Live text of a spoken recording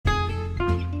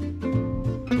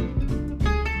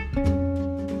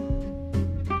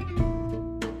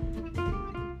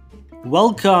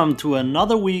Welcome to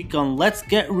another week on Let's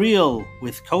Get Real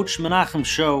with Coach Menachem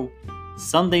Show,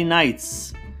 Sunday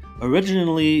nights.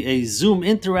 Originally a Zoom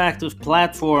interactive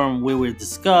platform where we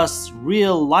discuss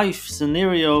real life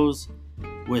scenarios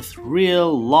with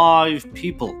real live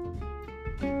people.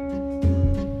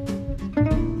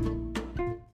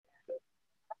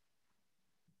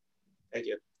 Thank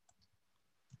you.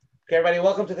 Okay, everybody,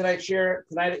 welcome to tonight's shir.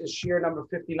 Tonight is shir number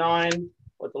 59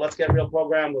 with the Let's Get Real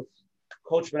program with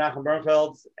Coach Menachem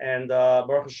Bernfeld, and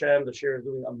Baruch Hashem, the shir is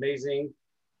doing amazing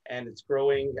and it's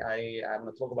growing. I'm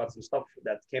going to talk about some stuff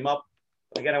that came up.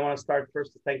 But again, I want to start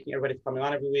first thanking everybody for coming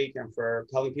on every week and for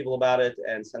telling people about it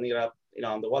and sending it up,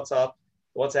 on the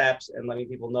WhatsApps, and letting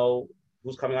people know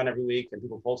who's coming on every week, and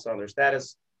people post it on their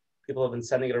status. People have been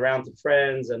sending it around to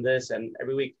friends and this, and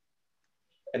every week,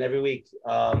 more and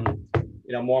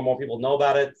more people know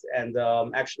about it. And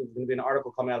actually, there's going to be an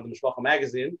article coming out of the Mishpacha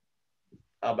magazine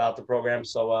about the program,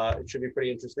 so it should be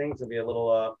pretty interesting. It's going to be a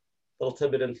little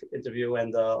tidbit interview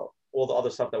and all the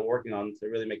other stuff that we're working on to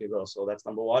really make it grow. So that's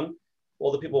number one.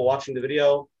 All the people watching the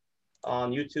video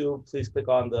on YouTube, please click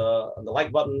on the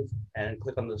like button and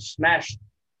click on the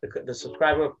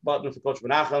subscriber button for Coach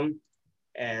Menachem,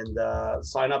 and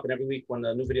sign up. And every week when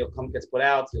the new video gets put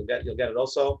out, you'll get it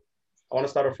also. I want to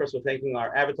start off first with thanking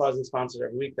our advertising sponsors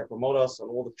every week that promote us on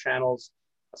all the channels.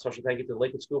 A special thank you to the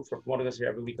Lakewood Scoop for promoting us here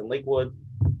every week in Lakewood,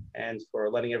 and for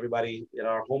letting everybody in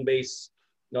our home base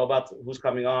know about who's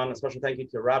coming on. A special thank you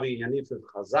to Rabbi and Yaniv from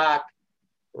Chazak.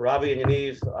 Rabbi and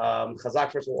Yaniv,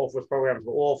 Chazak, first of all, offers programs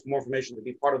for all. For more information to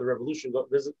be part of the revolution, go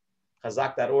visit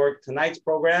chazak.org. Tonight's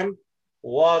program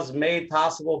was made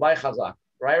possible by Chazak.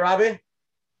 Right, Rabbi?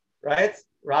 Right?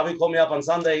 Rabbi called me up on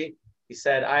Sunday. He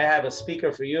said, I have a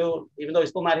speaker for you. Even though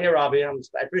he's still not here, Rabbi, I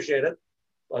appreciate it.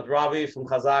 But Ravi from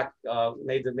Chazak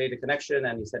made the connection,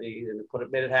 and he said he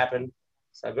made it happen.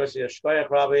 So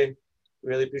Ravi,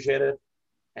 really appreciate it.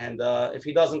 And if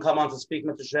he doesn't come on to speak,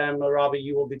 Mr. Shem, Ravi,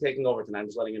 you will be taking over tonight. I'm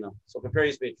just letting you know. So prepare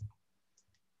your speech.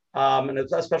 And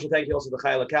a special thank you also to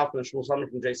Chayla Kaufman and Shmuel Summer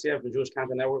from JCF, the Jewish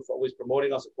Content Network, for always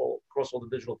promoting us across all the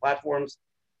digital platforms.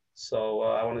 So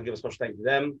I want to give a special thank you to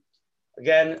them.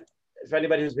 Again, if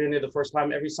anybody who's been here the first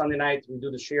time, every Sunday night, we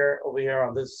do the shir over here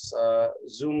on this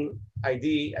Zoom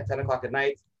ID at 10 o'clock at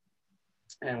night.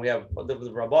 And we have the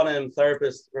Rabbanim,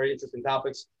 therapists, very interesting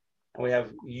topics. And we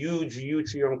have huge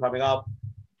shirim coming up.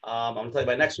 I'm going to tell you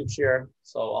about next week's shir.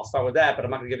 So I'll start with that, but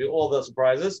I'm not going to give you all the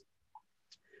surprises.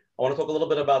 I want to talk a little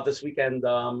bit about this weekend.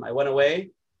 I went away.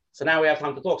 So now we have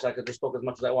time to talk, so I could just talk as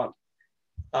much as I want.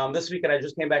 This weekend, I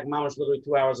just came back, mamash, literally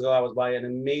 2 hours ago. I was by an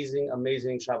amazing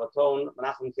Shabbaton.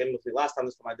 Menachem came with me last time.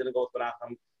 This time I didn't go with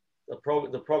Menachem. The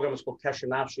program is called Kesher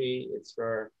Nafshi. It's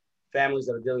for families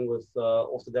that are dealing with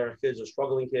off the derech kids or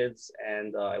struggling kids.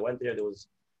 And I went there. There was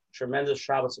tremendous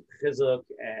Shabbos of chizuk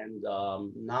and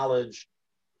knowledge.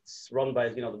 It's run by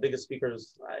the biggest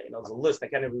speakers. There's a list I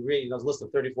can't even read. There's a list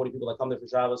of 30, 40 people that come there for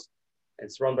Shabbos.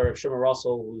 It's run by Rav Shimon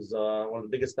Russell, who's one of the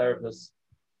biggest therapists.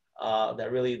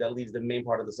 That leads the main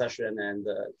part of the session, and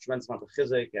tremendous amount of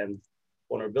chizuk and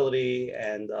vulnerability,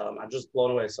 and I'm just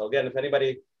blown away. So again, if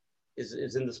anybody is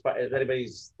in this, if anybody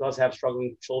does have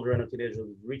struggling children or teenagers,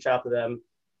 reach out to them.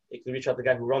 You can reach out to the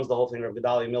guy who runs the whole thing, Rav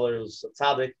Gedalia Miller, who's a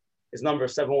tzaddik. His number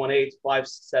is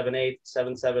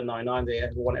 718-578-7799. They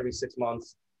have one every 6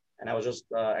 months, and I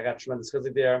got tremendous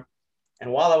chizuk there.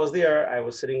 And while I was there, I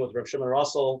was sitting with Rav Shimon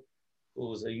Russell,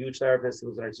 who's a huge therapist,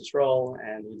 who's in Eretz Yisrael,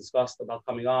 and we discussed about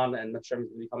coming on, and Mr. Shem is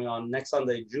going to be coming on next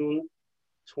Sunday, June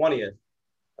 20th.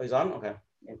 Oh, he's on? Okay.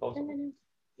 He's going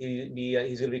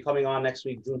to be coming on next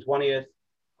week, June 20th,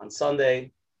 on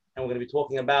Sunday, and we're going to be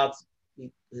talking about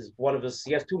he has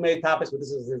two main topics, but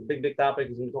this is his big topic.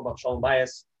 He's going to be talking about Shalom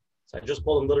Bayis. So I just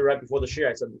called him literally right before the shir.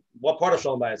 I said, what part of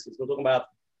Shalom Bayis? He's going to talk about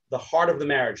the heart of the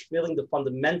marriage, feeling the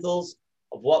fundamentals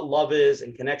of what love is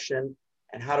and connection,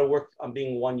 and how to work on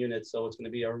being one unit. So it's going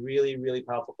to be a really, really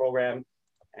powerful program.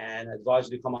 And I advise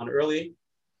you to come on early,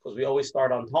 because we always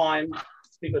start on time.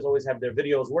 Speakers always have their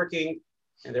videos working,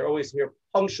 and they're always here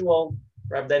punctual.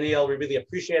 Rav Daniel, we really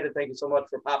appreciate it. Thank you so much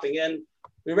for popping in.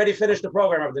 We already finished the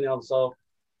program, Rav Daniel, so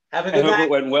have a good night. I hope it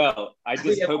went well. I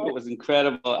just hope it was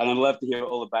incredible, and I'd love to hear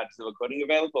all about it. Is the recording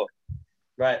available?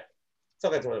 Right. It's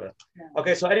okay to worry about.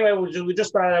 Okay, so anyway, we just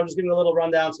started. I was just giving a little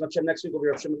rundown. So next week will be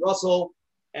Rav Shimon Russell,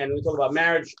 and we talk about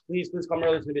marriage. Please come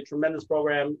early. It's going to be a tremendous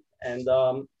program, and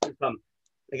come.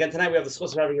 Again, tonight we have the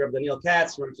schus of having Rav Daniel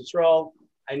Katz from Eretz Yisrael.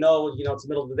 I know, it's the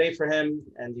middle of the day for him,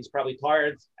 and he's probably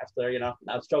tired after, I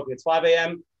was joking, it's 5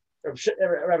 a.m.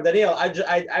 Rav Daniel, I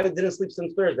didn't sleep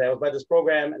since Thursday. I was by this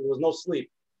program, and there was no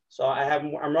sleep. So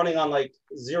I'm running on like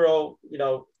zero,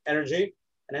 energy.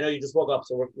 And I know you just woke up,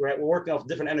 so we're working off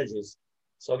different energies.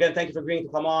 So again, thank you for agreeing to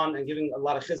come on and giving a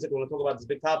lot of chizuk when we talk about this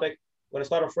big topic. We're going to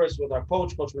start off first with our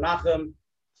Coach Menachem.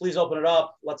 Please open it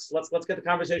up. Let's get the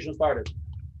conversation started.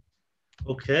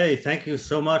 Okay, thank you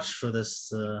so much for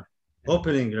this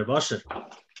opening, Reb Asher.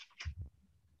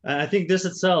 I think this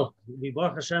itself, we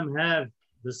Baruch Hashem have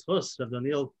this host of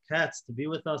Daniel Katz to be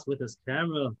with us with his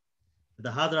camera,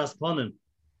 the Hadras Ponim.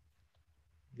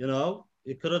 You know,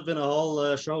 it could have been a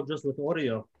whole show just with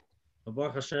audio. But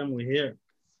Baruch Hashem, we're here.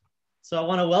 So I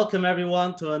want to welcome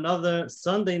everyone to another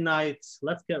Sunday night.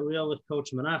 Let's Get Real with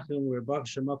Coach Menachem. We're Baruch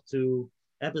Hashem up to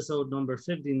episode number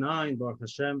 59, Baruch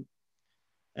Hashem.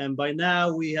 And by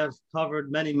now we have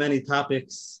covered many, many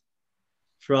topics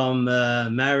from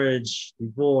marriage,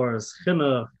 divorce,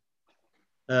 chinuch,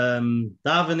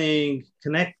 davening,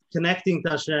 connecting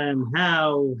to Hashem,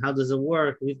 how does it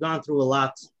work? We've gone through a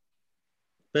lot,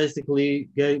 basically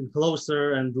getting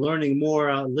closer and learning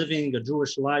more, living a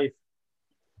Jewish life,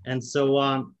 and so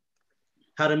on,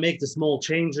 how to make the small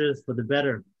changes for the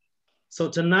better. So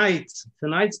tonight's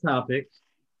topic,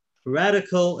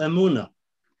 radical emunah,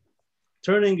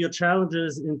 turning your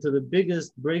challenges into the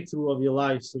biggest breakthrough of your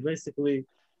life. So basically,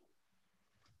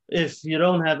 if you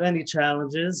don't have any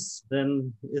challenges,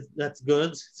 then that's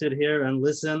good. Sit here and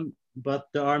listen. But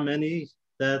there are many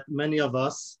of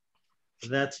us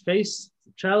that face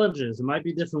challenges. It might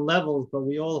be different levels, but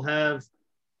we all have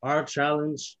our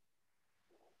challenge.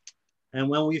 And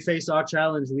when we face our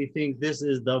challenge, we think this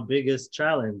is the biggest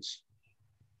challenge.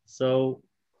 So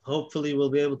hopefully we'll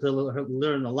be able to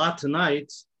learn a lot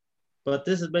tonight. But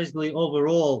this is basically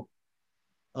overall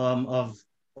of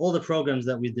all the programs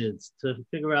that we did to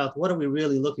figure out what are we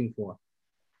really looking for?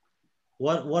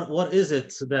 What is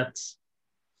it that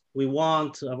we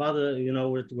want of other,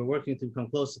 we're working to come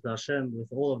closer to Hashem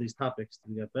with all of these topics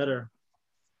to get better,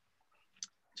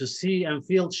 to see and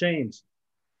feel change.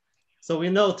 So we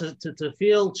know to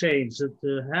feel change,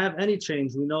 to have any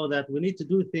change, we know that we need to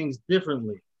do things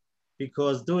differently,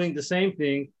 because doing the same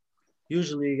thing,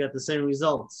 usually you get the same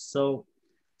results. So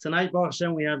tonight, Baruch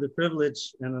Hashem, we have the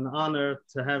privilege and an honor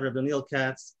to have Reb Daniel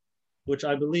Katz, which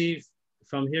I believe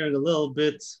from hearing a little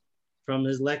bit from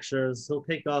his lectures, he'll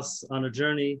take us on a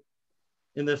journey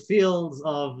in the fields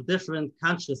of different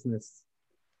consciousness,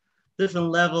 different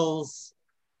levels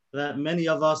that many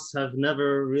of us have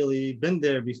never really been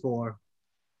there before.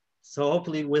 So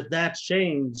hopefully with that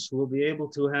change, we'll be able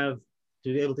to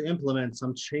implement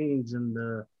some change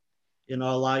in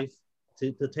our life,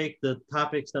 to take the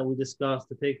topics that we discussed,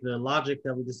 to take the logic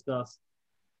that we discussed,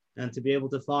 and to be able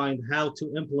to find how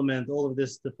to implement all of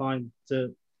this, to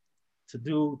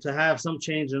have some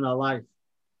change in our life.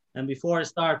 And before I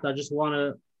start, I just want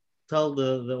to tell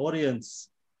the audience,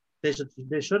 they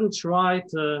shouldn't try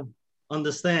to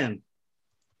understand.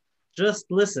 Just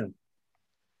listen.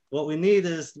 What we need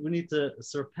to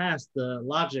surpass the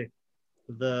logic,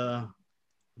 the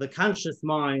conscious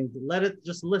mind. Let it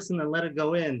just listen and let it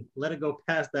go in. Let it go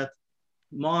past that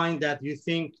mind that you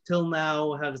think till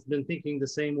now has been thinking the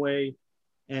same way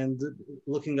and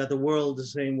looking at the world the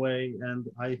same way. And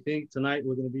I think tonight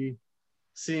we're going to be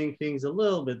seeing things a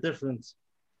little bit different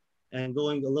and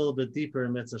going a little bit deeper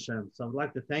in Mitzvah Hashem. So I'd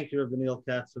like to thank you, Reb Daniel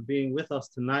Katz, for being with us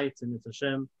tonight in Mitzvah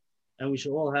Hashem. And we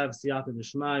should all have Siyata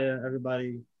D'Shmaya,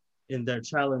 everybody in their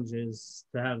challenges,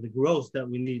 to have the growth that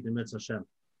we need in Mitzvah Hashem.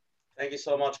 Thank you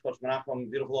so much, Coach Menachem.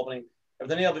 Beautiful opening. Reb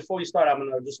Daniel, before we start, I'm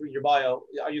going to just read your bio.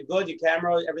 Are you good? Your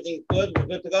camera, everything good? We're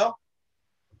good to go?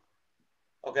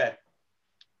 Okay.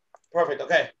 Perfect.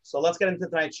 Okay. So let's get into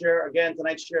tonight's share. Again,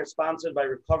 tonight's share is sponsored by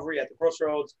Recovery at the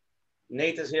Crossroads.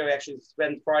 Nate is here. We actually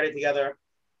spent Friday together.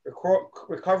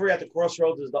 Recovery at the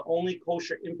Crossroads is the only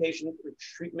kosher inpatient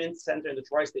treatment center in the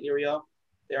tri-state area.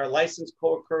 They are a licensed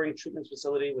co-occurring treatment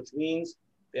facility, which means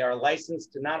they are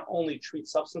licensed to not only treat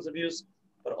substance abuse,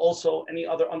 but also any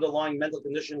other underlying mental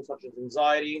conditions such as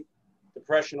anxiety,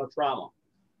 depression, or trauma.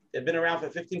 They've been around for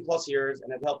 15 plus years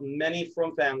and have helped many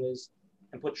from families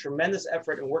and put tremendous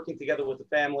effort in working together with the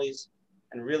families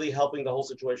and really helping the whole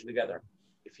situation together.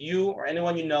 If you or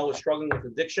anyone you know is struggling with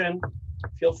addiction,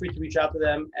 feel free to reach out to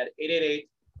them at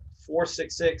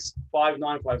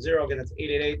 888-466-5950. Again, that's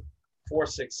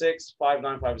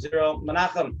 888-466-5950.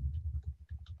 Menachem,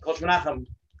 Coach Menachem,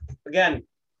 again,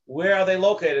 where are they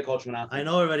located, Coach Menachem? I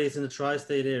know already it's in the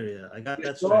tri-state area. I got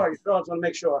that. Sure, I just want to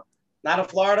make sure. Not in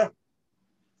Florida?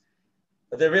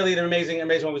 But they're really an amazing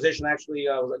organization. Actually,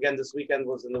 again, this weekend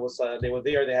they were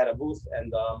there. They had a booth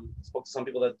and spoke to some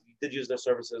people that did use their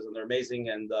services, and they're amazing.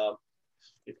 And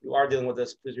if you are dealing with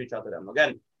this, please reach out to them.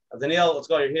 Again, Daniel, let's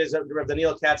go. Here's Reb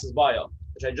Daniel Katz's bio,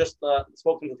 which I just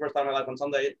spoke to him the first time in my life on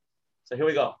Sunday. So here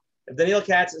we go. Reb Daniel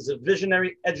Katz is a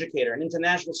visionary educator, an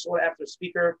international sought-after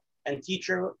speaker, and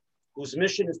teacher whose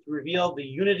mission is to reveal the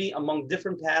unity among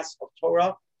different paths of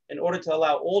Torah in order to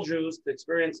allow all Jews to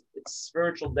experience its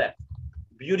spiritual depth,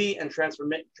 beauty, and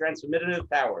transformative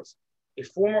powers. A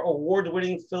former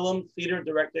award-winning film theater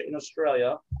director in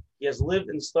Australia, he has lived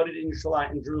and studied in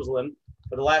Yerushalayim in Jerusalem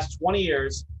for the last 20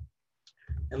 years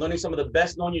and learning some of the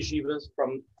best-known yeshivas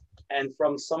from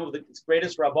some of the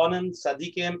greatest Rabbanim,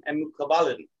 Tzaddikim, and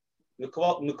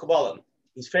Mukabalim.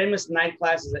 His famous night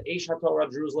classes at Eish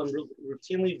HaTorah Jerusalem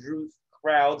routinely drew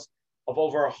crowds of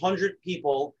over 100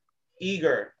 people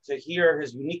eager to hear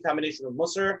his unique combination of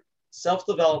Musar,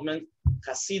 self-development,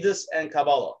 Hasidus, and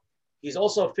Kabbalah. He's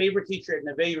also a favorite teacher at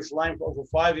Neve Yerushalayim for over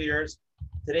 5 years.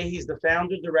 Today, he's the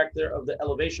founder director of the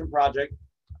Elevation Project,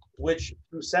 which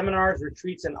through seminars,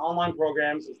 retreats, and online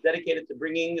programs is dedicated to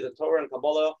bringing the Torah and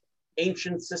Kabbalah,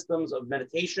 ancient systems of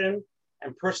meditation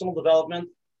and personal development.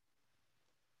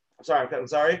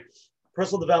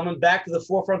 Personal development back to the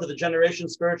forefront of the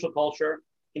generation's spiritual culture.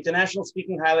 International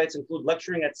speaking highlights include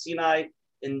lecturing at Sinai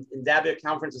in Dabir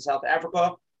Conference in South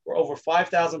Africa, where over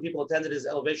 5,000 people attended his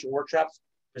elevation workshops,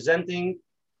 presenting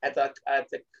at the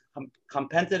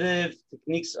competitive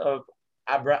techniques of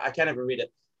I can't even read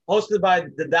it. Hosted by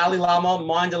the Dalai Lama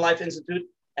Mind and Life Institute,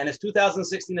 and his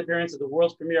 2016 appearance at the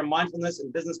world's premier mindfulness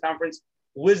and business conference,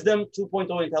 Wisdom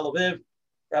 2.0 in Tel Aviv.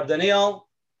 Rab Daniel,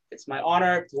 it's my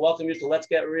honor to welcome you to Let's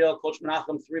Get Real, Coach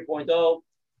Menachem 3.0.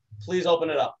 Please open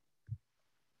it up.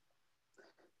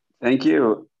 Thank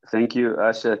you,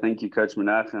 Asha. Thank you, Coach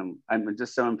Menachem. I'm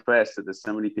just so impressed that there's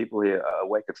so many people here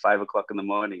awake at 5 o'clock in the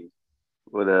morning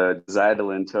with a desire to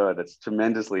learn Torah. That's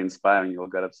tremendously inspiring. You all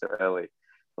got up so early.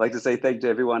 I'd like to say thank you to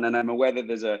everyone, and I'm aware that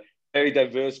there's a very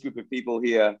diverse group of people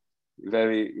here,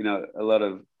 a lot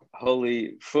of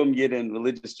holy, from Yidden,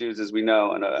 religious Jews, as we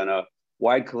know, and a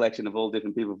wide collection of all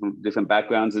different people from different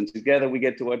backgrounds. And together we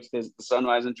get to watch the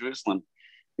sunrise in Jerusalem,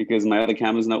 because my other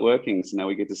camera's not working. So now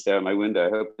we get to stare at my window. I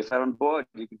hope if I'm bored,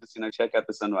 you can just, check out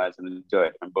the sunrise and enjoy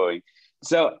it. I'm boring.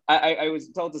 So I was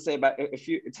told to say about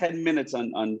 10 minutes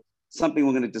on something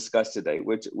we're going to discuss today,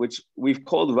 which we've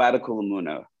called radical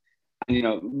Emunah. And,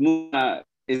 Emunah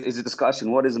is a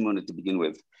discussion. What is Emunah to begin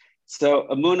with? So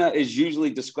Emunah is usually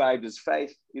described as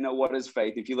faith. What is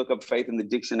faith? If you look up faith in the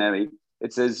dictionary,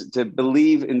 it says to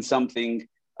believe in something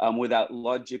without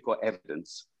logic or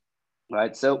evidence.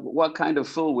 Right. So what kind of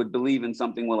fool would believe in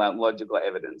something without logical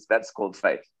evidence? That's called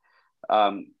faith.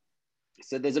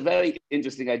 So there's a very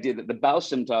interesting idea that the Baal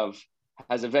Shem Tov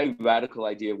has a very radical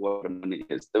idea of what Emunah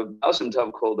is. The Baal Shem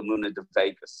Tov called Emunah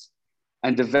Deveikus.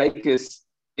 And Deveikus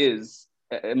is,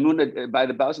 Emunah by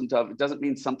the Baal Shem Tov, it doesn't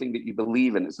mean something that you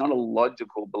believe in. It's not a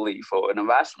logical belief or an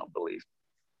irrational belief.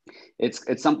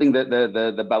 It's something that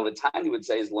the Baal HaTanya would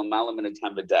say is Lamalam and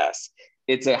Atam V'das.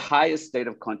 It's a higher state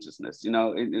of consciousness.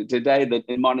 Today, that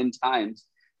in modern times,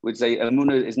 would say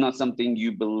Emunah is not something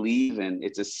you believe in.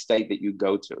 It's a state that you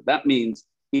go to. That means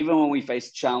even when we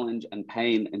face challenge and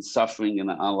pain and suffering in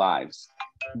our lives,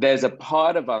 there's a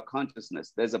part of our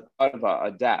consciousness, there's a part of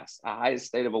our das, a higher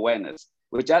state of awareness,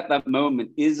 which at that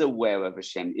moment is aware of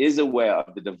Hashem, is aware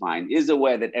of the divine, is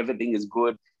aware that everything is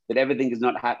good, that everything is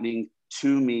not happening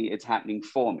to me, it's happening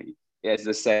for me, as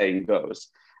the saying goes.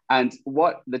 And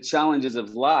what the challenges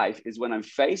of life is when I'm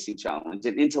facing challenge,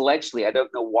 and intellectually, I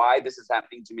don't know why this is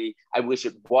happening to me. I wish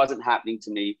it wasn't happening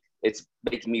to me. It's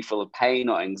making me full of pain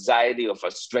or anxiety or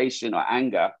frustration or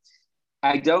anger.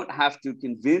 I don't have to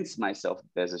convince myself that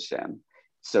there's a Hashem,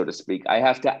 so to speak. I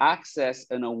have to access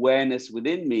an awareness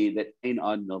within me that Ein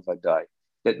Od Milvadai,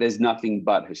 that there's nothing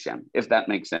but Hashem, if that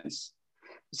makes sense.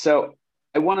 So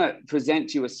I want to present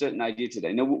to you a certain idea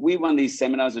today. Now, we run these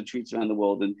seminars, retreats around the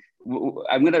world, and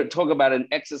I'm going to talk about an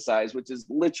exercise which is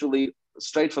literally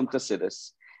straight from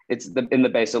Chassidus. It's in the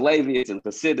Beis Halevi, it's in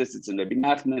Chassidus, it's in Rabbi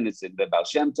Nachman, it's in the Baal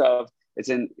Shem Tov, it's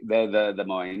in the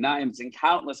Moed Naim, it's in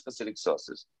countless Chassidic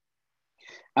sources.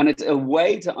 And it's a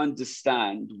way to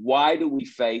understand why do we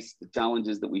face the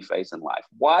challenges that we face in life?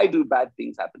 Why do bad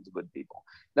things happen to good people?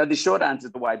 Now, the short answer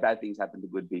to why bad things happen to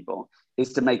good people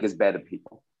is to make us better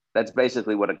people. That's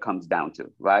basically what it comes down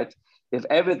to, right? If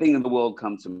everything in the world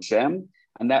comes from Hashem,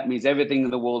 and that means everything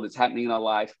in the world that's happening in our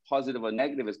life, positive or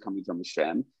negative, is coming from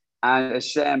Hashem, and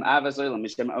Hashem, Avas Olam,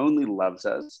 Hashem only loves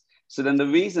us. So then the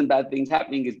reason bad things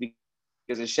happening is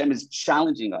because Hashem is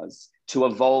challenging us to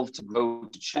evolve, to grow,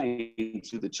 to change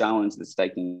through the challenge that's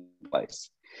taking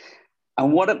place.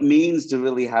 And what it means to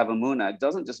really have Emunah, it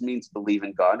doesn't just mean to believe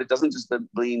in God. It doesn't just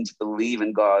mean to believe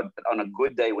in God on a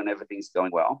good day when everything's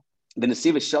going well. The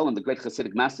Nesiv Shalom, the great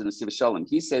Hasidic master Nesiv Shalom,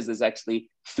 he says there's actually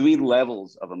 3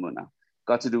 levels of Emunah.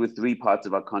 got to do with three parts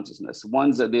of our consciousness.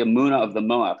 One's the emunah of the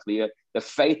moach, the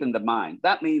faith in the mind.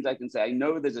 That means I can say, I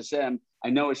know there's Hashem, I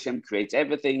know Hashem creates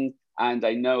everything, and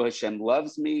I know Hashem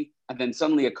loves me. And then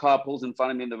suddenly a car pulls in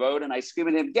front of me in the road and I scream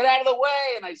at him, get out of the way.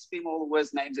 And I scream all the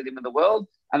worst names at him in the world.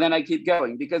 And then I keep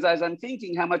going because as I'm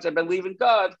thinking how much I believe in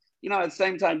God, at the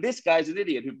same time, this guy's an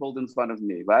idiot who pulled in front of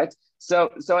me, right?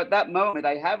 So at that moment,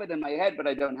 I have it in my head, but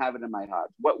I don't have it in my heart.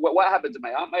 What happened to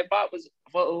my heart? My heart was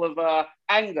full of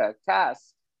anger,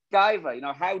 kas, gaiva.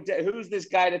 Who's this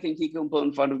guy to think he can pull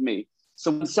in front of me? So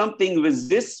when something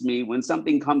resists me, when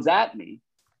something comes at me,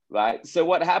 right? So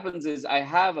what happens is I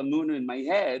have a emunah in my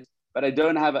head, but I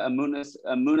don't have a emunah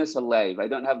halev. I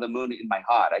don't have the emunah in my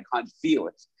heart. I can't feel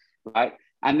it, right?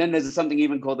 And then there's something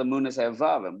even called the emunah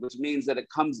ha'avarim, which means that it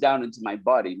comes down into my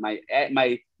body.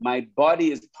 My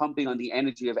body is pumping on the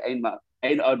energy of ein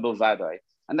od b'vadai.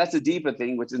 And that's a deeper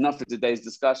thing, which is not for today's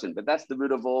discussion, but that's the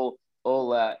root of all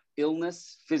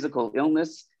illness, physical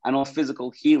illness, and all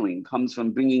physical healing comes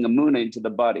from bringing emunah into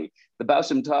the body. The Baal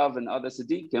Shem Tov and other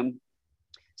tzaddikim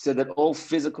said that all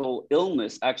physical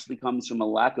illness actually comes from a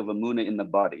lack of emunah in the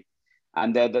body.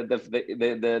 And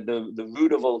the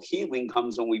root of all healing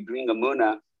comes when we bring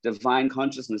emunah, divine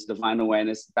consciousness, divine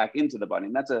awareness back into the body.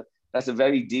 And that's a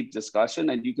very deep discussion.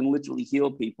 And you can literally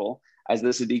heal people, as the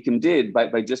tzaddikim did,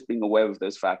 by just being aware of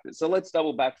those factors. So let's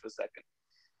double back for a second.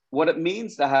 What it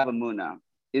means to have emunah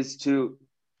is to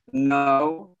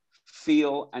know,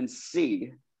 feel, and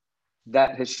see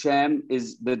that Hashem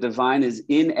is, the divine is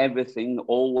in everything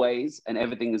always, and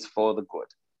everything is for the good.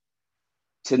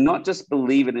 To not just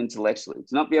believe it intellectually,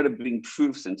 to not be able to bring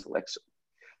proofs intellectually,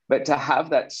 but to have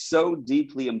that so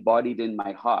deeply embodied in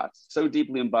my heart, so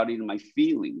deeply embodied in my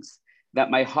feelings,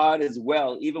 that my heart is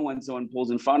well, even when someone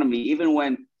pulls in front of me, even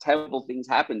when terrible things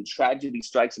happen, tragedy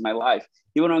strikes in my life,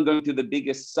 even when I'm going through the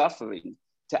biggest suffering,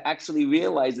 to actually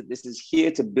realize that this is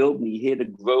here to build me, here to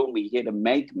grow me, here to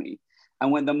make me.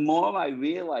 And when the more I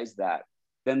realize that,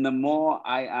 then the more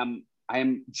I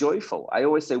am joyful. I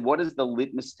always say, what is the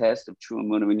litmus test of true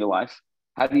emunah in your life?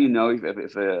 How do you know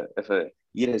if a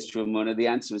yid has true emunah? The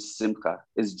answer is simcha,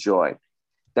 is joy.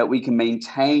 That we can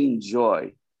maintain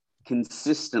joy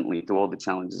consistently through all the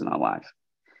challenges in our life.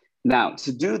 Now,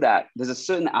 to do that, there's a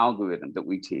certain algorithm that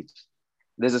we teach.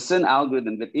 There's a certain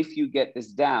algorithm that if you get this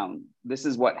down, this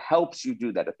is what helps you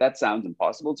do that. If that sounds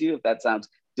impossible to you, if that sounds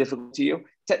difficult to you,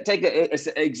 take an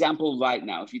example right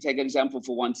now. If you take an example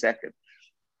for 1 second,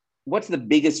 what's the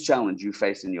biggest challenge you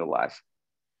face in your life?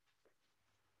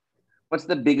 What's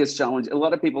the biggest challenge? A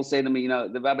lot of people say to me,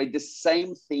 the rabbi, the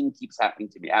same thing keeps happening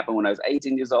to me. It happened when I was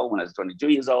 18 years old, when I was 22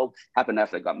 years old, happened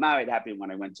after I got married, happened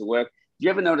when I went to work. Do you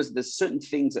ever notice there's certain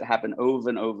things that happen over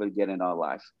and over again in our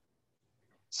life?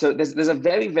 So there's a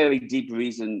very, very deep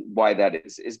reason why that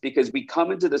is because we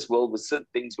come into this world with certain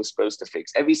things we're supposed to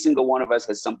fix. Every single one of us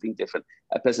has something different.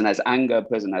 A person has anger, a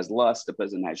person has lust, a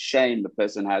person has shame, a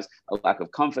person has a lack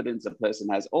of confidence, a person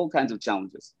has all kinds of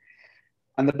challenges.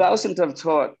 And the Baal Shem Tov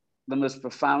taught the most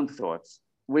profound thoughts,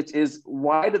 which is,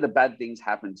 why do the bad things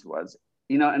happen to us?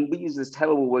 And we use this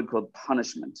terrible word called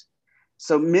punishment.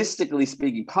 So mystically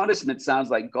speaking, punishment sounds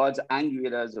like God's angry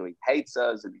at us or he hates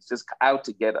us and he's just out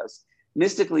to get us.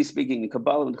 Mystically speaking, in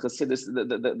Kabbalah and Chassidus,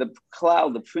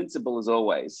 the principle is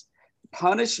always,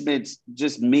 punishment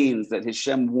just means that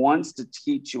Hashem wants to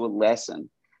teach you a lesson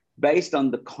based on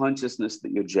the consciousness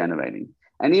that you're generating.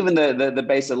 And even the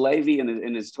Beis Halevi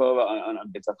in his Torah on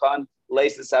Bitachon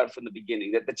lays this out from the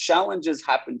beginning, that the challenges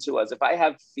happen to us. If I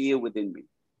have fear within me,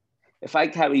 if I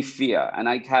carry fear and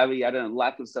I carry,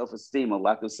 lack of self-esteem or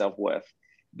lack of self-worth,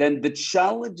 then the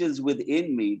challenges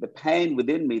within me, the pain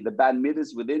within me, the bad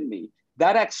midas within me,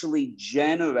 that actually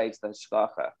generates the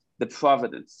hashgacha, the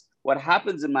providence. What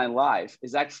happens in my life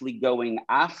is actually going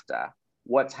after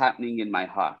what's happening in my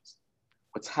heart.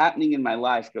 What's happening in my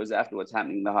life goes after what's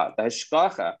happening in the heart. The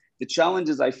hashgacha, the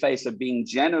challenges I face are being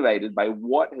generated by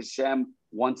what Hashem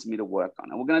wants me to work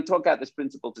on. And we're going to talk about this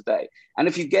principle today. And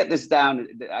if you get this down,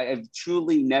 I have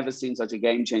truly never seen such a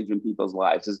game changer in people's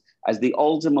lives as the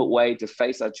ultimate way to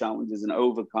face our challenges and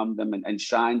overcome them and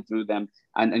shine through them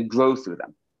and grow through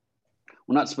them.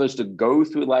 We're not supposed to go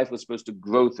through life, we're supposed to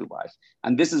grow through life.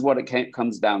 And this is what it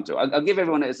comes down to. I'll give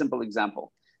everyone a simple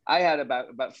example. I had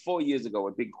about 4 years ago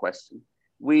a big question.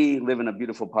 We live in a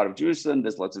beautiful part of Jerusalem.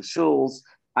 There's lots of shuls.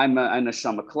 I'm a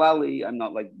Neshama Klali. I'm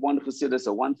not like one Chassidus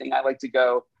or one thing. I like to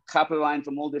go chaperine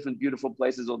from all different beautiful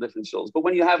places, all different shuls. But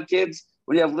when you have kids,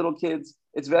 when you have little kids,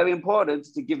 it's very important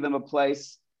to give them a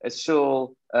place, a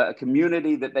shul, a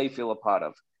community that they feel a part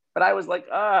of. But I was like,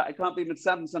 I can't be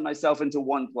mitzvah myself into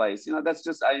one place. That's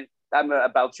just, I'm a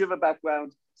Baal Tshuva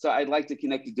background, so I'd like to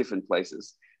connect to different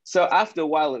places. So after a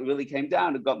while, it really came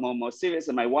down. It got more and more serious.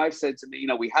 And my wife said to me, you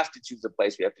know, we have to choose a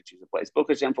place. We have to choose a place. Baruch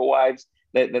Hashem for wives,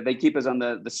 they keep us on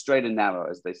the straight and narrow,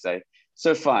 as they say.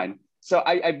 So fine. So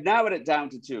I've narrowed it down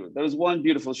to two. There was one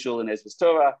beautiful shul in Ezras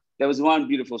Torah. There was one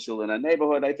beautiful shul in our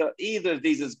neighborhood. I thought either of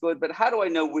these is good, but how do I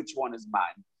know which one is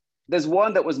mine? There's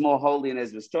one that was more holy in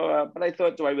Ezras Torah, but I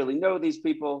thought, do I really know these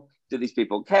people? Do these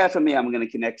people care for me? I'm going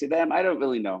to connect to them. I don't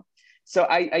really know. So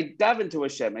I davened to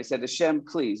Hashem. I said, Hashem,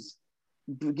 please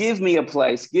give me a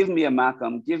place, give me a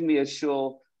makam, give me a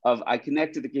shul of I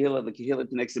connect to the Kehillah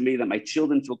connects to me, that my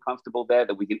children feel comfortable there,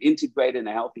 that we can integrate in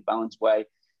a healthy, balanced way.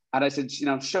 And I said, you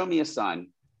know, show me a sign.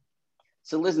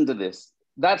 So listen to this.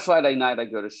 That Friday night, I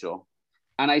go to shul.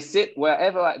 And I sit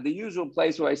wherever, the usual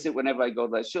place where I sit whenever I go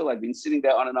to that shul. I've been sitting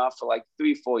there on and off for like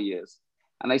 3-4 years.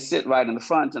 And I sit right in the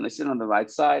front and I sit on the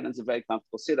right side. And it's a very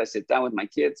comfortable sit. I sit down with my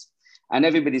kids. And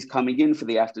everybody's coming in for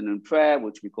the afternoon prayer,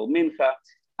 which we call mincha.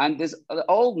 And this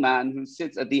old man who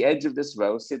sits at the edge of this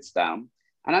row sits down.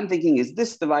 And I'm thinking, is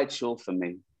this the right shul for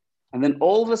me? And then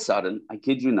all of a sudden, I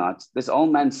kid you not, this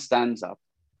old man stands up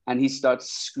and he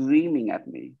starts screaming at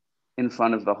me in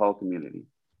front of the whole community.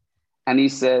 And he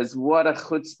says, what a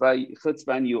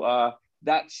chutzpah you are.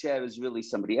 That chair is really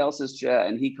somebody else's chair.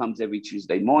 And he comes every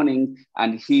Tuesday morning.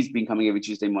 And he's been coming every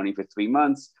Tuesday morning for 3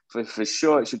 months. For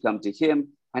sure, it should come to him.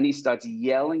 And he starts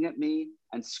yelling at me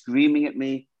and screaming at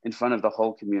me in front of the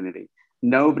whole community.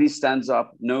 Nobody stands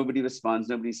up. Nobody responds.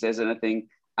 Nobody says anything.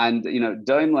 And, you know,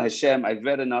 Doim La Hashem, I've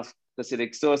read enough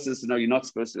Hasidic sources to know you're not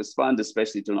supposed to respond,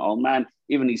 especially to an old man.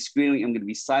 Even he's screaming, I'm going to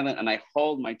be silent. And I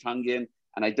hold my tongue in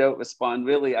and I don't respond.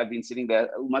 Really, I've been sitting there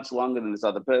much longer than this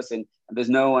other person. And there's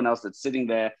no one else that's sitting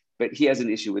there. But he has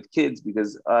an issue with kids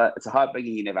because it's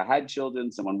heartbreaking. He never had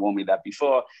children. Someone warned me that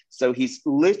before. So he's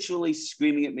literally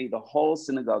screaming at me. The whole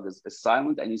synagogue is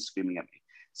silent and he's screaming at me.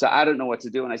 So I don't know what to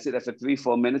do. And I sit there for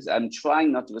 3-4 minutes. I'm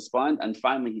trying not to respond. And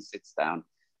finally he sits down.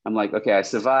 I'm like, okay, I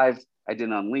survived. I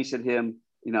didn't unleash at him.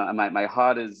 You know, and my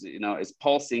heart is, you know, is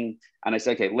pulsing. And I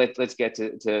say, okay, let's get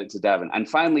to Davin. And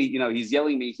finally, you know, he's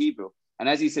yelling me Hebrew. And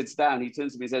as he sits down, he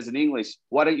turns to me and says in English,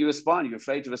 why don't you respond? You're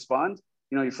afraid to respond?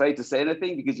 You know, you're afraid to say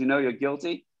anything because you know you're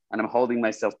guilty? And I'm holding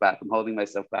myself back.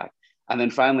 And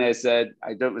then finally I said,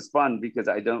 I don't respond because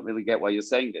I don't really get why you're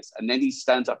saying this. And then he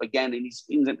stands up again and he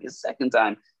screams at me a second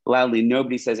time loudly.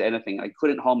 Nobody says anything. I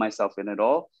couldn't hold myself in at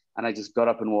all. And I just got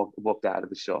up and walked out of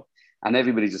the shul. And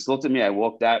everybody just looked at me. I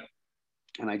walked out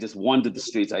and I just wandered the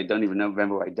streets. I don't even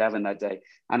remember where I davened that day.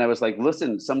 And I was like,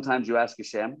 listen, sometimes you ask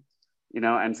Hashem, you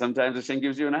know, and sometimes Hashem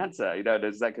gives you an answer. You know,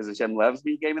 is that because Hashem loves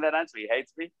me? He gave me that answer. He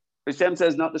hates me. But Hashem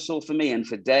says, not the shul for me. And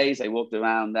for days I walked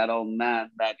around, that old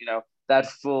man, that, you know, that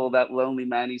fool, that lonely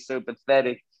man, he's so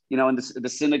pathetic, you know, and the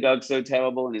synagogue's so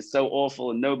terrible and it's so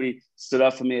awful and nobody stood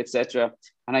up for me, etc.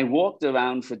 And I walked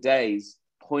around for days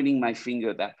pointing my finger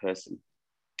at that person.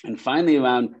 And finally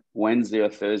around Wednesday or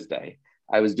Thursday,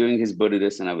 I was doing his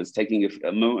Buddhist and I was taking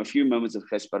a few moments of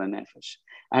Cheshbon Nefesh.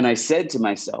 And I said to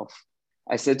myself,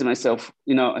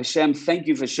 you know, Hashem, thank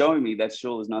you for showing me that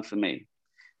shul is not for me,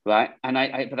 right? And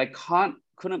but I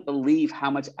couldn't believe how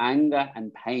much anger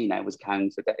and pain I was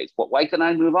carrying for days. Why couldn't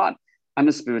I move on? I'm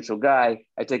a spiritual guy.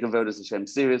 I take Avodas Hashem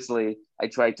seriously. I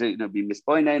try to, you know, be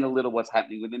mispointing a little what's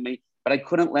happening within me, but I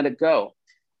couldn't let it go.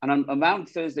 And around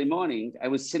Thursday morning, I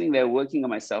was sitting there working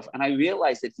on myself and I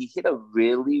realized that he hit a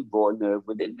really raw nerve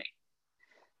within me.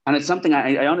 And it's something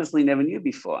I honestly never knew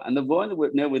before. And the raw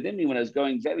nerve within me when I was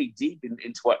going very deep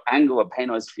into what anger or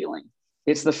pain I was feeling,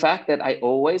 it's the fact that I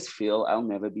always feel I'll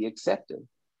never be accepted.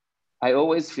 I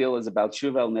always feel as about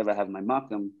tshuva, I'll never have my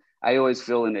makam. I always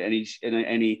feel in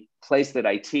any place that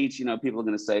I teach, you know, people are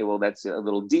going to say, well, that's a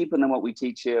little deeper than what we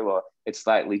teach here, or it's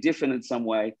slightly different in some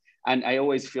way. And I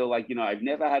always feel like, you know, I've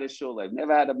never had a shul, I've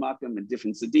never had a makam, and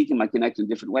different tzaddikim, I connect in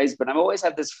different ways, but I always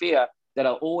have this fear that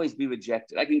I'll always be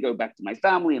rejected. I can go back to my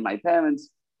family and my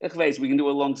parents. We can do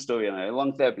a long story and a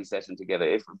long therapy session together.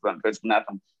 If Coach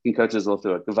Menachem can coach us all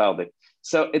through it, Gavaldik.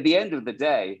 So at the end of the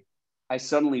day, I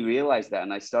suddenly realized that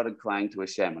and I started crying to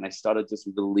Hashem and I started just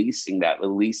releasing that.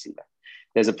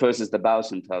 There's a process the Baal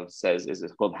Shem Tov says is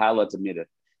called Hala to Midat.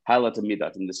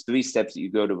 And there's 3 steps that you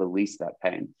go to release that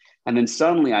pain. And then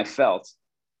suddenly I felt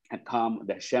at calm,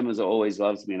 that Hashem has always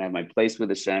loves me and I have my place with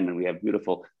Hashem and we have a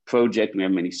beautiful project. We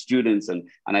have many students and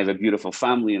I have a beautiful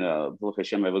family and Baruch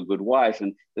Hashem, I have a good wife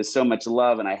and there's so much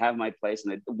love and I have my place.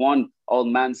 And one old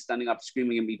man standing up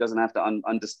screaming at me doesn't have to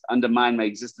undermine my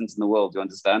existence in the world, you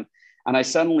understand? And I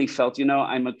suddenly felt, you know,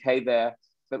 I'm okay there.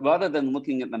 But rather than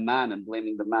looking at the man and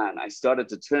blaming the man, I started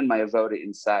to turn my avoda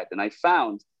inside. And I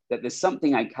found that there's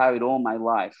something I carried all my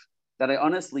life that I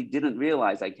honestly didn't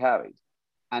realize I carried.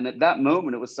 And at that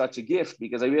moment, it was such a gift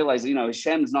because I realized,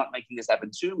 Hashem's not making this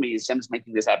happen to me. Hashem's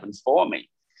making this happen for me.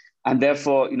 And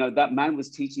therefore, that man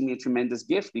was teaching me a tremendous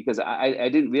gift because I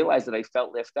didn't realize that I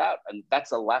felt left out. And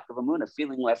that's a lack of emunah.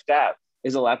 Feeling left out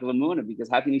is a lack of emunah, because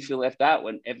how can you feel left out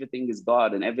when everything is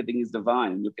God and everything is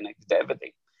divine and you're connected to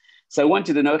everything? So I want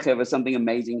you to know, Cheva, something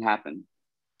amazing happened.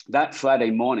 That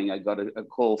Friday morning, I got a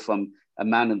call from a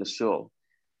man in the shul.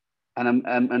 And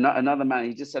another man,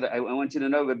 he just said, I want you to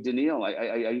know, Reb Daniel,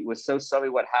 I was so sorry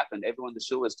what happened. Everyone in the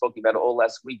shul was talking about it all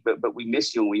last week, but we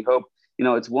miss you and we hope,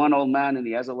 it's one old man and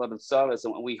he has a lot of sorrows,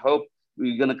 and we hope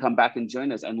you're going to come back and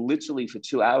join us. And literally for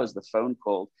 2 hours, the phone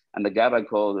called and the Gabbai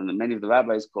called and many of the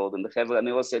rabbis called and the Chevra, and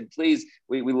they all said, please,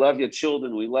 we love your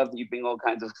children. We love that you bring all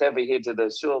kinds of Chevra here to the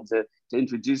shul to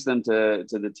introduce them to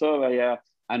the Torah, yeah,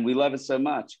 and we love it so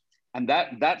much. And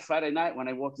that Friday night when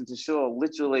I walked into shul,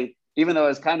 literally, even though I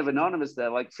was kind of anonymous there,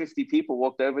 like 50 people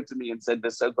walked over to me and said, they're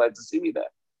so glad to see me there.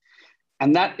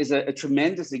 And that is a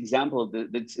tremendous example of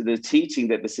the teaching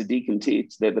that the Siddiqim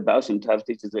teach, that the Baal Shem Tov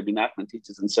teaches, Rabbi Nachman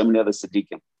teaches, and so many other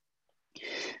Siddiqim.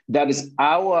 That is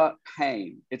our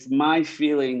pain. It's my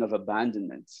feeling of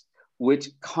abandonment, which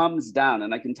comes down,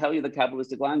 and I can tell you the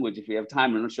Kabbalistic language if we have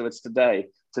time. I'm not sure it's today,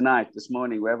 tonight, this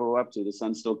morning, wherever we're up to, the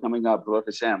sun's still coming up, Baruch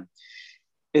Hashem,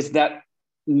 is that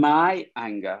my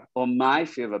anger or my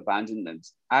fear of abandonment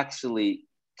actually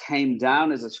came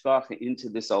down as a shkacha into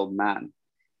this old man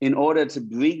in order to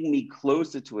bring me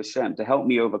closer to Hashem, to help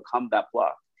me overcome that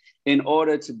block, in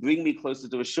order to bring me closer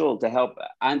to a shul, to help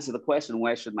answer the question,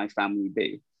 where should my family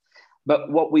be? But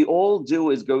what we all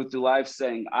do is go through life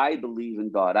saying, I believe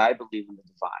in God, I believe in the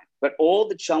divine. But all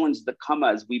the challenges that come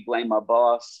as we blame our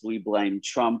boss, we blame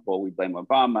Trump, or we blame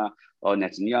Obama, or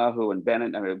Netanyahu and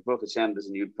Bennett. I mean, Baruch Hashem, there's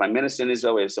a new prime minister in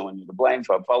Israel. We have someone new to blame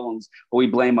for our problems. Or we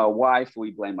blame our wife, or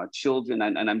we blame our children.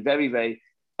 And I'm very,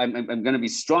 I'm going to be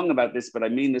strong about this, but I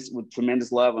mean this with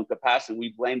tremendous love and compassion.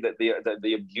 We blame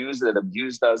the abuser that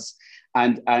abused us,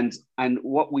 and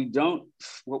what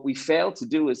we fail to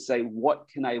do is say, what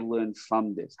can I learn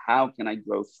from this? How can I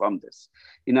grow from this?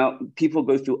 People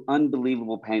go through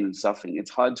unbelievable pain and suffering.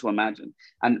 It's hard to imagine.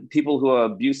 And people who are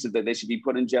abusive, that they should be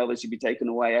put in jail, they should be taken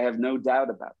away. I have no doubt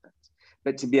about that.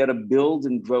 But to be able to build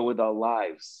and grow with our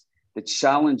lives, the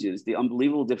challenges, the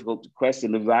unbelievable difficult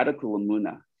question, the radical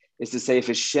emunah, is to say, if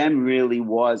Hashem really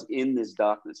was in this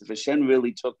darkness, if Hashem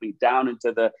really took me down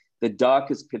into the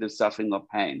darkest pit of suffering or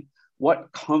pain,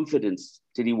 what confidence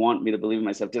did he want me to believe in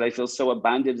myself? Did I feel so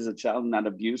abandoned as a child in that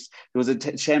abuse? There was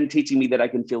Hashem teaching me that I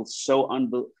can feel so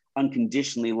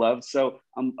unconditionally loved, so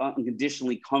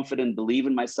unconditionally confident, believe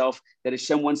in myself, that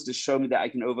Hashem wants to show me that I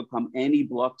can overcome any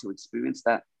block to experience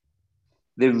that.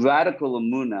 The radical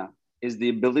emunah is the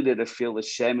ability to feel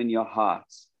Hashem in your heart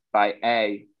by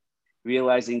A,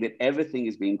 realizing that everything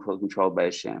is being controlled by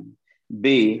Hashem.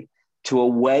 B, to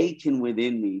awaken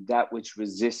within me that which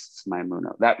resists my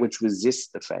emunah, that which resists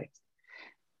the faith.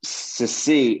 To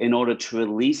see, in order to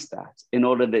release that, in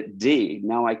order that D,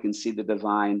 now I can see the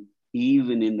divine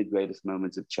even in the greatest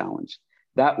moments of challenge.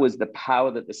 That was the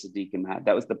power that the Siddiqim had.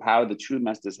 That was the power the true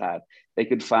masters had. They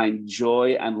could find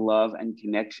joy and love and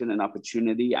connection and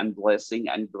opportunity and blessing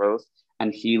and growth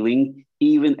and healing,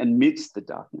 even amidst the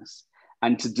darkness.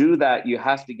 And to do that, you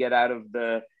have to get out of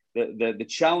the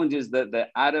challenges that the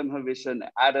Adam Harishon,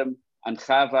 Adam and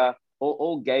Chava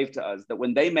all gave to us, that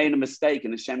when they made a mistake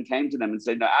and Hashem came to them and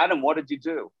said, no, Adam, what did you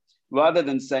do? Rather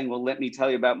than saying, well, let me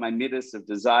tell you about my midas of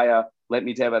desire, let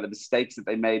me tell you about the mistakes that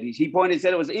they made. He pointed and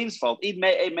said it was Eve's fault. Eve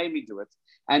made me do it.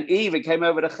 And Eve, it came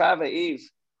over to Chava, Eve.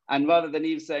 And rather than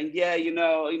Eve saying, yeah,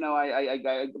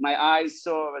 I my eyes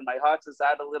saw and my heart was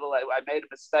out a little, I made a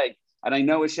mistake. And I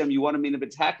know, Hashem, you wanted me to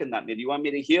attack in that minute. You want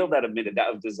me to heal that minute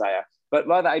of desire. But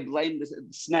rather, I blame the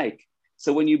snake.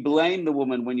 So when you blame the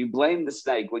woman, when you blame the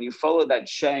snake, when you follow that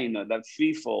chain or that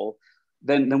free fall,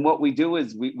 then what we do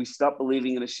is we stop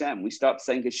believing in Hashem. We stop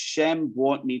saying, Hashem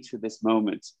brought me to this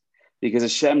moment. Because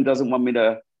Hashem doesn't want me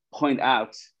to point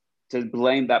out, to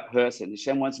blame that person.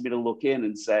 Hashem wants me to look in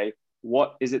and say,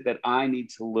 what is it that I need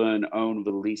to learn, own,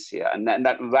 release here? And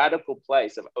that radical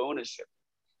place of ownership,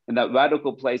 and that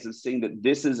radical place of seeing that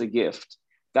this is a gift,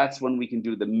 that's when we can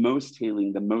do the most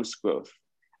healing, the most growth.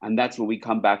 And that's when we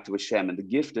come back to Hashem. And the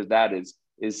gift of that is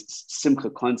simcha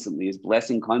constantly, is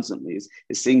blessing constantly, is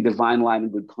seeing divine light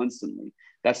and good constantly.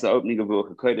 That's the opening of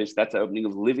Ruach HaKodesh. That's the opening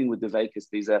of living with the Vekas.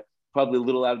 These are probably a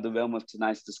little out of the realm of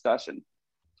tonight's discussion.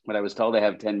 But I was told I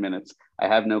have 10 minutes. I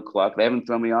have no clock. They haven't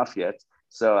thrown me off yet.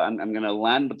 So I'm going to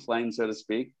land the plane, so to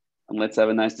speak, and let's have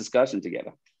a nice discussion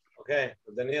together. Okay,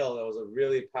 Daniel, that was a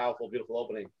really powerful, beautiful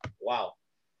opening. Wow.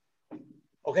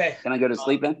 Okay. Can I go to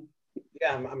sleep then?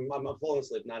 Yeah, I'm falling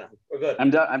asleep. No, we're good. I'm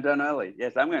done early.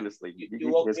 Yes, I'm going to sleep. You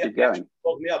woke just me keep up. going. You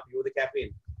woke me up. You were the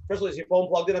caffeine. First of all, is your phone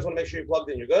plugged in? I just want to make sure you're plugged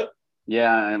in. You're good?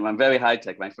 Yeah, I'm very high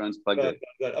tech. My phone's plugged in.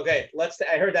 Good. Okay,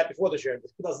 I heard that before the show. It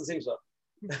doesn't seem so.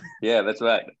 Yeah, that's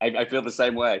right. I feel the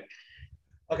same way.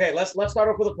 Okay, let's start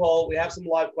off with a poll. We have some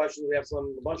live questions. We have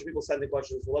a bunch of people sending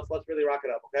questions. So let's really rock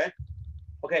it up.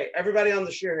 Okay, everybody on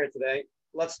the share here today.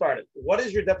 Let's start it. What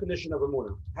is your definition of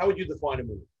emunah? How would you define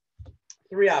emunah?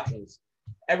 3 options.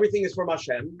 Everything is from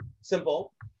Hashem.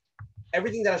 Simple.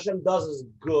 Everything that Hashem does is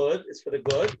good. It's for the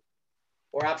good.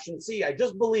 Or option C, I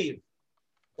just believe.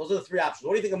 Those are the 3 options.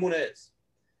 What do you think emunah is?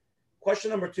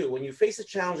 Question number 2, when you face a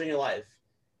challenge in your life,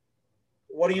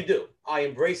 what do? I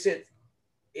embrace it.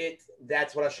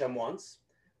 That's what Hashem wants.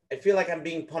 I feel like I'm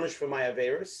being punished for my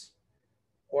averos.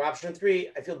 Or option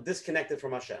 3, I feel disconnected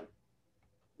from Hashem.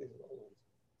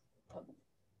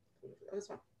 That's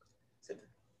fine.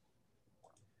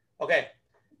 Okay,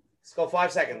 let's go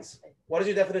 5 seconds. What is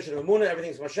your definition of emunah?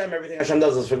 Everything's from Hashem. Everything Hashem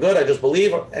does is for good. I just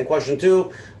believe. And question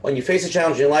 2, when you face a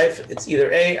challenge in your life, it's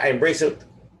either A, I embrace it.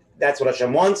 That's what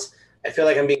Hashem wants. I feel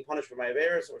like I'm being punished for my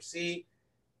averos. Or C,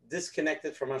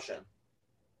 disconnected from Hashem.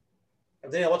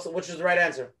 Daniel, which is the right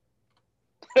answer?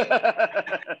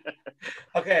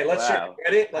 Okay, let's share it.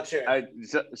 Ready? Let's share it.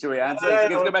 Should we answer?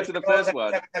 Let's go back to the first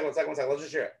one. One second. Let's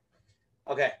just share it.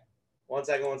 Okay. One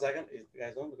second. You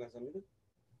guys on?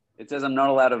 It says I'm not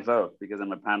allowed to vote because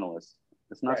I'm a panelist.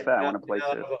 It's not fair. I want to play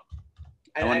too.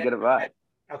 I want to get it right.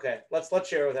 Okay. Let's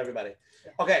share it with everybody.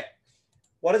 Okay.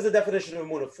 What is the definition of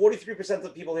emunah? 43%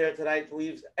 of people here tonight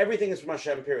believes everything is from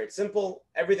Hashem, period. Simple.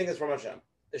 Everything is from Hashem.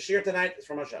 The shir tonight is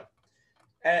from Hashem.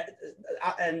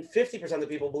 And 50% of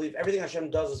people believe everything Hashem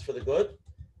does is for the good.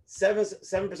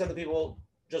 7% of people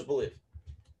just believe.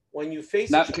 When you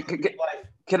face now, life,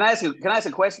 can I ask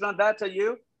a question on that to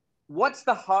you? What's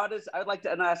the hardest? I would like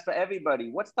to ask for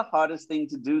everybody. What's the hardest thing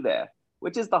to do there?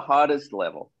 Which is the hardest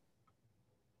level?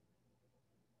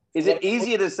 Is it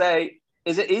easier to say?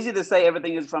 Is it easy to say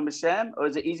everything is from Hashem, or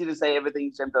is it easy to say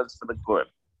everything Hashem does for the good?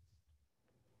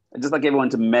 I'd just like everyone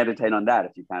to meditate on that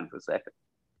if you can for a second.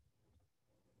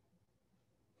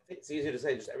 It's easy to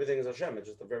say just everything is Hashem. It's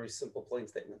just a very simple, plain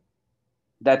statement.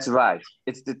 That's right.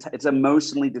 It's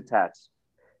emotionally detached.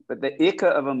 But the ikka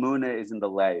of emunah is in the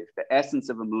lev. The essence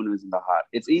of emunah is in the heart.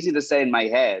 It's easy to say in my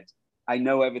head, I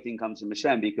know everything comes from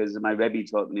Hashem because my Rebbe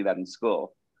taught me that in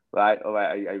school, right? Or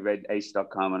I read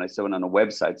Aish.com and I saw it on a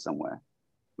website somewhere,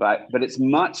 right? But it's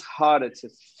much harder to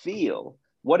feel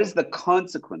what is the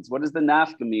consequence, what is the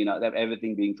nafkamina of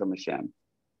everything being from Hashem.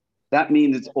 That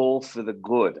means it's all for the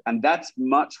good. And that's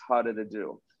much harder to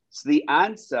do. So the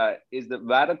answer is that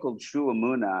radical true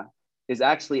emunah is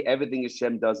actually everything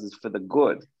Hashem does is for the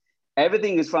good.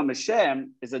 Everything is from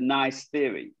Hashem is a nice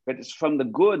theory, but it's from the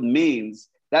good means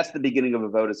that's the beginning of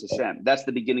avodas Hashem. That's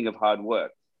the beginning of hard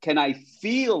work. Can I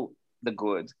feel the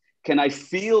good? Can I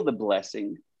feel the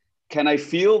blessing? Can I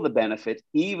feel the benefit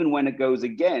even when it goes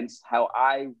against how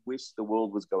I wish the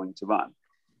world was going to run?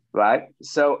 Right?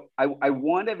 So I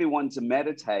want everyone to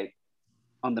meditate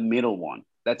on the middle one.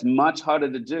 That's much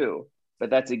harder to do, but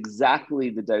that's exactly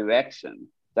the direction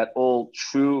that all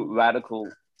true radical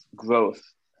growth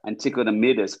and tikkun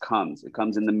midas comes. It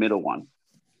comes in the middle one.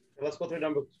 Let's go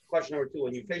through question number 2.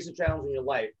 When you face a challenge in your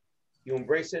life, you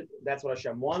embrace it. That's what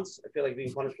Hashem wants. I feel like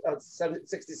being punished.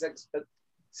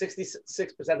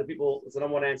 66% of people, it's the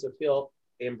number 1 answer, feel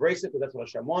they embrace it because that's what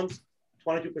Hashem wants.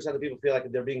 22% of people feel like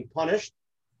they're being punished.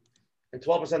 And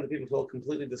 12% of people feel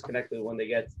completely disconnected when they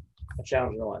get a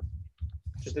challenge in their life.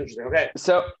 Just interesting. Okay.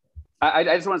 So I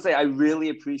just want to say I really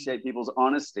appreciate people's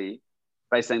honesty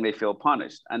by saying they feel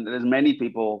punished. And there's many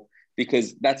people,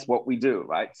 because that's what we do,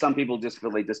 right? Some people just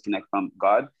feel they disconnect from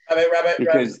God. Rabbi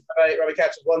Katz,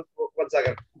 one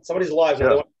second. Somebody's live, so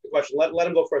they want a question. Let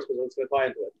him go first because it's going to tie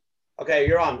into it. Okay,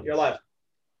 you're on. You're live.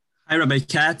 Hi, Rabbi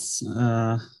Katz.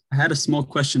 I had a small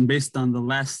question based on the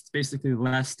last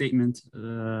statement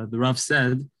the Rav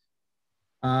said.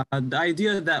 The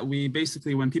idea that we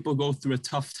basically, when people go through a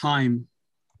tough time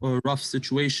or a rough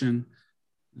situation,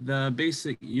 the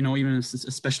basic, even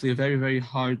especially a very, very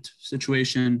hard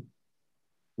situation,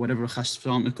 whatever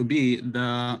chashvam it could be,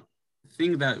 the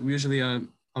thing that usually a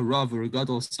Rav or a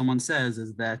Gadol, someone says,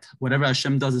 is that whatever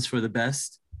Hashem does is for the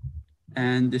best.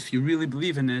 And if you really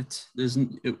believe in it,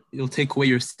 it'll take away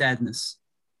your sadness.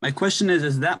 My question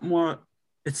is that more,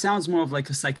 it sounds more of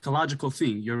like a psychological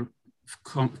thing. You're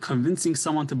convincing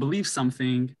someone to believe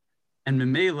something, and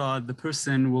memela, the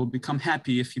person will become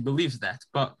happy if he believes that.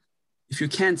 But if you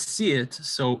can't see it,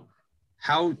 so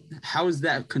how is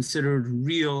that considered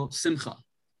real simcha?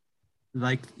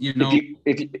 Like, you If know,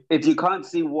 if you can't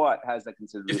see what has that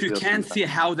considered, if you can't see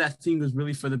how that thing is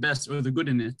really for the best or the good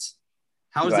in it,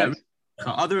 how is right. that?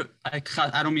 Other, I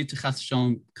don't mean to chas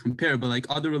v'shalom compare, but like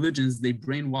other religions, they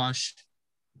brainwash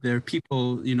their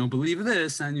people, you know, believe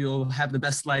this and you'll have the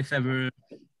best life ever,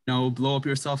 you know, blow up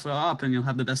yourself up and you'll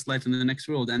have the best life in the next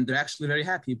world. And they're actually very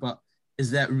happy. But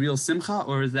is that real simcha,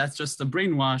 or is that just a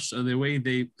brainwash, or the way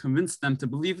they convince them to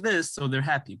believe this, so they're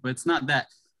happy? But it's not that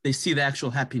they see the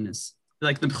actual happiness.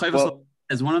 Like the B'chai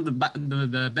as one of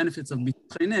the benefits of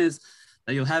Bitcoin is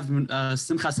that you'll have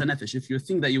simchas hanefesh. If your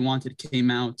thing that you wanted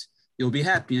came out, you'll be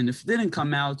happy. And if it didn't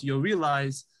come out, you'll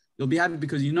realize you'll be happy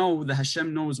because you know that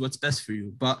Hashem knows what's best for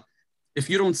you. But if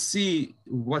you don't see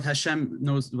what Hashem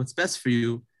knows what's best for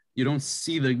you, you don't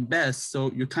see the best.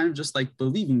 So you're kind of just like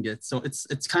believing it. So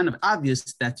it's kind of obvious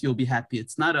that you'll be happy.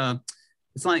 It's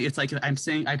like I'm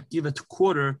saying I give it a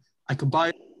quarter, I could buy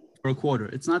it for a quarter.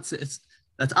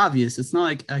 That's obvious. It's not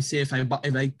like I say if I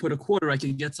put a quarter, I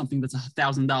can get something that's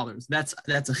 $1,000. That's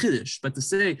a chiddush. But to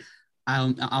say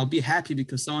I'll be happy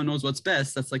because someone knows what's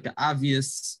best, that's like an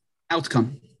obvious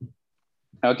outcome.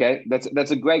 Okay,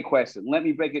 that's a great question. Let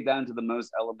me break it down to the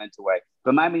most elemental way.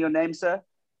 Remind me your name, sir?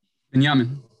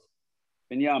 Binyamin.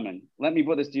 Binyamin, let me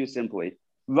put this to you simply.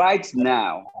 Right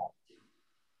now,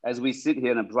 as we sit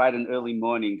here in a bright and early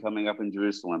morning coming up in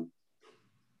Jerusalem,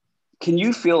 can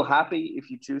you feel happy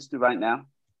if you choose to right now?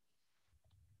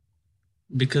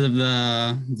 Because of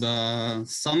the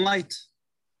sunlight?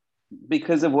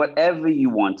 Because of whatever you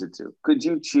wanted to. Could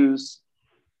you choose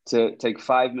to take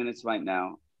 5 minutes right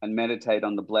now and meditate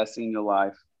on the blessing in your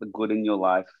life, the good in your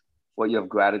life, what you have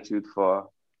gratitude for?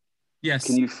 Yes.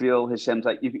 Can you feel Hashem's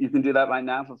like, you can do that right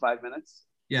now for 5 minutes?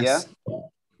 Yes.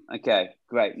 Yeah? Okay,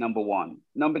 great. Number one.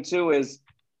 Number two is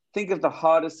think of the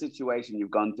hardest situation you've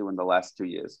gone through in the last 2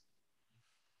 years.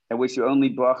 I wish you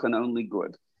only bracha and only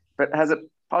good. But has it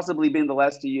possibly been the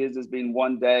last 2 years has been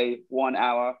 1 day, 1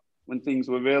 hour when things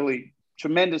were really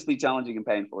tremendously challenging and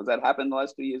painful? Has that happened the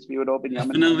last 2 years for you at all,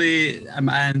 Binyamin?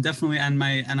 Definitely,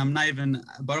 and I'm not even,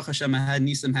 Baruch Hashem, I had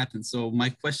Nisim happen. So my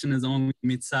question is only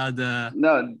mitzad.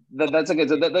 No, that's okay.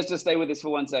 So let's just stay with this for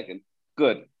 1 second.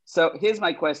 Good. So here's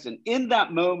my question. In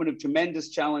that moment of tremendous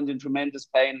challenge and tremendous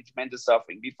pain and tremendous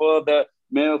suffering, before the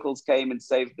miracles came and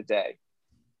saved the day,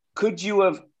 could you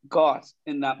have got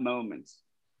in that moment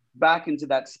back into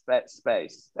that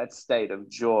space, that state of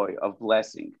joy, of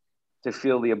blessing, to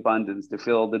feel the abundance, to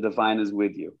feel the divine is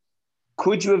with you?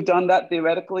 Could you have done that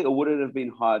theoretically, or would it have been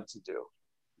hard to do?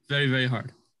 Very, very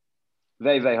hard.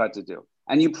 Very, very hard to do.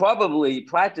 And you probably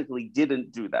practically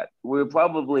didn't do that. We were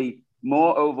probably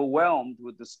more overwhelmed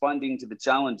with responding to the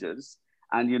challenges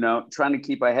and, you know, trying to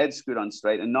keep our heads screwed on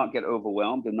straight and not get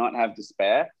overwhelmed and not have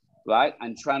despair, right?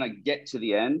 And trying to get to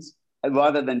the end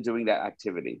rather than doing that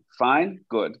activity. Fine,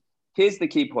 good. Here's the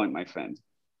key point, my friend.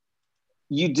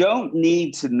 You don't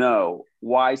need to know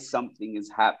why something is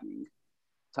happening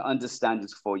to understand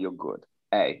it's for your good,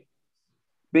 A.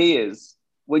 B is,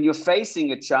 when you're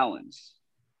facing a challenge,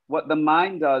 what the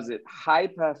mind does, it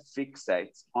hyper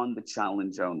fixates on the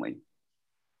challenge only,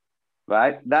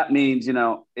 right? That means, you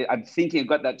know, I'm thinking I've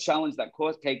got that challenge, that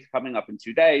court case coming up in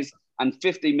 2 days, and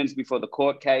 15 minutes before the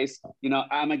court case, you know,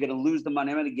 am I going to lose the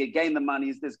money? Am I going to gain the money?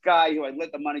 Is this guy who I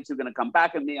lent the money to going to come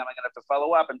back at me? Am I going to have to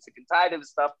follow up? I'm sick and tired of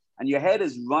this stuff. And your head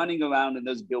is running around in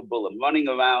those bilbulim, running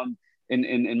around in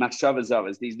machshava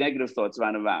zaras, these negative thoughts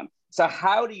run around. So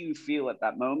how do you feel at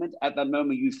that moment? At that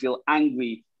moment, you feel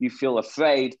angry, you feel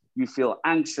afraid, you feel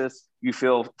anxious, you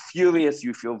feel furious,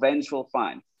 you feel vengeful,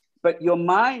 fine. But your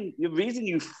mind, the reason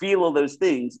you feel all those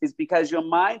things is because your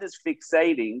mind is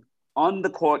fixating on the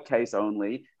court case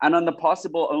only and on the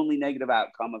possible only negative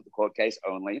outcome of the court case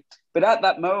only. But at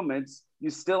that moment, you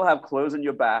still have clothes on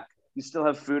your back, you still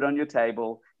have food on your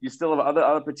table, you still have other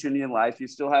opportunity in life, you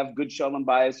still have good shalom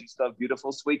bayis, you still have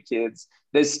beautiful, sweet kids.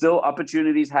 There's still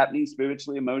opportunities happening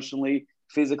spiritually, emotionally,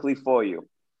 physically for you.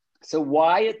 So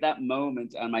why at that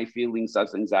moment am I feeling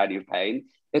such anxiety or pain?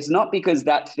 It's not because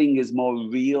that thing is more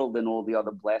real than all the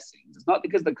other blessings. It's not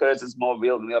because the curse is more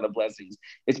real than the other blessings.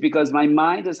 It's because my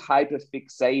mind is hyper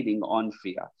fixating on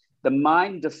fear. The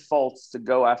mind defaults to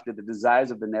go after the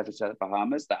desires of the nefesh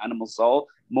bahamas, the animal soul,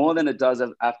 more than it does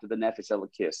after the nefesh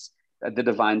elokis, the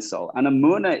divine soul. And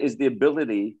emunah is the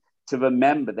ability to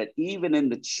remember that even in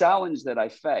the challenge that I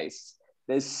face,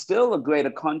 there's still a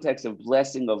greater context of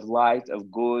blessing, of light, of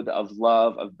good, of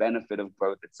love, of benefit, of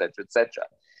growth, etc., etc.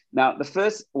 Now, the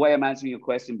first way I'm answering your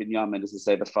question, Binyamin, is to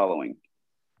say the following.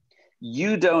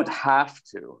 You don't have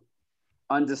to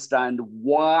understand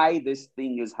why this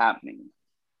thing is happening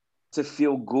to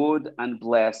feel good and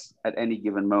blessed at any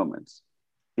given moment.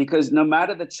 Because no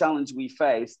matter the challenge we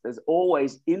face, there's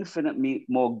always infinitely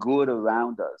more good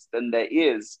around us than there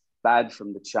is bad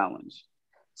from the challenge.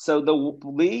 So the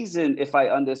reason, if I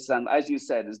understand, as you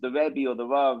said, is the Rebbe or the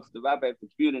Rav, the rabbi of the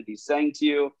community, saying to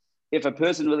you, if a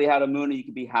person really had a Emunah, you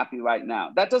could be happy right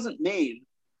now. That doesn't mean,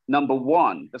 number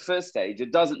one, the first stage,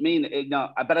 it doesn't mean,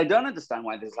 but I don't understand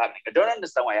why this is happening. I don't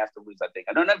understand why I have to lose that thing.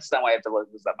 I don't understand why I have to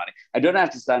lose that money. I don't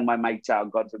understand why my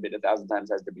child, God forbid, 1,000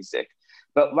 times has to be sick.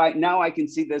 But right now I can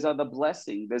see there's other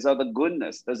blessing, there's other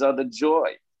goodness, there's other joy.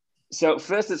 So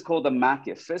first it's called the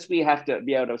makif. First we have to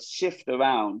be able to shift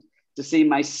around to see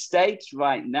my state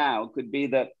right now could be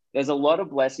that there's a lot of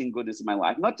blessing, goodness in my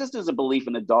life, not just as a belief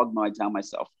in a dogma I tell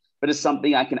myself, but as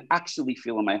something I can actually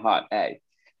feel in my heart, A.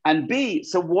 And B,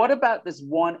 so what about this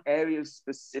one area of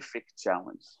specific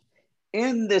challenge?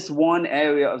 In this one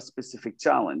area of specific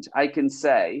challenge, I can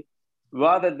say,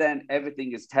 rather than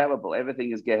everything is terrible,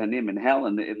 everything is Gehenim in hell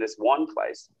in this one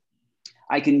place,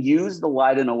 I can use the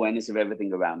light and awareness of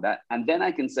everything around that. And then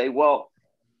I can say, well,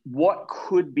 what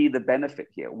could be the benefit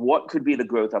here? What could be the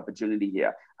growth opportunity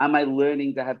here? Am I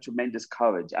learning to have tremendous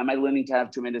courage? Am I learning to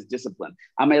have tremendous discipline?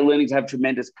 Am I learning to have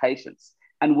tremendous patience?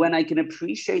 And when I can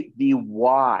appreciate the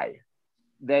why,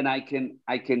 then I can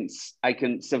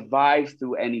survive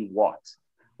through any what.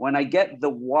 When I get the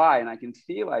why and I can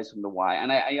theorize from the why,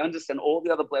 and I understand all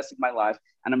the other blessings in my life,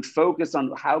 and I'm focused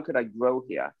on how could I grow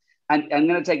here? And I'm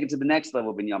going to take it to the next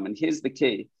level, Binyamin. Here's the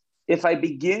key. If I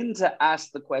begin to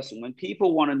ask the question, when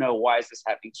people want to know why is this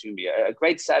happening to me, a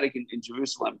great tzaddik in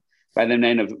Jerusalem by the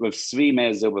name of Sri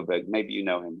Meir Zilberberg, maybe you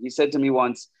know him. He said to me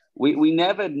once, we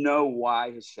never know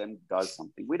why Hashem does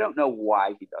something. We don't know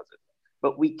why he does it,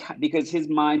 but we can, because his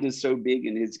mind is so big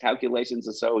and his calculations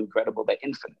are so incredible, they're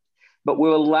infinite. But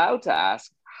we're allowed to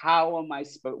ask,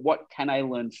 what can I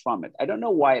learn from it? I don't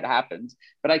know why it happens,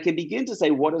 but I can begin to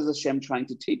say, what is Hashem trying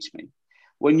to teach me?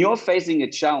 When you're facing a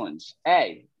challenge,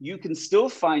 A, you can still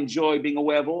find joy being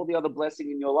aware of all the other blessing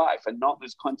in your life and not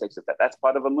lose context of that. That's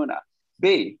part of Emunah.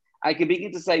 B, I can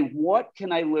begin to say, what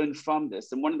can I learn from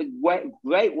this? And one of the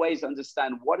great ways to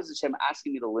understand what is Hashem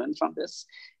asking me to learn from this,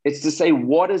 it's to say,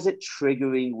 what is it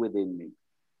triggering within me?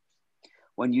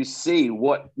 When you see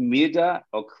what midah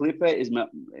or klippa is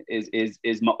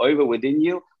ma'over within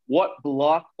you, what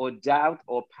block or doubt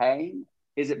or pain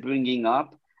is it bringing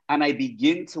up? And I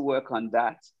begin to work on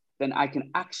that, then I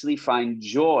can actually find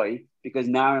joy because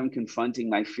now I'm confronting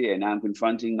my fear. Now I'm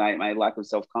confronting my lack of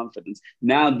self-confidence.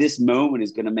 Now this moment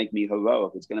is going to make me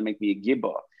heroic. It's going to make me a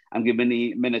gibor. I'm going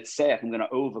to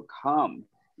overcome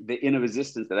the inner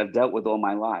resistance that I've dealt with all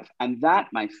my life. And that,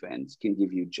 my friends, can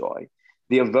give you joy.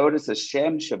 The avodas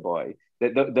Hashem shaboy,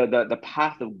 the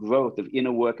path of growth, of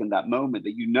inner work in that moment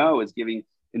that is giving,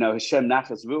 Hashem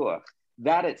nachas ruach.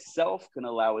 That itself can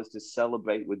allow us to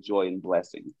celebrate with joy and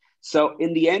blessing. So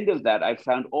in the end of that, I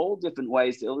found all different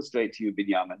ways to illustrate to you,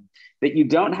 Binyamin, that you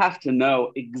don't have to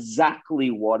know exactly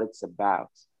what it's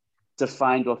about to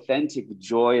find authentic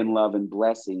joy and love and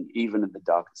blessing, even in the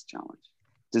darkest challenge.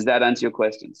 Does that answer your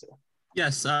question, sir?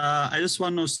 Yes, I just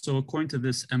want to know, so according to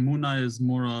this, Emunah is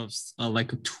more of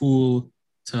like a tool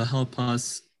to help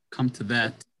us come to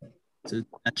that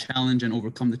challenge and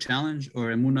overcome the challenge, or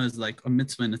Emunah is like a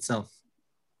mitzvah in itself?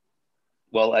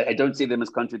 Well, I don't see them as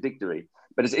contradictory,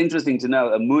 but it's interesting to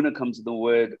know Emunah comes from the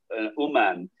word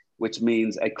uman, which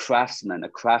means a craftsman, a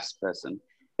craftsperson.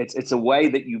 It's a way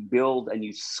that you build and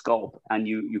you sculpt and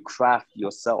you craft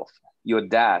yourself, your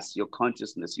das, your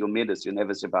consciousness, your midas, your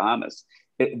neves, your bahamas.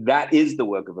 That is the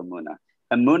work of Emunah.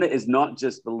 Emunah is not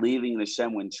just believing in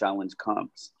Hashem when challenge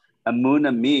comes.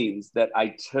 Emunah means that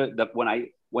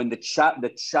when the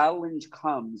challenge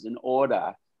comes in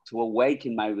order to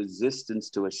awaken my resistance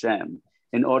to Hashem,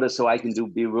 in order so I can do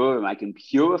birurim, I can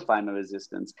purify my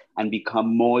resistance and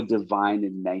become more divine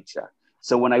in nature.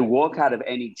 So when I walk out of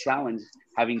any challenge,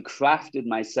 having crafted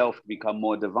myself to become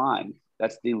more divine,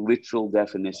 that's the literal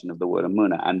definition of the word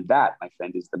Emunah. And that, my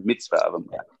friend, is the mitzvah of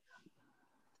Emunah.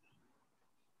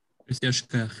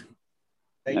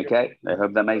 Okay, I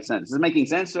hope that makes sense. Is it making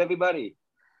sense to everybody?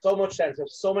 So much sense.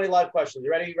 There's so many live questions.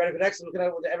 You ready? You ready for next?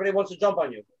 Everybody wants to jump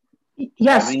on you.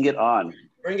 Yes. Bring it on.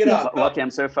 Bring it up. Lucky I'm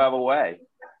so far away.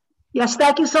 Yes,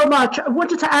 thank you so much. I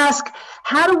wanted to ask,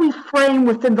 how do we frame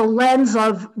within the lens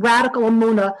of radical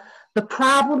Emunah the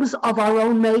problems of our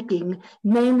own making,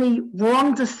 namely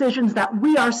wrong decisions that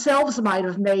we ourselves might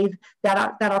have made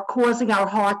that are causing our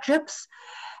hardships?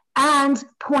 And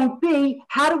point B,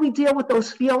 how do we deal with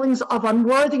those feelings of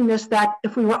unworthiness that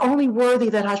if we were only worthy,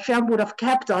 that Hashem would have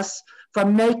kept us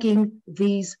from making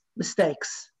these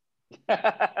mistakes?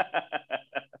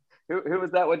 Who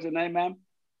was that? What's your name, ma'am?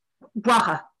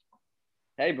 Bracha.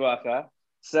 Hey, Bracha.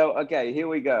 So, okay, here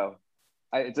we go.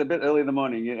 It's a bit early in the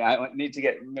morning. I need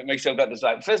to make sure I've got this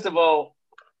right. First of all,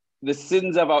 the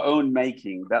sins of our own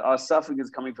making, that our suffering is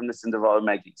coming from the sins of our own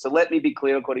making. So let me be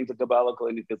clear, according to Kabbalah,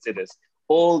 according to Chassidus,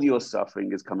 all your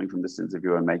suffering is coming from the sins of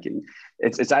your own making.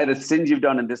 It's either sins you've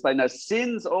done in this life. Now,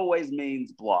 sins always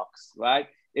means blocks, right?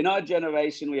 In our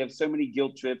generation, we have so many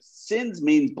guilt trips. Sins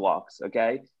means blocks,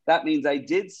 okay? That means I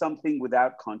did something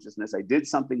without consciousness. I did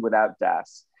something without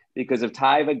das. Because of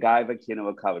taiva, gaiva, kina,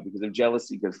 or kavod, because of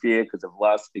jealousy, because of fear, because of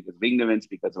lust, because of ignorance,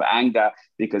 because of anger,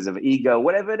 because of ego,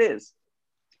 whatever it is.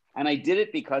 And I did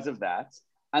it because of that.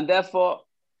 And therefore,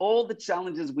 all the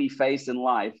challenges we face in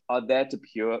life are there to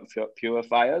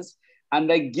purify us. And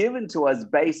they're given to us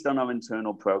based on our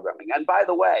internal programming. And by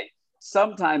the way,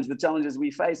 sometimes the challenges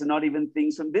we face are not even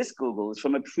things from this Google. It's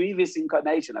from a previous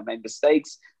incarnation. I've made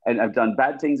mistakes and I've done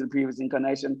bad things in previous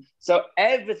incarnation. So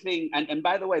everything, and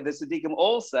by the way, the Tzaddikim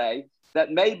all say that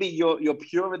maybe you're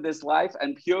pure in this life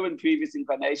and pure in previous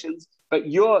incarnations, but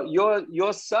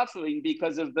you're suffering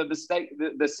because of the mistake,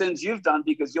 the sins you've done,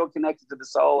 because you're connected to the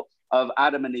soul of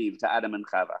Adam and Eve, to Adam and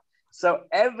Chava. So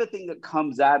everything that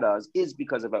comes at us is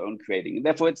because of our own creating. And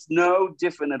therefore, it's no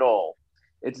different at all.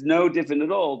 It's no different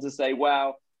at all to say,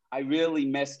 wow, I really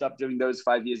messed up during those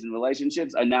 5 years in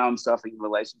relationships, and now I'm suffering in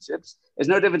relationships. It's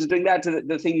no different to doing that to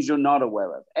the things you're not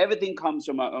aware of. Everything comes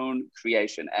from our own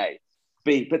creation, A.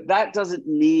 B, but that doesn't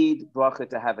need bracha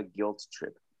to have a guilt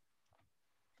trip.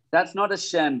 That's not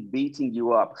Hashem beating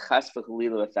you up, chas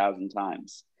v'chalila, 1,000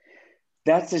 times.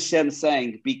 That's Hashem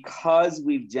saying, because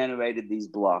we've generated these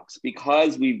blocks,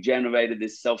 because we've generated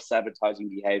this self-sabotaging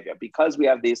behavior, because we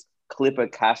have this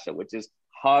klippa kasha, which is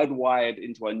hardwired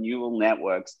into our neural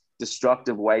networks,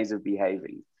 destructive ways of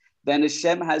behaving, then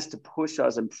Hashem has to push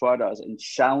us and prod us and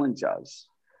challenge us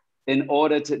in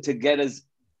order to get us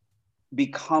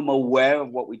become aware of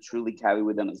what we truly carry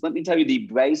within us. Let me tell you the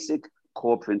basic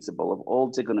core principle of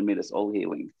all tikkun amidas, all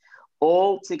healing.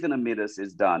 All tikkun amidas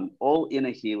is done, all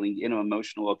inner healing, inner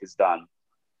emotional work is done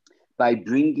by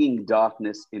bringing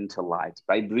darkness into light,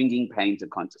 by bringing pain to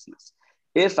consciousness.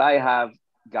 If I have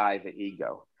gaiva,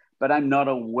 ego, but I'm not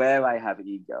aware I have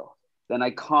ego, then I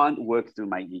can't work through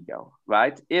my ego,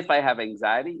 right? If I have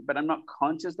anxiety, but I'm not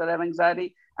conscious that I have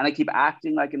anxiety, and I keep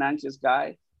acting like an anxious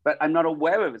guy, but I'm not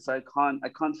aware of it, so I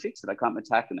can't fix it. I can't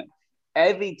attack it.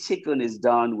 Every tikkun is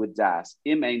done with das.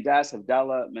 Im ein das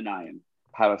havdala menayim.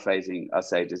 Paraphrasing our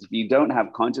sages. If you don't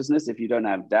have consciousness, if you don't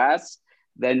have das,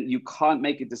 then you can't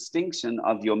make a distinction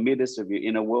of your midas, of your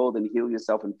inner world, and heal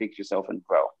yourself and fix yourself and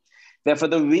grow. Therefore,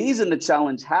 the reason the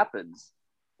challenge happens,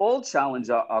 all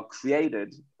challenges are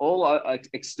created, all our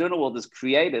external world is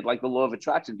created like the law of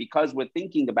attraction, because we're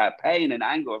thinking about pain and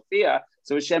anger or fear.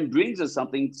 So Hashem brings us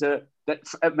something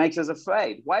that makes us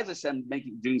afraid. Why is Hashem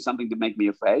doing something to make me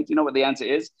afraid? You know what the answer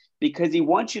is? Because he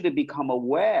wants you to become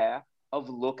aware of,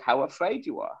 look how afraid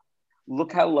you are.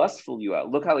 Look how lustful you are.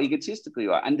 Look how egotistical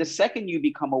you are. And the second you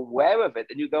become aware of it,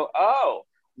 and you go, oh,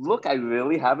 look, I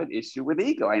really have an issue with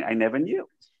ego. I never knew.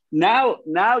 Now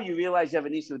you realize you have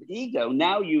an issue with ego.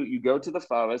 Now you go to the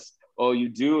forest, or you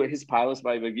do his pilots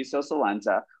by Rav Yisrael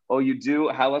Salanta, or you do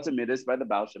Halat Amidas by the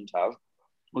Baal Shem Tov,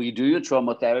 or you do your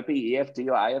trauma therapy, EFT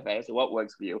or IFS, or what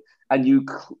works for you, and you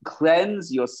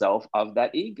cleanse yourself of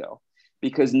that ego.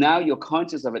 Because now you're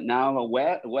conscious of it, now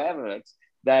aware of it,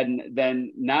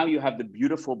 then now you have the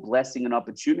beautiful blessing and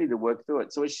opportunity to work through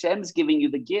it. So Hashem's giving you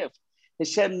the gift.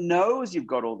 Hashem knows you've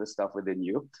got all this stuff within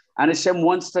you, and Hashem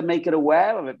wants to make it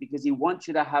aware of it, because he wants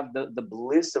you to have the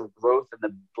bliss of growth and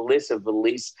the bliss of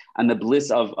release and the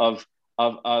bliss of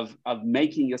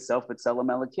making yourself B'Tselem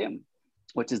Elokim,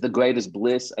 which is the greatest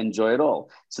bliss and joy at all.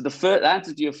 So the first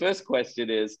answer to your first question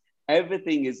is,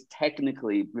 everything is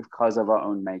technically because of our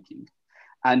own making.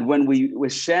 And when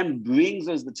Hashem brings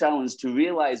us the challenge to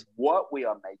realize what we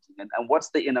are making and what's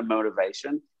the inner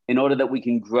motivation, in order that we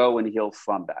can grow and heal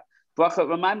from that. Bracha,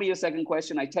 remind me your second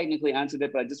question. I technically answered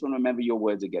it, but I just want to remember your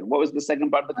words again. What was the second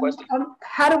part of the question?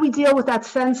 How do we deal with that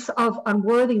sense of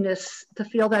unworthiness, to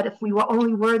feel that if we were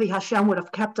only worthy, Hashem would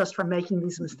have kept us from making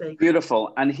these mistakes?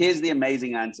 Beautiful. And here's the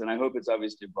amazing answer, and I hope it's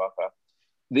obvious to you, Bracha.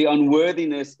 The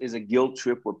unworthiness is a guilt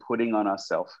trip we're putting on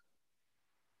ourselves.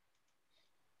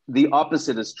 The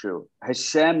opposite is true.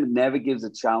 Hashem never gives a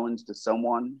challenge to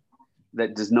someone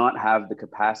that does not have the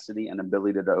capacity and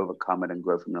ability to overcome it and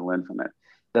grow from it and learn from it.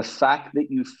 The fact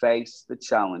that you face the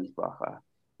challenge, Bracha,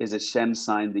 is Hashem's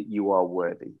sign that you are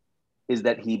worthy, is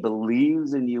that he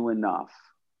believes in you enough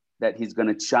that he's going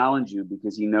to challenge you,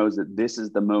 because he knows that this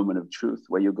is the moment of truth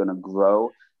where you're going to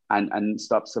grow and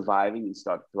stop surviving and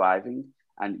start thriving,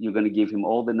 and you're going to give him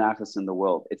all the nachas in the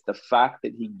world. It's the fact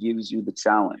that he gives you the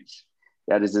challenge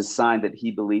that is a sign that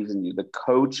he believes in you. The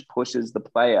coach pushes the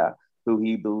player who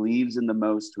he believes in the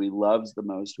most, who he loves the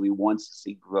most, who he wants to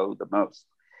see grow the most.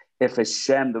 If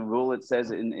Hashem, the rule it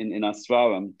says in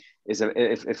Asrarim, is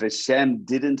if Hashem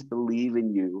didn't believe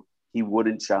in you, he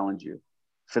wouldn't challenge you.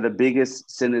 For the biggest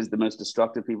sinners, the most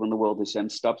destructive people in the world, Hashem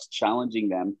stops challenging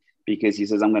them because he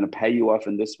says, I'm going to pay you off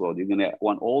in this world. You're going to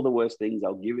want all the worst things.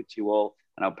 I'll give it to you all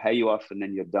and I'll pay you off and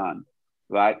then you're done,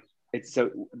 right? It's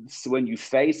so when you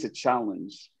face a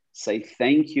challenge, say,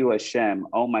 thank you, Hashem.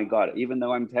 Oh my God, even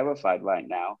though I'm terrified right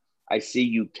now, I see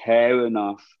you care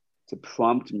enough to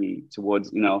prompt me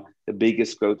towards, the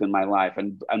biggest growth in my life,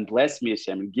 and bless me,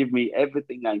 Hashem, and give me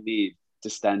everything I need to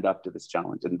stand up to this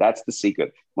challenge. And that's the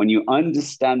secret. When you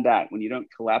understand that, when you don't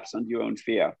collapse under your own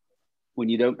fear, when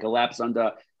you don't collapse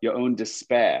under your own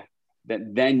despair,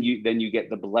 then you get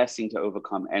the blessing to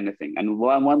overcome anything. And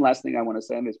one last thing I want to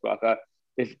say on this, Bracha,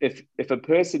 if a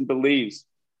person believes,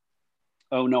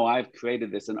 oh no, I've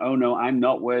created this, and oh no, I'm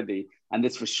not worthy, and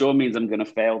this for sure means I'm going to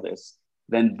fail this,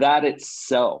 then that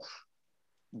itself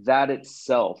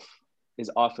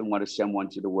is often what Hashem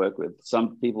wants you to work with.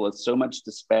 Some people have so much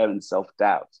despair and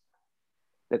self-doubt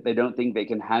that they don't think they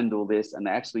can handle this, and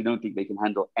they actually don't think they can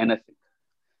handle anything.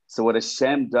 So what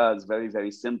Hashem does very,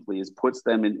 very simply is puts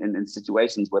them in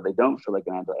situations where they don't feel they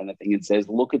can handle anything and says,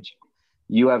 look at you.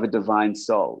 You have a divine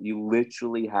soul. You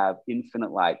literally have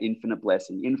infinite light, infinite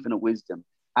blessing, infinite wisdom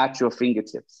at your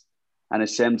fingertips. And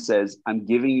Hashem says, I'm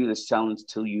giving you this challenge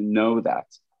till you know that.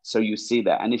 So you see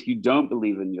that. And if you don't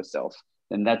believe in yourself,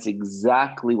 then that's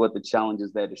exactly what the challenge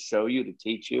is there to show you, to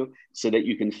teach you, so that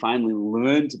you can finally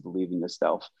learn to believe in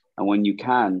yourself. And when you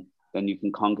can, then you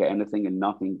can conquer anything and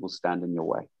nothing will stand in your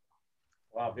way.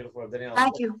 Wow, beautiful. Daniel,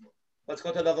 Thank you. Let's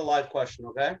go to another live question,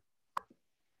 okay?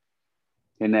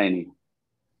 Hineni.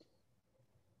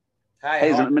 Hi.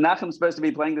 Hey, is Menachem supposed to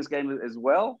be playing this game as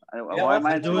well? Why am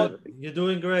I You're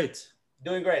doing great.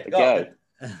 Doing great. Go. Okay.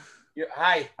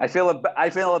 Hi. I feel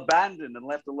abandoned and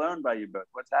left alone by you both.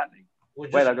 What's happening?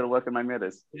 Wait, I've got to work on my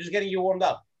mirrors. We're just getting you warmed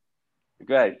up.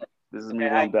 Great. This is me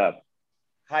warmed up.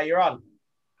 Hi, you're on.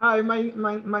 Hi, my name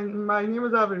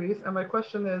is Avaris, and my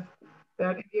question is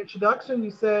that in the introduction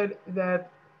you said that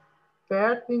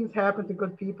bad things happen to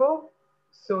good people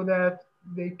so that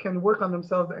they can work on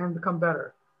themselves and become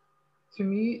better. To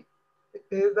me,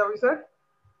 is that what you said?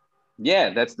 Yeah,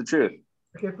 that's the truth.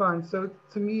 Okay, fine. So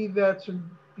to me, that should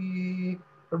be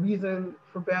a reason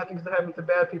for bad things to happen to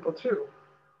bad people too.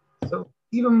 So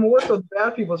even more so, the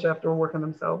bad people should have to work on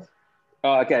themselves.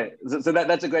 Oh, okay. So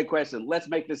that's a great question. Let's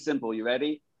make this simple. You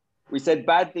ready? We said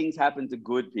bad things happen to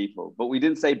good people, but we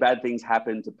didn't say bad things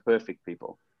happen to perfect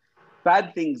people.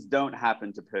 Bad things don't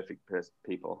happen to perfect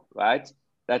people, right?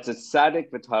 That's a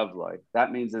tzaddik v'tavloi.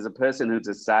 That means there's a person who's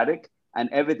a tzaddik and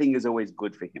everything is always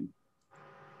good for him.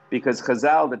 Because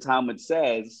Chazal, the Talmud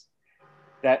says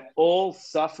that all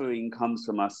suffering comes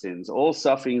from our sins. All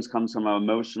sufferings comes from our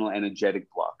emotional, energetic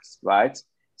blocks, right?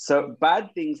 So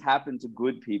bad things happen to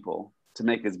good people to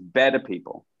make us better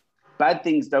people. Bad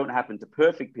things don't happen to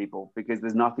perfect people because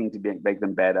there's nothing to make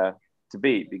them better to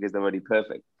be because they're already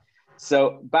perfect.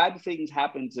 So bad things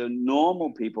happen to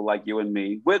normal people like you and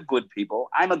me. We're good people.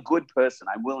 I'm a good person.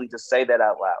 I'm willing to say that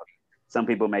out loud. Some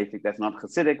people may think that's not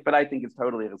Hasidic, but I think it's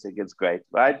totally Hasidic. It's great,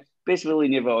 right?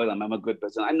 I'm a good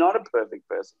person. I'm not a perfect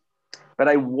person, but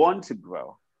I want to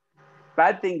grow.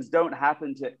 Bad things don't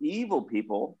happen to evil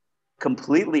people,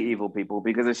 completely evil people,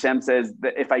 because Hashem says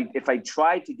that if I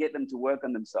try to get them to work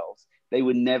on themselves, they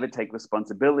would never take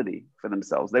responsibility for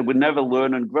themselves. They would never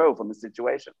learn and grow from the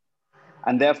situation.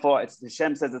 And therefore,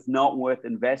 Hashem says it's not worth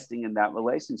investing in that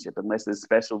relationship unless there's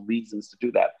special reasons to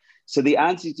do that. So the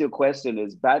answer to your question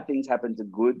is bad things happen to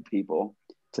good people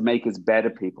to make us better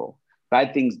people.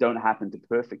 Bad things don't happen to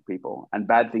perfect people, and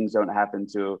bad things don't happen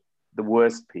to the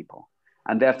worst people.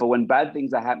 And therefore, when bad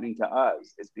things are happening to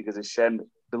us, it's because Hashem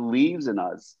believes in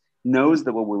us, knows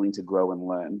that we're willing to grow and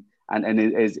learn, and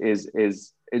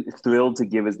is thrilled to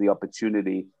give us the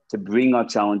opportunity to bring our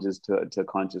challenges to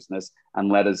consciousness and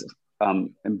let us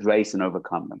embrace and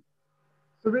overcome them.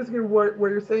 So basically what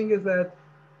you're saying is that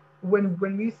when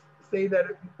we say that,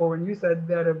 or when you said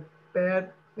that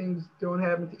bad things don't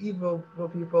happen to evil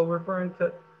people, referring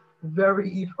to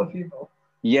very evil people.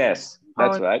 Yes,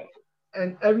 that's right.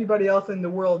 And everybody else in the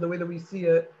world, the way that we see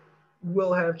it,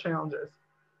 will have challenges.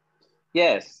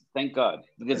 Yes, thank God.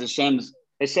 Because Hashem's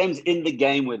in the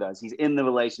game with us. He's in the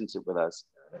relationship with us.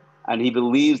 And he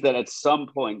believes that at some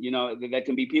point, there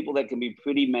can be people that can be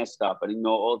pretty messed up and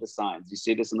ignore all the signs. You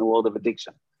see this in the world of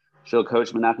addiction. Sure,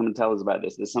 Coach Menachem will tell us about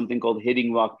this. There's something called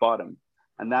hitting rock bottom.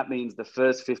 And that means the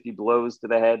first 50 blows to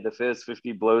the head, the first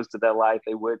 50 blows to their life,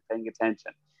 they weren't paying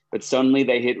attention. but suddenly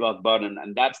they hit rock bottom.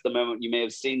 And that's the moment you may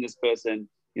have seen this person,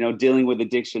 dealing with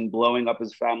addiction, blowing up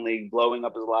his family, blowing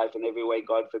up his life in every way,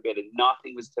 God forbid, and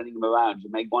nothing was turning him around. You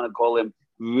may want to call him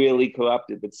really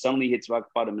corrupted, but suddenly hits rock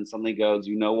bottom and suddenly goes,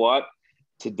 you know what?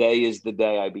 Today is the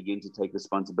day I begin to take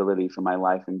responsibility for my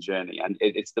life and journey. And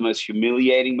it's the most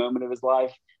humiliating moment of his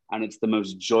life. And it's the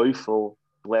most joyful,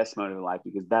 blessed moment of life,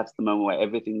 because that's the moment where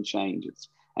everything changes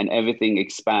and everything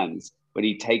expands. But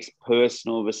he takes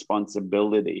personal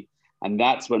responsibility. And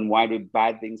that's when, why do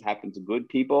bad things happen to good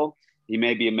people? He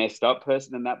may be a messed up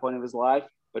person in that point of his life,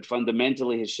 but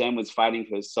fundamentally Hashem was fighting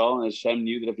for his soul. And Hashem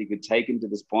knew that if he could take him to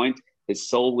this point, his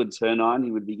soul would turn on,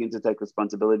 he would begin to take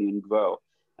responsibility and grow.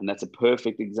 And that's a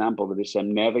perfect example that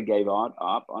Hashem never gave up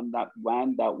on that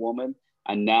man, that woman.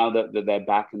 And now that they're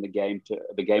back in the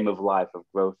game of life, of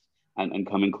growth and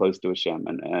coming close to Hashem.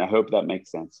 And I hope that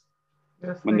makes sense.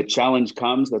 Yes, when the challenge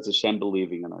comes, that's Hashem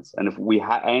believing in us. And if we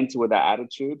answer with that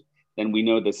attitude, then we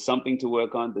know there's something to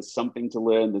work on, there's something to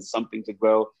learn, there's something to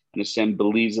grow. And Hashem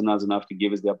believes in us enough to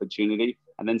give us the opportunity.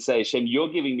 And then say, Hashem, you're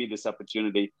giving me this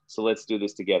opportunity, so let's do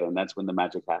this together. And that's when the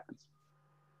magic happens.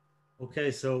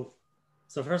 Okay, so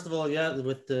first of all,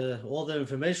 with all the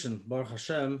information, Baruch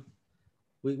Hashem,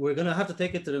 we're going to have to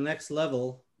take it to the next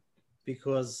level,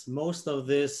 because most of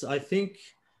this, I think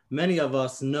many of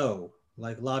us know,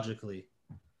 like logically,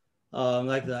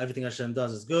 everything Hashem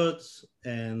does is good,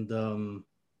 and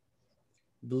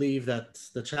believe that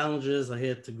the challenges are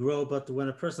here to grow. But when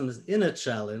a person is in a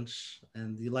challenge,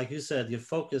 and like you said, you're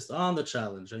focused on the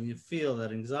challenge and you feel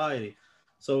that anxiety,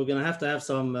 so we're going to have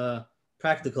some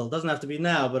practical, doesn't have to be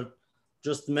now, but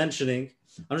just mentioning.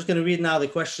 I'm just going to read now the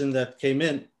question that came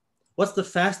in. What's the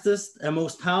fastest and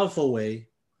most powerful way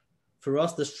for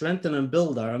us to strengthen and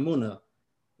build our emunah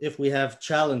if we have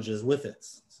challenges with it?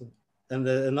 And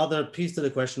another piece to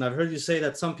the question, I've heard you say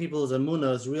that some people's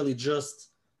emunah is really just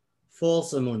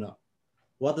false emunah.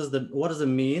 What does it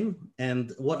mean,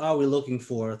 and what are we looking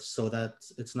for so that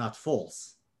it's not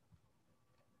false?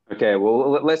 Okay,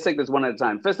 well, let's take this one at a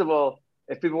time. First of all,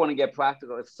 if people want to get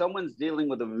practical, if someone's dealing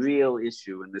with a real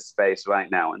issue in this space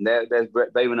right now, and they're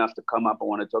brave enough to come up and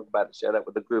want to talk about it, share that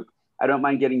with the group, I don't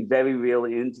mind getting very real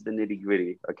into the nitty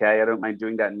gritty, okay? I don't mind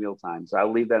doing that in real time. So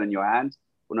I'll leave that in your hands.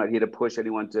 We're not here to push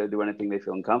anyone to do anything they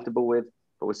feel uncomfortable with,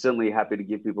 but we're certainly happy to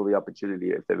give people the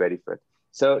opportunity if they're ready for it.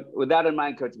 So with that in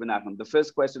mind, Coach Menachem, the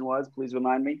first question was, please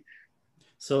remind me.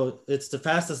 So it's the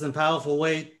fastest and powerful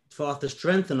way for us to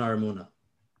strengthen our emunah.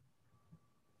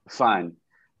 Fine.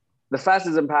 The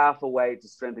fastest and powerful way to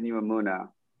strengthen your emunah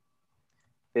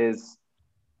is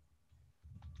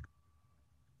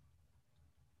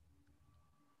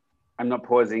I'm not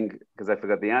pausing because I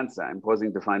forgot the answer. I'm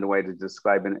pausing to find a way to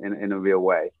describe it in a real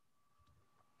way.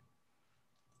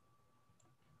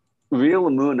 Real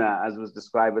emunah, as was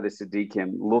described by the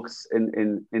Siddiqim, looks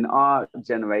in our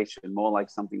generation more like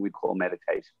something we call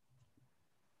meditation.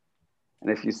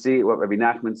 And if you see what Rabbi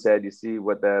Nachman said, you see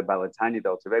what the Baal HaTanya, the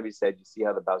Alter Rebbe said, you see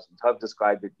how the Baal Shem Tov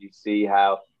described it, you see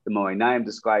how the Moreh Naim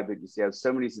described it, you see how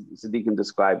so many Siddiqim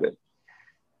describe it.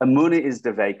 Emunah is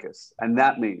devekus, and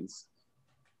that means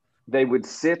they would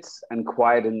sit and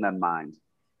quieten their mind.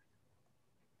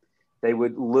 They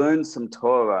would learn some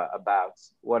Torah about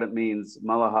what it means,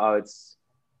 Malach haaretz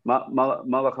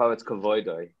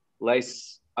kavoidoi,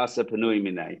 leis asa panui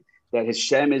minei. That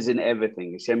Hashem is in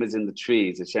everything. Hashem is in the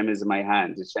trees. Hashem is in my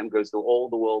hand. Hashem goes to all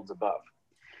the worlds above.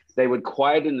 They would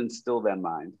quieten and still their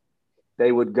mind.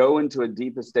 They would go into a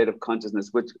deeper state of consciousness,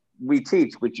 which we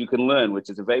teach, which you can learn, which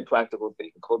is a very practical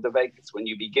thing called devekus. When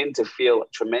you begin to feel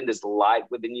tremendous light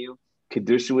within you,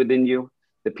 kedusha within you,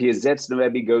 the Piazetzner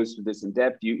Rebbe goes through this in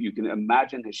depth. You can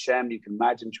imagine Hashem. You can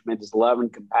imagine tremendous love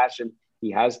and compassion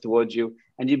He has towards you.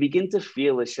 And you begin to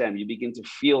feel Hashem. You begin to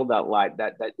feel that light,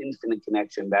 that infinite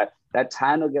connection, that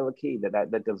Tanug Elokei,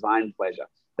 that divine pleasure.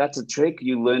 That's a trick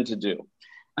you learn to do.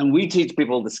 And we teach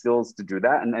people the skills to do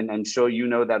that. And I'm sure you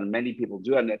know that, and many people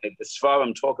do. And the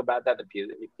Sfarim talk about that. The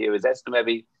Piazetzner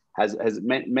Rebbe has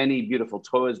many beautiful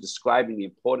Torahs describing the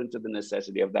importance of the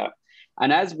necessity of that.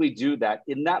 And as we do that,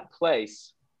 in that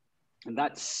place, in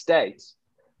that state,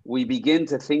 we begin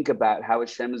to think about how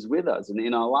Hashem is with us and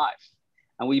in our life.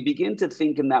 And we begin to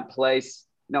think in that place,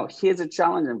 here's a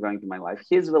challenge I'm going through my life.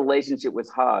 Here's a relationship with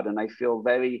hard. And I feel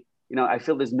I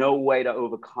feel there's no way to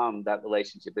overcome that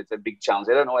relationship. It's a big challenge.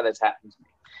 I don't know why that's happened to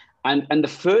me. And the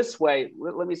first way,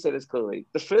 let me say this clearly.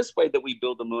 The first way that we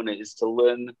build emunah is to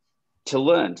learn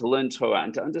Torah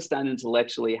and to understand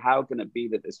intellectually how can it be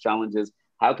that there's challenges.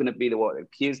 How can it be that what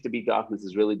appears to be darkness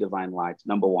is really divine light?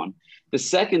 Number one. The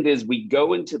second is we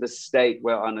go into the state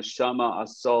where our neshama, our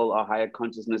soul, our higher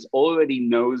consciousness already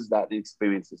knows that and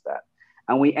experiences that.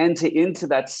 And we enter into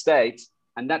that state,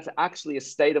 and that's actually a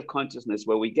state of consciousness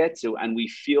where we get to, and we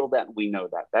feel that, we know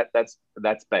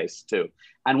that's base too.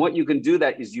 And what you can do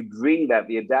that is you bring that,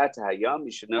 the Adat Hayom,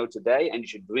 you should know today, and you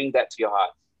should bring that to your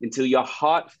heart until your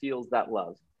heart feels that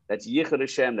love. That's Yichud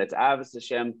Hashem, that's Avos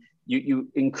Hashem. You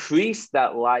increase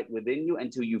that light within you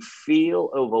until you feel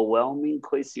overwhelming.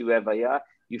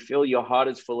 You feel your heart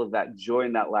is full of that joy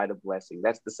and that light of blessing.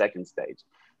 That's the second stage.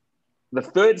 The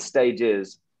third stage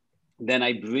is, then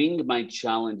I bring my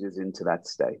challenges into that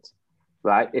state,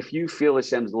 right? If you feel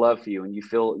Hashem's love for you and you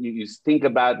feel, you think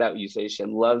about that, you say,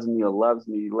 Hashem loves me, or loves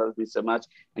me, he loves me so much.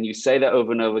 And you say that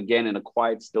over and over again in a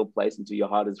quiet, still place until your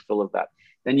heart is full of that.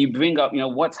 Then you bring up,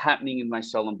 what's happening in my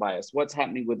shalom bias? What's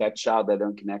happening with that child that I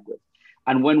don't connect with?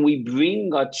 And when we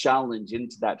bring our challenge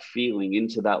into that feeling,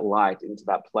 into that light, into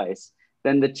that place,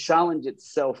 then the challenge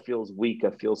itself feels weaker,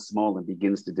 feels small, and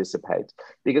begins to dissipate.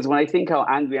 Because when I think how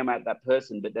angry I'm at that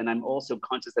person, but then I'm also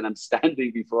conscious that I'm standing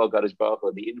before Kadosh Baruch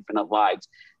Hu, the infinite light,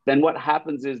 then what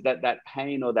happens is that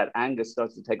pain or that anger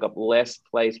starts to take up less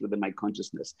place within my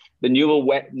consciousness. The neural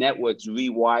networks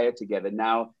rewire together,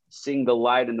 now seeing the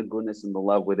light and the goodness and the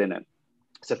love within it.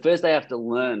 So first I have to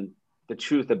learn the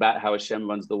truth about how Hashem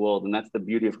runs the world. And that's the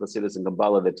beauty of Chassidus and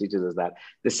Kabbalah that teaches us that.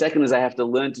 The second is I have to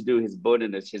learn to do his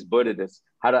bodedus,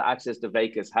 how to access the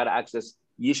Vekas, how to access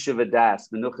Yishuv Das,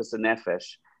 Menuchas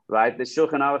Nefesh, right? The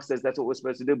Shulchan Aruch says that's what we're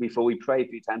supposed to do before we pray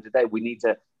 3 times a day. We need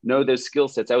to know those skill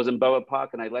sets. I was in Borough Park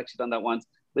and I lectured on that once.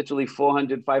 Literally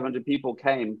 400, 500 people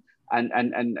came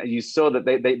and you saw that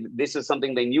they this is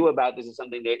something they knew about. This is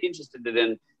something they're interested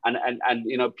in.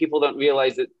 And people don't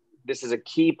realize that this is a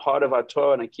key part of our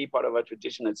Torah and a key part of our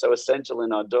tradition. It's so essential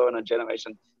in our Dor and our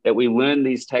generation that we learn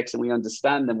these texts and we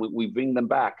understand them, we bring them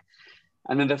back.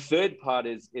 And then the third part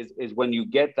is when you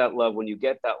get that love, when you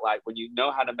get that light, when you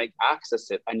know how to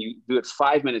access it, and you do it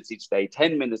 5 minutes each day,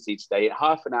 10 minutes each day,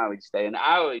 half an hour each day, an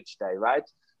hour each day, right?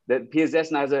 That Piers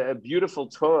Esna has a beautiful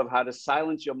Torah of how to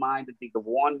silence your mind and think of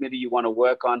one minute you want to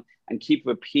work on and keep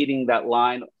repeating that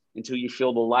line until you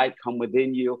feel the light come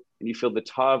within you and you feel the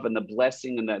tav and the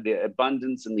blessing and the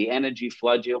abundance and the energy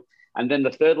flood you. And then the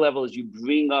third level is you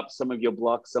bring up some of your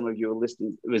blocks, some of your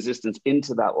resistance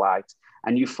into that light,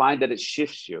 and you find that it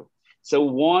shifts you. So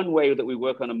one way that we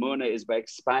work on Amunah is by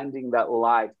expanding that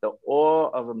light, the awe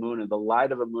of Amunah, the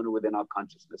light of Amunah within our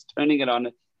consciousness, turning it on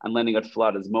and letting it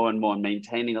flood us more and more and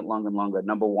maintaining it longer and longer,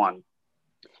 number one.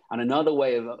 And another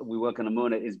way we work on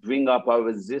Amunah is bring up our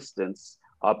resistance,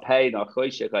 our pain, our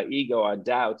choshech, our ego, our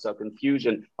doubts, our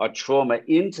confusion, our trauma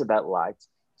into that light.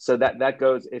 So that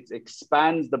goes, it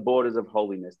expands the borders of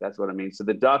holiness. That's what I mean. So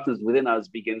the darkness within us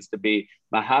begins to be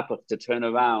mahapach, to turn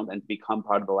around and become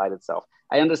part of the light itself.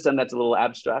 I understand that's a little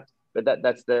abstract, but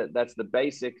that's the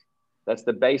basic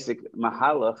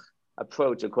mahalach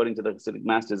approach according to the Hasidic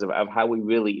masters of how we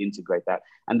really integrate that.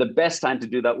 And the best time to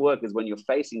do that work is when you're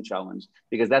facing challenge,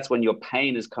 because that's when your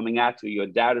pain is coming at you, your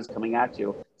doubt is coming at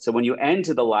you. So when you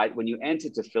enter the light, when you enter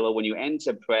tefillah, when you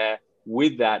enter prayer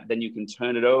with that, then you can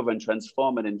turn it over and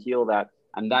transform it and heal that.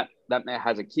 And that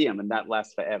has a kiyum, and that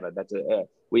lasts forever.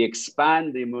 We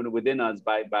expand the emunah within us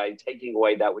by taking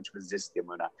away that which resists the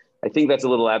emunah. I think that's a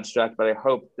little abstract, but I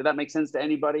hope, did that make sense to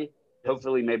anybody? Yes.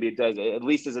 Hopefully, maybe it does, at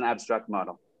least as an abstract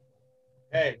model.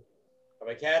 Hey,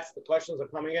 Rabbi Katz, the questions are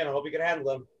coming in. I hope you can handle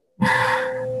them.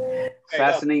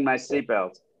 Fastening my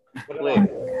seatbelt.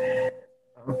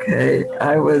 Okay,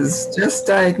 I was just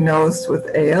diagnosed with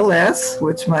ALS,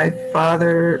 which my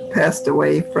father passed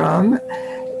away from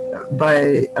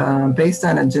based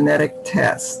on a genetic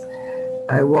test.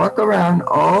 I walk around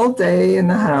all day in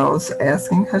the house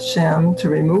asking Hashem to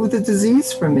remove the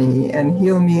disease from me and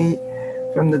heal me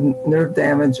from the nerve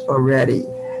damage already.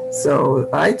 So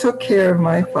I took care of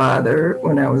my father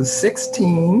when I was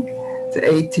 16 to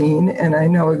 18, and I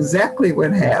know exactly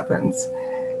what happens.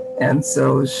 And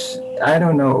so I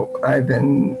don't know, I've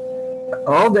been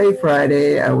all day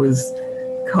Friday, I was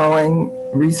calling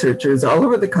researchers all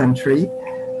over the country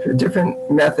for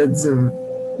different methods of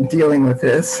dealing with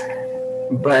this,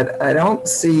 but I don't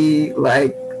see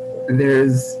like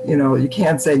there's, you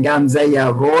can't say Gam Ze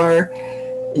Yavor,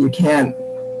 you can't,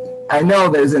 I know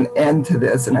there's an end to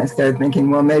this, and I started thinking,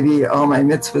 well, maybe all my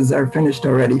mitzvahs are finished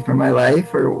already for my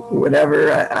life or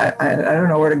whatever. I don't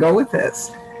know where to go with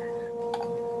this.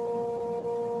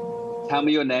 Tell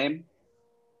me your name.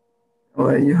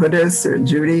 Well, Yehudis or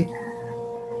Judy.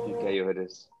 Okay,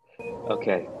 Yehudis.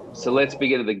 Okay, so let's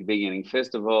begin at the beginning.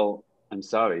 First of all, I'm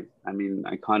sorry. I mean,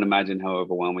 I can't imagine how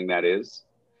overwhelming that is,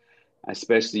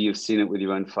 especially you've seen it with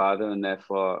your own father, and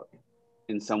therefore,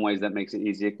 in some ways that makes it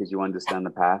easier because you understand the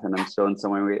path. And I'm sure in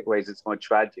some ways it's more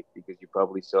tragic because you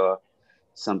probably saw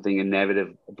something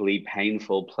inevitably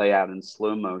painful play out in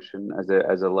slow motion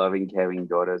as a loving, caring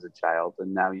daughter, as a child,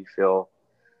 and now you feel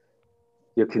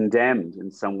you're condemned in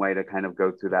some way to kind of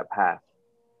go through that path.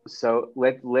 So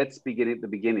let's begin at the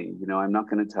beginning. You know, I'm not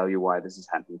going to tell you why this is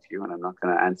happening to you, and I'm not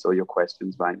going to answer all your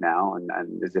questions right now, and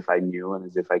as if I knew and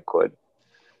as if I could.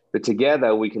 But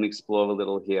together we can explore a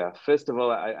little here. First of all,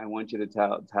 I want you to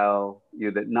tell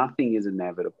you that nothing is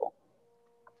inevitable.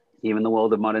 Even the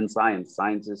world of modern science,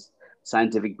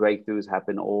 scientific breakthroughs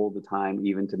happen all the time,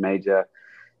 even to major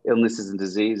illnesses and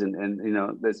disease. And you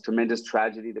know, there's tremendous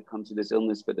tragedy that comes to this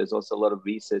illness, but there's also a lot of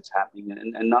research happening,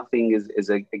 and nothing is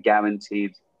a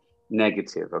guaranteed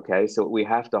negative, okay? So we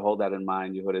have to hold that in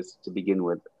mind, Yehudas, to begin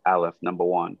with, Aleph, number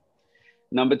one.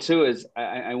 Number two is,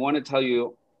 I want to tell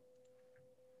you,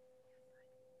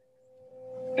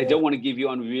 I don't want to give you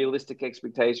unrealistic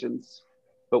expectations,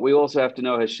 but we also have to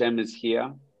know Hashem is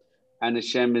here, and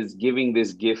Hashem is giving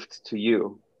this gift to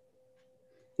you.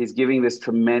 He's giving this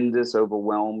tremendous,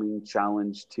 overwhelming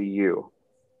challenge to you.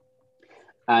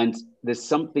 And there's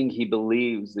something he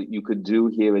believes that you could do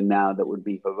here and now that would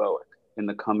be heroic in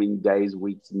the coming days,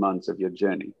 weeks, months of your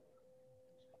journey.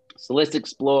 So let's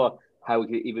explore how we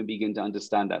can even begin to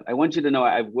understand that. I want you to know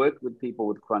I've worked with people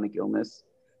with chronic illness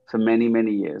for many,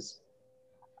 many years.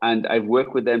 And I've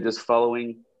worked with them just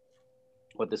following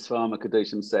what the Sfarim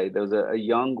HaKadoshim say. There was a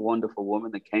young, wonderful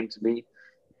woman that came to me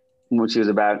when she was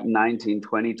about 19,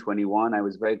 20, 21. I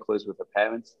was very close with her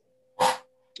parents.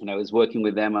 And I was working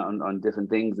with them on different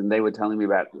things. And they were telling me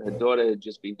about her daughter had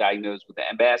just been diagnosed with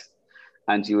MS.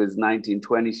 And she was 19,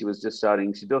 20. She was just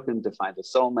starting shidduchim to find a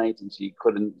soulmate. And she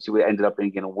ended up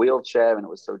being in a wheelchair. And it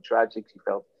was so tragic. She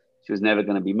felt she was never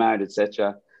going to be married,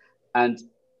 etc. And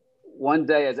one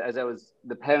day, as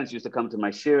the parents used to come to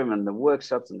my shirim and the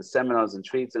workshops and the seminars and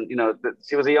treats. And, you know,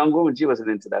 she was a young woman. She wasn't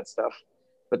into that stuff.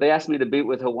 But they asked me to be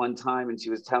with her one time, and she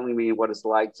was telling me what it's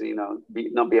like to, you know,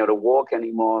 not be able to walk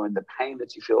anymore, and the pain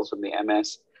that she feels from the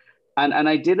MS. And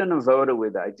I did an avoda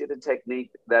with her. I did a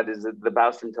technique that is the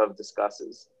Baal Shem Tov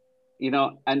discusses, you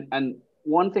know, and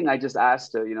one thing I just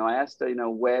asked her, you know,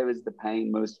 where is the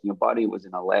pain most in your body? It was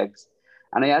in her legs.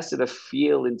 And I asked her to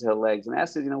feel into her legs. And I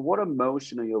asked her, you know, what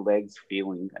emotion are your legs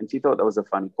feeling? And she thought that was a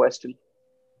funny question.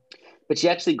 But she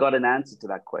actually got an answer to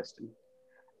that question.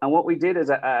 And what we did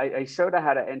is I showed her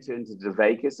how to enter into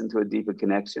Dveikus, into a deeper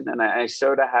connection. And I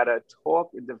showed her how to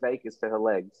talk in Dveikus to her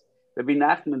legs. Rabbi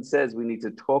Nachman says we need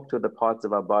to talk to the parts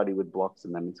of our body with blocks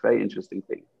in them. It's a very interesting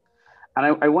thing.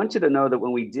 And I want you to know that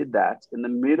when we did that, in the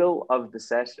middle of the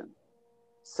session,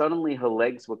 suddenly her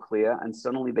legs were clear, and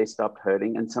suddenly they stopped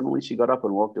hurting, and suddenly she got up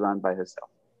and walked around by herself.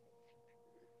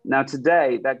 Now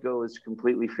today, that girl is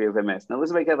completely free of MS. Now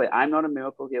listen very carefully, I'm not a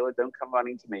miracle healer, don't come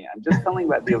running to me. I'm just telling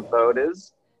you about the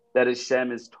avodas that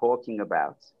Hashem is talking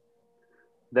about,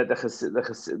 that the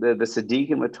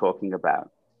Tzaddikim are talking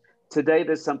about. Today,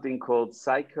 there's something called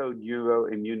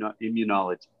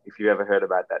psychoneuroimmunology, if you ever heard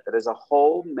about that. That is a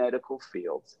whole medical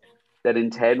field that in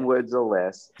 10 words or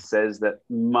less says that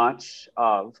much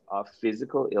of our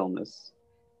physical illness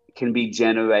can be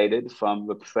generated from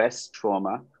repressed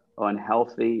trauma or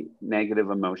unhealthy negative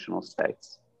emotional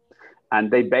states. And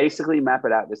they basically map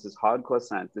it out. This is hardcore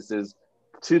science. This is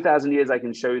 2,000 years. I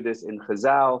can show you this in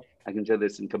Chazal. I can show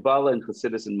this in Kabbalah and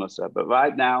Chassidus and Mussar. But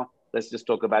right now, let's just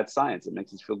talk about science. It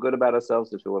makes us feel good about ourselves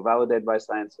to feel we're validated by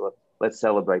science. So let's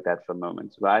celebrate that for a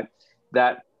moment, right?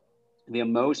 That the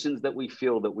emotions that we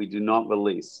feel that we do not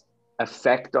release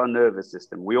affect our nervous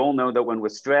system. We all know that when we're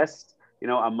stressed, you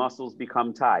know, our muscles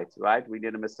become tight, right? We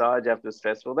need a massage after a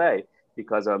stressful day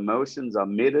because our emotions, our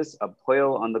midas, are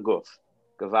poil on the guf.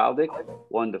 Gavaldik,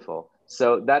 wonderful.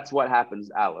 So that's what happens,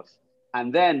 Aleph.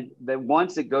 And then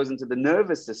once it goes into the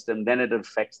nervous system, then it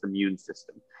affects the immune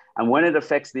system. And when it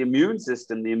affects the immune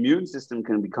system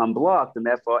can become blocked, and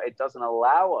therefore it doesn't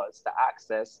allow us to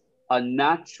access a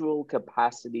natural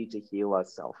capacity to heal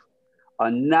ourselves.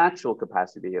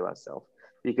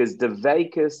 Because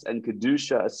Dveikus and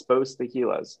Kedusha are supposed to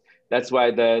heal us. That's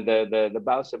why the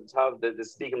Baal Shem Tov, the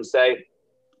Tzaddikim say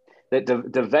that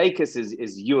Dveikus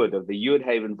is Yud, of the Yud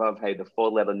Hey and Vav Hey, the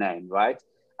 4-letter name, right?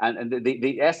 And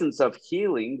the essence of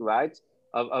healing, right,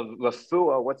 of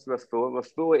Refuah, what's Refuah?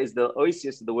 Refuah is the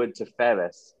oisius of the word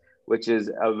Teferes, which is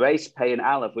a resh, pei, and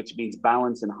aleph, which means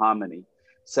balance and harmony.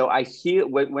 So I hear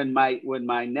when my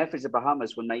nefesh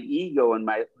Bahamas, when my ego and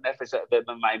my nefesh,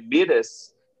 my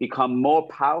midas become more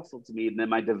powerful to me than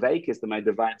my devekis, than my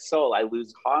divine soul, I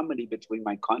lose harmony between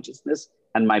my consciousness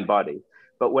and my body.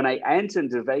 But when I enter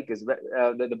into devekis,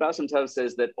 the Baal Shem Tov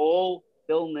says that all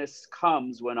illness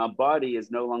comes when our body is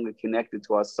no longer connected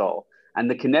to our soul. And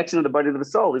the connection of the body to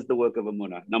the soul is the work of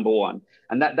Emunah, number one.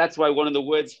 And that's why one of the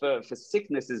words for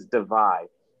sickness is Davai.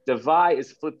 Davai is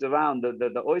flipped around.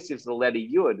 The oisif is the letter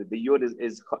Yud. The Yud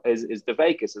is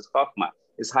Devekus, is Chokmah,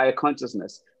 is higher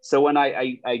consciousness. So when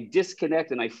I disconnect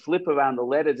and I flip around the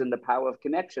letters in the power of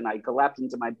connection, I collapse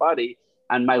into my body,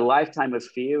 and my lifetime of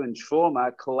fear and trauma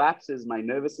collapses my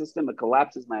nervous system, it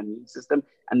collapses my immune system,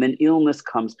 and then illness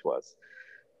comes to us.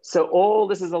 So all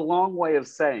this is a long way of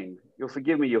saying, you'll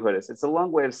forgive me, Yehudis, it's a long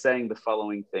way of saying the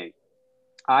following thing.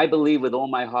 I believe with all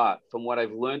my heart, from what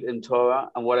I've learned in Torah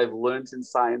and what I've learned in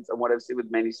science and what I've seen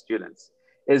with many students,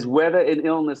 is whether an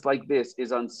illness like this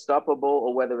is unstoppable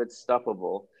or whether it's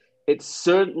stoppable, it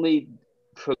certainly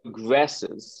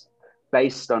progresses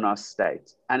based on our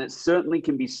state. And it certainly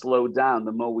can be slowed down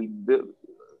the more we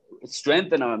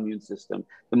strengthen our immune system,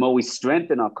 the more we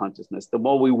strengthen our consciousness, the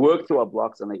more we work through our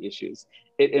blocks and the issues.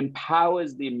 It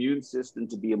empowers the immune system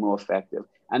to be more effective.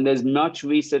 And there's much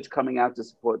research coming out to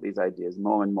support these ideas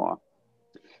more and more.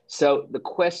 So the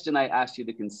question I ask you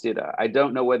to consider, I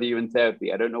don't know whether you're in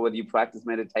therapy, I don't know whether you practice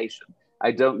meditation,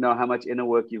 I don't know how much inner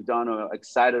work you've done or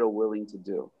excited or willing to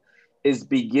do, is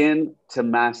begin to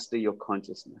master your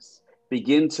consciousness.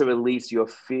 Begin to release your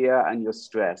fear and your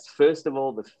stress. First of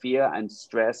all, the fear and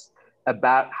stress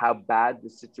about how bad the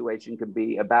situation could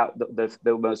be, about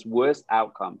the most worst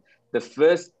outcome. The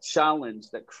first challenge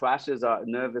that crashes our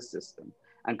nervous system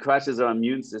and crashes our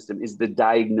immune system is the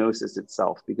diagnosis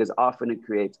itself, because often it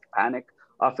creates panic.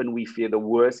 Often we fear the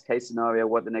worst case scenario,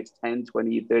 what the next 10,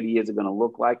 20, 30 years are going to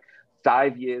look like,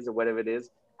 5 years or whatever it is.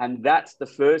 And that's the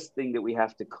first thing that we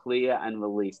have to clear and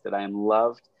release, that I am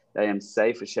loved, that I am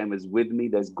safe, Hashem is with me,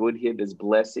 there's good here, there's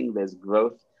blessing, there's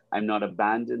growth. I'm not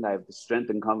abandoned. I have the strength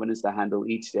and confidence to handle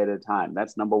each day at a time.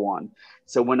 That's number one.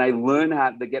 So when I learn how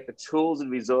to get the tools and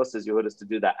resources, you heard us to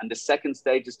do that. And the second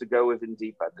stage is to go even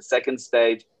deeper. The second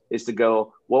stage is to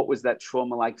go, what was that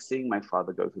trauma like seeing my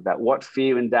father go through that? What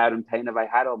fear and doubt and pain have I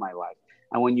had all my life?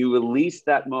 And when you release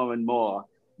that more and more,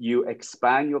 you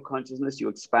expand your consciousness, you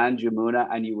expand your Emunah,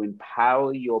 and you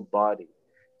empower your body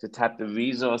to tap the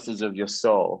resources of your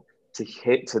soul, to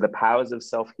hit to the powers of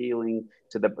self-healing,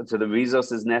 to the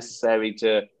resources necessary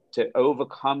to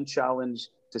overcome challenge,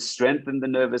 to strengthen the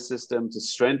nervous system, to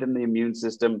strengthen the immune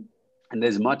system. And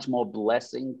there's much more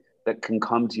blessing that can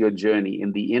come to your journey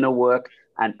in the inner work.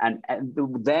 And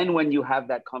then when you have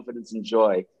that confidence and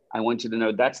joy, I want you to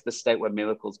know that's the state where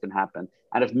miracles can happen.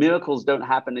 And if miracles don't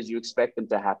happen as you expect them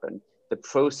to happen, the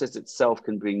process itself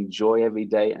can bring joy every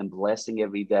day and blessing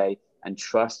every day, and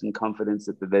trust and confidence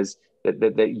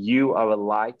that you are a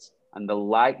light, and the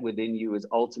light within you is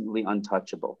ultimately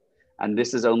untouchable. And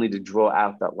this is only to draw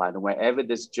out that light. And wherever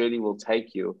this journey will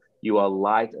take you, you are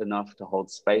light enough to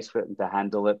hold space for it and to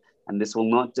handle it. And this will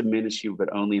not diminish you,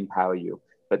 but only empower you.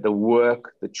 But the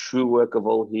work, the true work of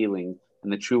all healing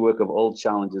and the true work of all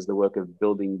challenges, the work of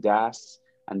building Das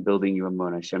and building your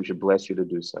Emunah. Hashem should bless you to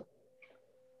do so.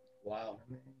 Wow.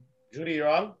 Judy, you're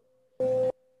on?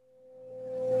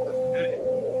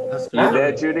 You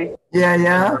there, Judy?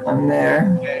 Yeah, I'm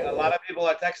there. Okay, a lot of people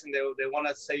are texting. They want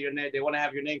to say your name. They want to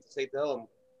have your name to say to them.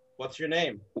 What's your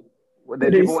name? Well,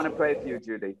 people want to pray for you,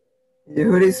 Judy.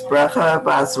 Yehudis Bracha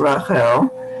Bas Rachel.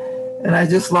 And I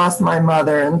just lost my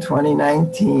mother in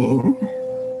 2019. Okay,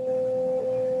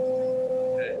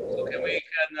 so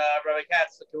Rabbi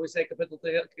Katz, can we say Kapitel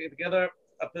together?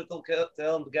 Kapitel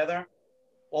Tehillim together?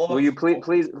 Will you please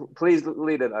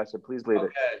lead it, Asher? Please lead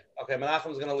it. Okay.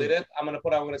 Menachem's going to lead it. I'm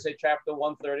going to say chapter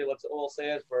 130. Let's all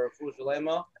say it for Fu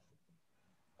Shalema.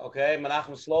 Okay,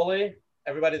 Menachem slowly.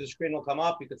 Everybody, the screen will come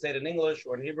up. You could say it in English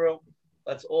or in Hebrew.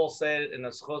 Let's all say it in a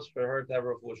schus for her to have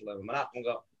her Fu Shalema. Menachem,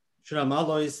 go. Shram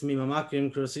Alois mi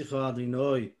mamakim krosicha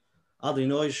Adinoi.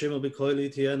 Adinoi shemo b'koili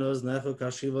tienos necho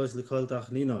kashivos l'kol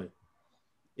tachninoi.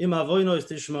 Im avoinois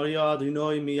tishmaria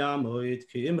Adinoi miyamoid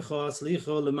ki imcha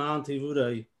slicho leman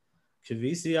tivurei.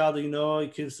 Kivisi Adinoi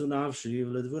kivsu nafshi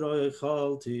v'ledvuroi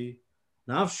chalti.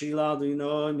 Nafshi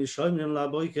l'Adinoi mishoimrim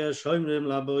laboiker shoimrim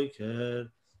laboiker.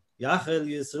 Yachel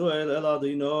Yisrael el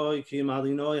Adinoi ki im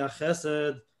Adinoi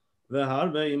achesed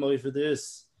v'harbe imoi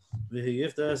fedis.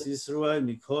 V'hiyiftas Yisrael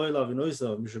mikoil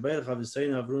avinoisa mishabeir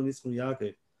chavisein avru nitzmu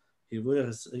Yaakov.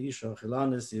 Hivurech isha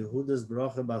chilanes Yehudas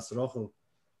bracha bas rochel.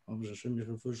 Om shashim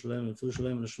yichfu shalem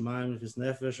l'shemaim l'chis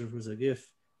nefesh l'chis agif.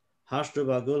 Hashtu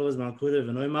ba'gul v'zmakure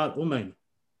v'noimad umein.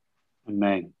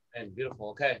 Amen. And beautiful.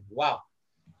 Okay. Wow.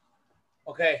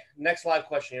 Okay. Next live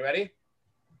question. You ready?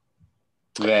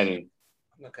 Ready.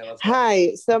 Okay. Let's go.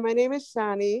 Hi. So my name is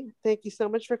Shani. Thank you so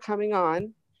much for coming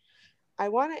on. I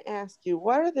want to ask you,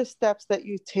 what are the steps that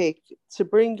you take to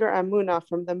bring your Amunah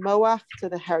from the Moach to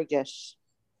the Hergesh?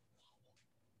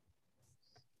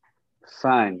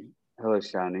 Fine. Hello,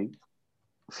 Shani.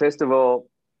 First of all,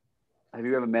 have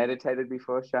you ever meditated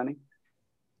before, Shani?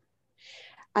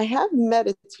 I have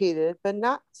meditated, but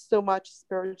not so much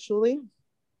spiritually.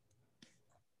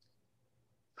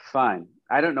 Fine.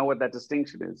 I don't know what that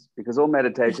distinction is because all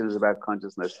meditation is about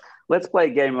consciousness. Let's play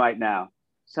a game right now.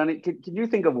 Shani, can you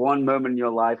think of one moment in your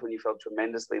life when you felt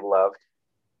tremendously loved?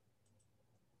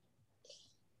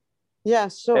 Yeah,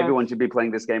 sure. Everyone should be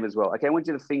playing this game as well. Okay, I want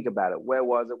you to think about it. Where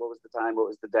was it? What was the time? What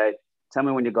was the day? Tell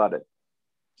me when you got it.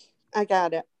 I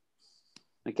got it.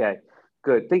 Okay,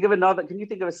 good. Think of another. Can you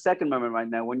think of a second moment right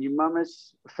now when you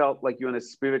mamish felt like you're in a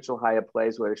spiritual higher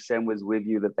place where Hashem was with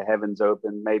you, that the heavens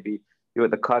opened? Maybe you're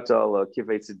at the Kotel or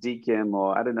Kivei Tzadikim,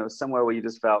 or I don't know, somewhere where you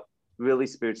just felt really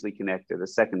spiritually connected. A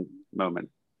second moment.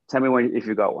 Tell me when, if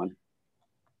you got one.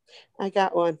 I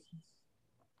got one.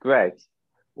 Great.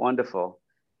 Wonderful.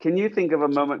 Can you think of a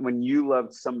moment when you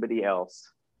loved somebody else?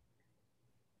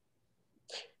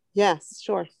 Yes,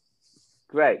 sure.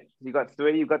 Great. You got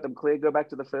three. You got them clear. Go back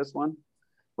to the first one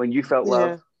when you felt love.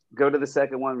 Yeah. Go to the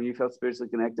second one when you felt spiritually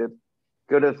connected.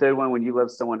 Go to the third one when you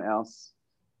loved someone else.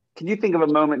 Can you think of a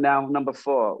moment now, number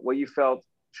 4, where you felt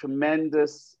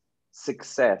tremendous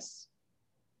success,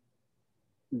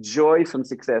 joy from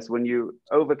success, when you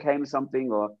overcame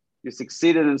something or you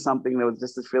succeeded in something? There was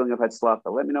just this feeling of Hatzlacha.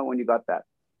 Let me know when you got that.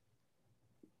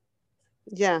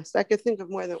 Yes, I could think of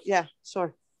more than, yeah,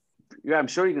 sure. Yeah, I'm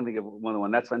sure you can think of more than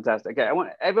one. That's fantastic. Okay, I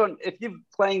want everyone, if you're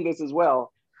playing this as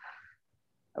well,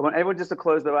 I want everyone just to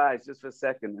close their eyes just for a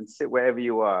second and sit wherever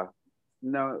you are.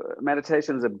 No,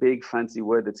 meditation is a big fancy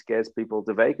word that scares people.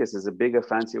 Dveikus is a bigger,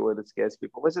 fancier word that scares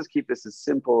people. Let's just keep this as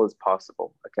simple as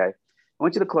possible, okay? I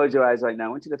want you to close your eyes right now. I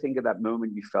want you to think of that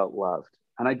moment you felt loved.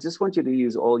 And I just want you to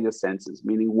use all your senses,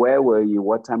 meaning where were you?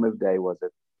 What time of day was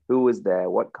it? Who was there?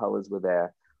 What colors were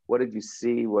there? What did you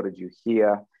see? What did you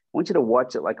hear? I want you to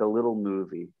watch it like a little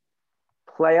movie.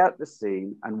 Play out the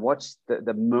scene and watch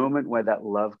the moment where that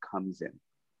love comes in.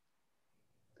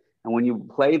 And when you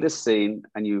play this scene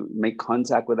and you make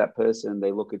contact with that person,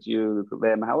 they look at you, look at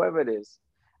them, however it is,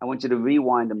 I want you to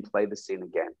rewind and play the scene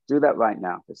again. Do that right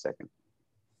now for a second.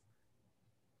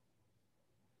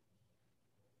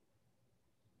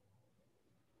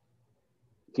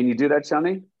 Can you do that,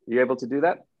 Shani? Are you able to do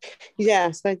that?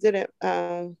 Yes, I did it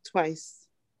twice.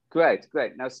 Great,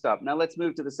 great. Now stop. Now let's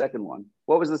move to the second one.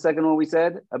 What was the second one we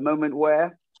said? A moment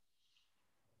where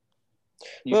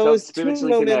you well, felt it was spiritually 2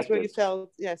 moments connected. where you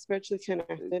felt, yeah, spiritually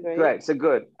connected, right? Great, so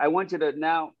good. I want you to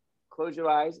now close your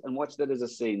eyes and watch that as a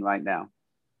scene right now.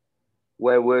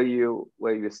 Where were you?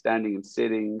 Where you were standing and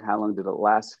sitting? How long did it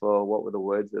last for? What were the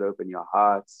words that opened your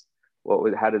hearts?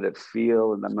 How did it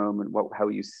feel in the moment? How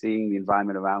were you seeing the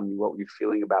environment around you? What were you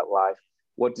feeling about life?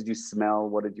 What did you smell?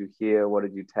 What did you hear? What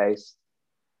did you taste?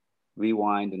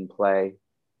 Rewind and play.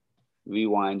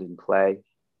 Rewind and play.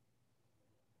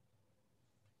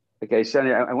 Okay,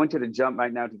 Shani, I want you to jump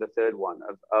right now to the third one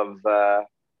of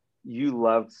you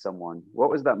loved someone.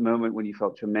 What was that moment when you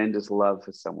felt tremendous love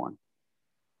for someone?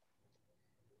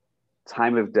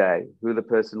 Time of day, who the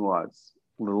person was,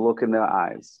 the look in their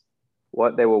eyes,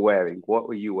 what they were wearing, what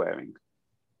were you wearing?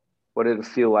 What did it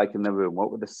feel like in the room? What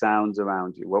were the sounds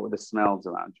around you? What were the smells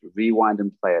around you? Rewind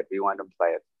and play it, rewind and play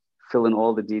it. Fill in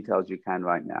all the details you can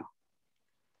right now.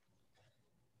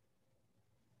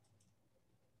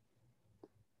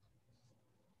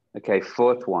 Okay,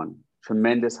 fourth one,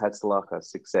 tremendous hatzlacha,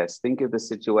 success. Think of the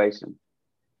situation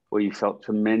where you felt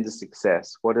tremendous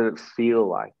success. What did it feel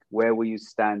like? Where were you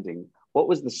standing? What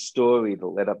was the story that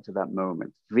led up to that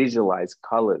moment? Visualize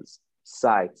colors,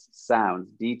 sights, sounds,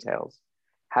 details.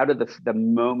 How did the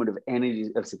moment of energy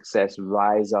of success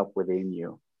rise up within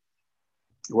you?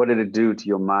 What did it do to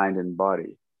your mind and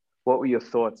body? What were your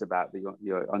thoughts about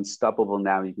you're unstoppable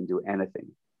now, you can do anything?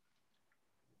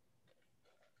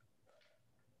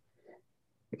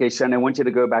 Okay, Shani, I want you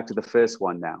to go back to the first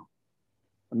one now.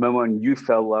 A moment when you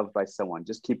felt loved by someone.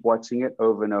 Just keep watching it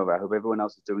over and over. I hope everyone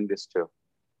else is doing this too.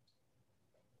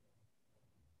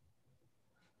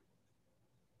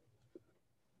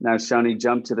 Now, Shani,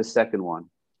 jump to the second one.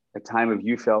 A time of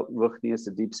you felt ruchnius,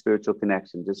 a deep spiritual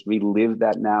connection. Just relive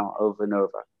that now over and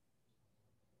over.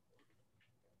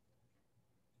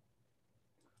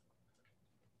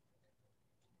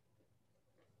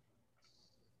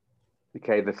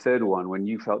 Okay, the third one, when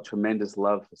you felt tremendous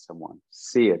love for someone.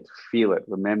 See it, feel it,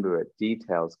 remember it,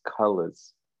 details,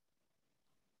 colors.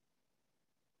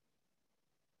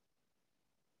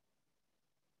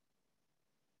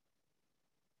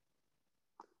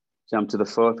 Jump to the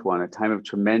fourth one, a time of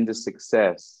tremendous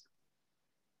success.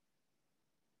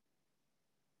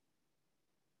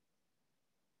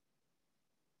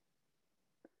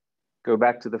 Go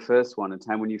back to the first one, a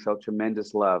time when you felt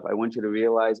tremendous love. I want you to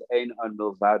realize Ein Od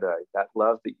Milvado, that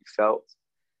love that you felt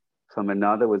from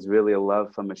another was really a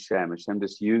love from Hashem. Hashem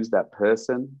just used that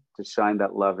person to shine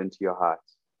that love into your heart.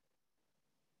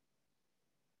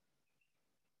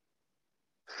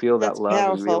 Feel that love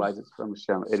powerful. And realize it's from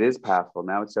Hashem. It is powerful.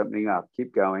 Now it's opening up.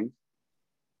 Keep going.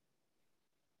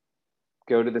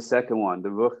 Go to the second one, the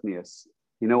Ruchnius.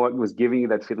 You know what was giving you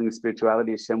that feeling of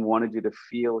spirituality? Hashem wanted you to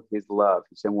feel his love.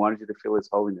 Hashem wanted you to feel his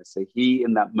holiness. So he,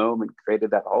 in that moment, created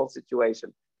that whole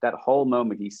situation, that whole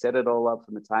moment. He set it all up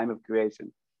from the time of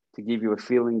creation to give you a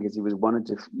feeling because he was wanted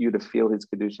you to feel his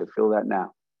Kedusha. Feel that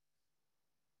now.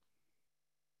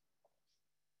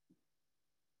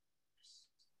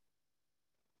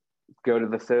 Go to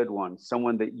the third one,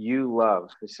 someone that you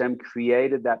love. Hashem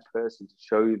created that person to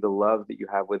show you the love that you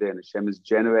have within. Hashem is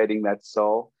generating that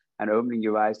soul and opening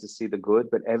your eyes to see the good,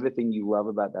 but everything you love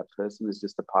about that person is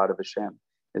just a part of Hashem.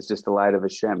 It's just the light of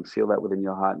Hashem. Feel that within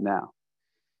your heart now.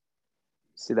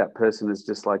 See that person is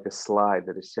just like a slide,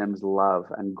 that Hashem's love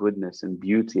and goodness and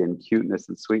beauty and cuteness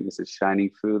and sweetness is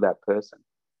shining through that person.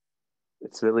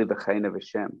 It's really the Chain of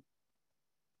Hashem.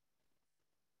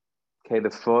 Okay, the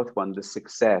fourth one, the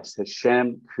success.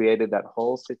 Hashem created that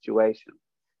whole situation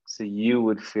so you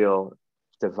would feel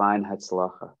divine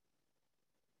Hatzlacha.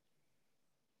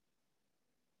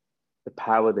 The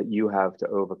power that you have to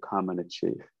overcome and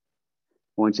achieve. I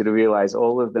want you to realize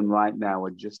all of them right now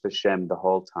are just Hashem the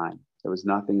whole time. There was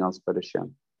nothing else but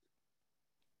Hashem.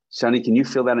 Shani, can you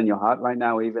feel that in your heart right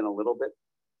now, even a little bit?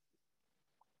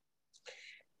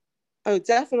 Oh,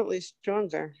 definitely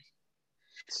stronger.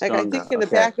 Like I think in the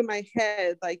back of my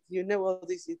head, like all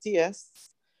these ideas,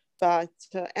 but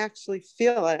to actually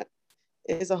feel it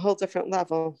is a whole different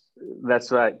level.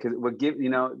 That's right, because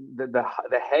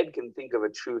the head can think of a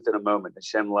truth in a moment.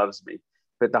 Hashem loves me,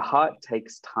 but the heart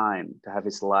takes time to have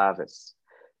his lavis.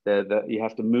 You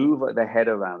have to move the head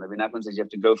around. I mean, that says you have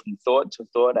to go from thought to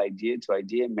thought, idea to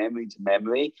idea, memory to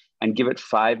memory, and give it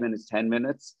 5 minutes, 10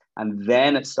 minutes, and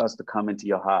then it starts to come into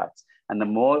your heart. And the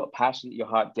more passionate your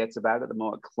heart gets about it, the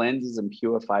more it cleanses and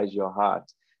purifies your heart.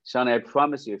 Shani, I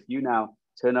promise you, if you now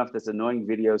turn off this annoying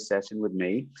video session with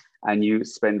me and you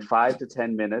spend 5 to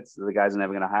 10 minutes, the guys are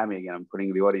never going to hire me again, I'm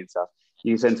putting the audience off.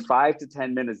 You spend 5 to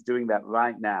 10 minutes doing that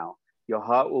right now, your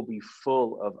heart will be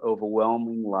full of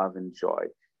overwhelming love and joy.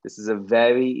 This is a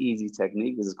very easy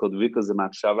technique. This is called Rikuz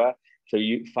Machshava. So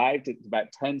you 5 to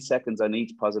about 10 seconds on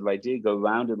each positive idea, go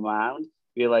round and round.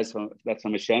 Realize that's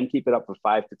from Hashem. Keep it up for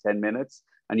 5 to 10 minutes,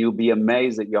 and you'll be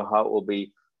amazed that your heart will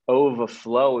be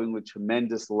overflowing with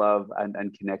tremendous love and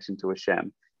connection to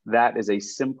Hashem. That is a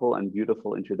simple and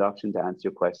beautiful introduction to answer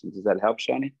your question. Does that help,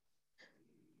 Shani?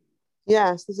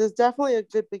 Yes, this is definitely a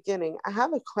good beginning. I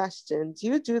have a question. Do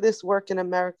you do this work in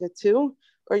America too,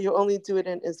 or you only do it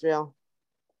in Israel?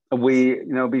 We,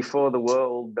 before the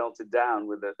world melted down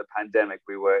with the pandemic,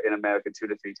 we were in America 2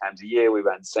 to 3 times a year. We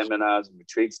ran seminars and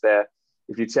retreats there.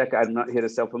 If you check, I'm not here to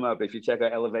self-promote, but if you check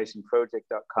out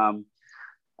elevationproject.com,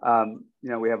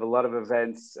 we have a lot of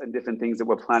events and different things that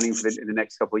we're planning for in the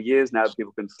next couple of years. Now that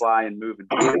people can fly and move and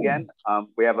do it again.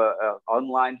 We have an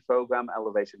online program,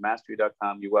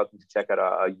 elevationmastery.com. You're welcome to check out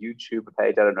our YouTube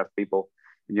page. I don't know if people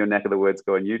in your neck of the woods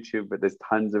go on YouTube, but there's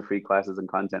tons of free classes and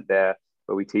content there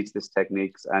where we teach these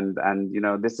techniques. And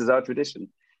this is our tradition.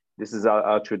 This is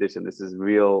our tradition. This is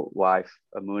real life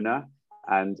Amunah.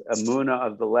 And Amunah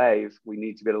of the Lev, we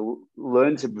need to be able to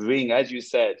learn to bring, as you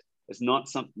said, it's not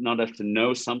enough to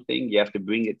know something. You have to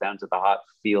bring it down to the heart,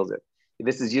 feels it.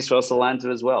 This is Yisrael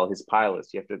Salanter as well, his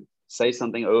pilots. You have to say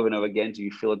something over and over again until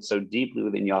you feel it so deeply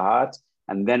within your heart,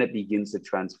 and then it begins to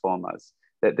transform us.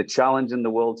 That the challenge in the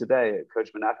world today,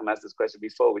 Coach Menachem asked this question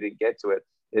before, we didn't get to it,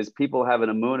 is people have an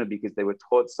Amunah because they were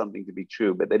taught something to be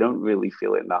true, but they don't really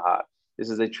feel it in their heart. This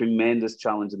is a tremendous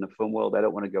challenge in the film world. I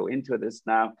don't want to go into this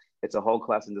now. It's a whole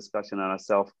class and discussion on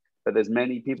ourselves. But there's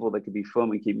many people that could be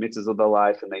film and keep mitzvahs of their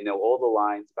life, and they know all the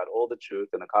lines about all the truth.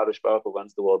 And the Kadosh Baruch Hu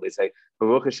runs the world. They say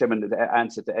Baruch Hashem and the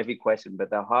answer to every question, but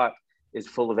their heart is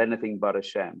full of anything but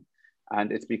Hashem.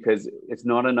 And it's because it's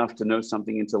not enough to know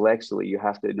something intellectually. You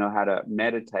have to know how to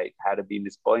meditate, how to be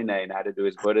mispoine, and how to do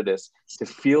his Buddhist, to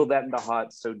feel that in the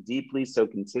heart so deeply, so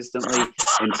consistently,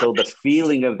 until the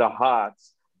feeling of the heart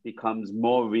becomes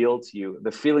more real to you.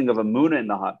 The feeling of Amunah in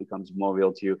the heart becomes more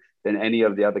real to you than any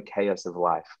of the other chaos of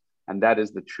life. And that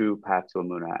is the true path to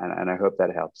Amunah. And I hope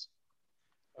that helps.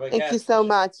 Thank you so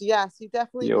much. Yes, you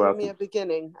definitely gave me a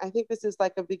beginning. I think this is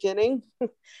like a beginning.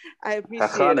 I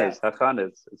appreciate it.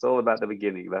 Hachanas. It's all about the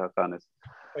beginning, the hachanas.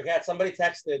 Okay, somebody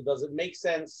texted, does it make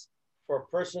sense for a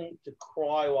person to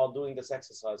cry while doing this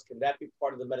exercise? Can that be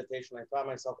part of the meditation? I found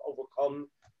myself overcome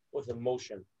with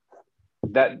emotion.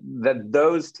 That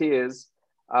those tears,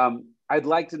 I'd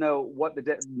like to know what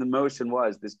the emotion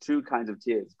was. There's two kinds of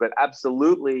tears, but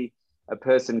absolutely a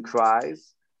person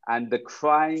cries. And the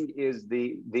crying is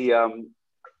the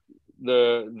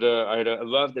I had a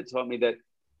love that taught me that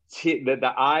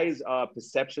the eyes are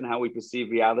perception, how we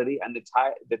perceive reality, and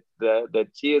the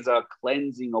tears are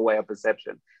cleansing away our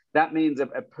perception. That means a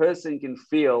person can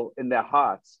feel in their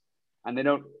hearts, and they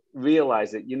don't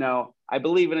realize it. You know, I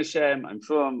believe in Hashem. I'm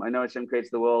from. I know Hashem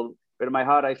creates the world, but in my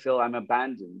heart, I feel I'm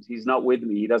abandoned. He's not with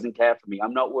me. He doesn't care for me.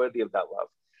 I'm not worthy of that love.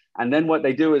 And then what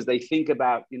they do is they think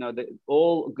about, you know,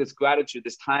 all this gratitude,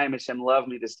 this time Hashem loved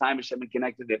me, this time Hashem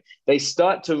connected them. They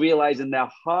start to realize in their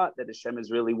heart that Hashem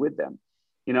is really with them.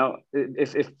 You know,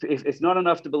 if it's not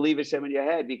enough to believe Hashem in your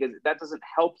head, because that doesn't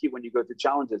help you when you go through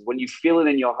challenges. When you feel it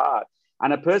in your heart,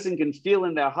 and a person can feel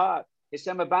in their heart,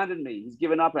 Hashem abandoned me, he's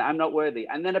given up, and I'm not worthy.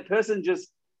 And then a person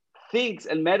just thinks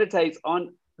and meditates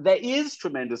on, there is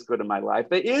tremendous good in my life.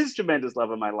 There is tremendous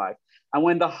love in my life. And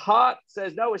when the heart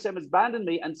says, no, Hashem has abandoned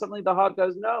me, and suddenly the heart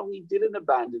goes, no, he didn't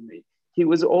abandon me. He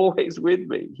was always with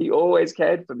me. He always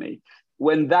cared for me.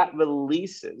 When that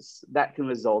releases, that can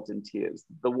result in tears.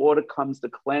 The water comes to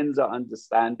cleanse our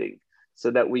understanding so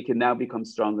that we can now become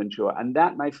strong and sure. And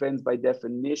that, my friends, by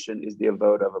definition, is the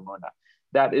avoda of Emunah.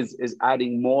 That is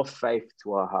adding more faith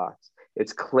to our hearts.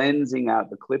 It's cleansing out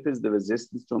the clippers, the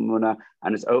resistance to Emunah,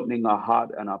 and it's opening our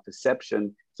heart and our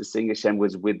perception to seeing Hashem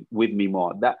was with me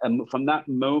more. That from that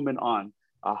moment on,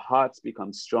 our hearts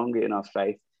become stronger in our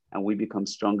faith, and we become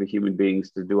stronger human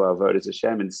beings to do our avodas as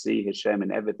Hashem and see Hashem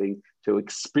in everything, to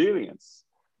experience,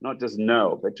 not just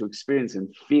know, but to experience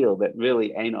and feel that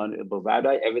really ain't on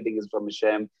Bovadai, everything is from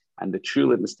Hashem, and the true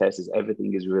litmus test is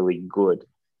everything is really good,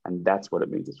 and that's what it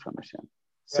means, it's from Hashem.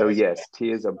 So yes,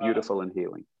 tears are beautiful and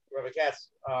healing. Rabbi Katz,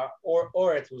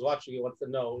 Orit, who's watching you, wants to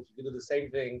know if you can do the same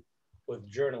thing with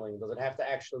journaling. Does it have to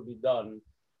actually be done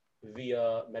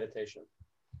via meditation?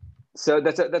 So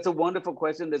that's a wonderful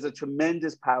question. There's a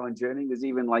tremendous power in journaling. There's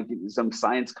even like some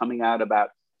science coming out about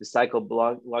the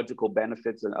psychological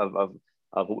benefits of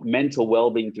mental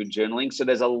well-being through journaling. So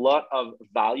there's a lot of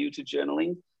value to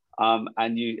journaling.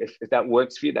 And if that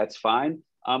works for you, that's fine.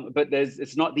 But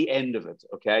it's not the end of it,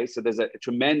 okay? So there's a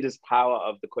tremendous power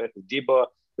of the Koach of Dibur.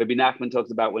 Rabbi Nachman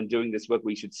talks about when doing this work,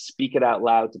 we should speak it out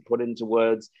loud to put into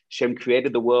words. Hashem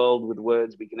created the world with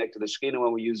words. We connect to the Shekhinah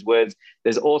when we use words.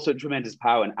 There's also tremendous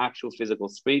power in actual physical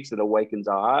speech that awakens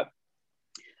our heart.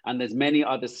 And there's many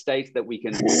other states that we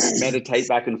can meditate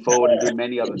back and forward and do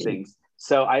many other things.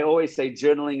 So I always say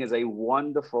journaling is a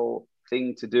wonderful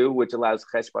thing to do, which allows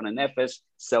cheshbon and nefesh,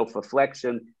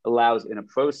 self-reflection, allows inner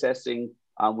processing,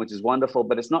 which is wonderful,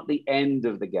 but it's not the end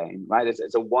of the game, right?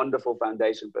 It's a wonderful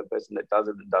foundation for a person that does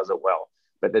it and does it well.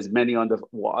 But there's many other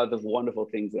wonderful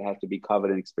things that have to be covered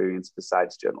and experienced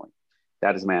besides journaling.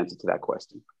 That is my answer to that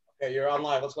question. Okay, you're on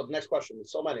live. Let's go to the next question.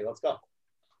 There's so many. Let's go.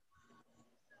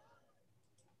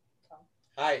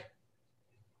 Hi.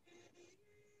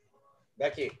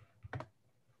 Becky.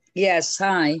 Yes,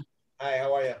 hi. Hi,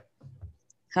 how are you?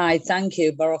 Hi, thank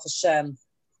you, Baruch Hashem.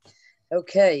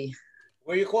 Okay.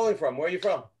 Where are you calling from? Where are you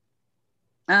from?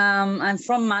 I'm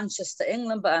from Manchester,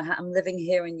 England, but I'm living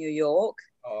here in New York.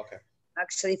 Oh, okay.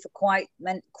 Actually, for quite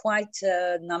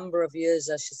a number of years,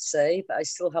 I should say, but I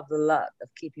still have the luck of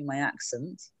keeping my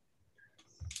accent.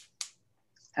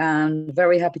 And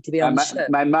very happy to be on the show.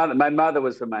 My mother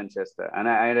was from Manchester, and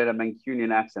I had a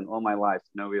Mancunian accent all my life,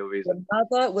 no real reason. Your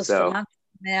mother was from Manchester.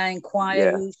 May I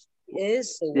inquire who she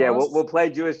is? Yeah, we'll play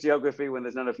Jewish geography when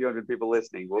there's not a few hundred people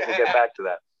listening. We'll get back to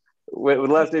that. We'd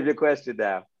love to have your question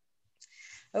now.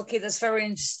 Okay, that's very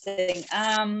interesting.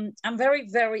 I'm very,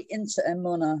 very into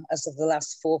Emunah as of the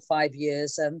last 4 or 5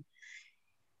 years.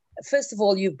 First of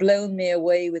all, you've blown me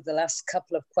away with the last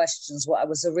couple of questions. What I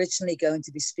was originally going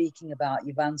to be speaking about,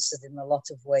 you've answered in a lot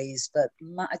of ways, but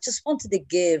I just wanted to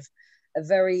give a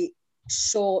very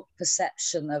short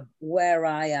perception of where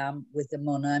I am with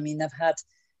Emunah. I mean, I've had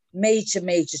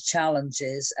major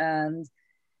challenges, and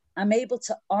I'm able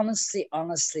to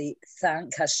honestly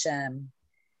thank Hashem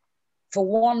for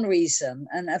one reason.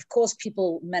 And of course,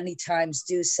 people many times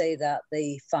do say that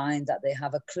they find that they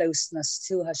have a closeness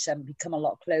to Hashem, become a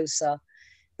lot closer.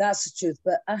 That's the truth.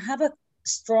 But I have a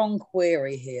strong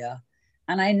query here.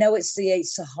 And I know it's the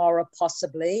Yetzer Hara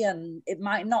possibly, and it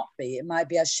might not be. It might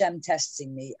be Hashem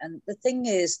testing me. And the thing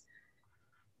is,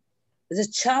 the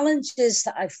challenges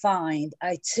that I find,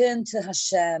 I turn to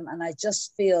Hashem and I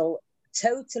just feel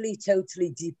totally,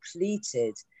 totally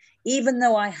depleted, even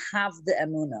though I have the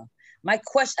emunah.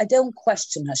 I don't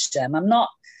question Hashem. I'm not,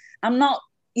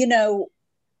 you know,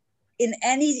 in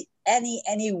any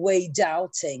way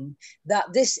doubting that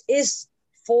this is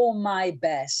for my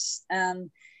best.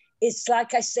 And it's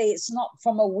like I say, it's not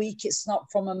from a week, it's not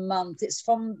from a month, it's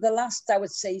from the last, I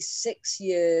would say, 6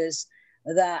 years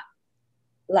that,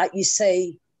 like you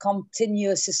say,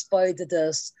 continuous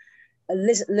us,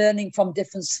 learning from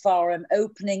different Sfarim,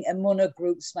 opening Emunah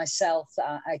groups myself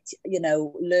that I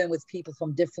learn with people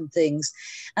from different things.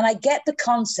 And I get the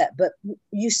concept, but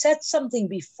you said something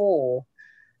before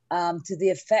to the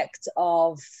effect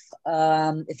of,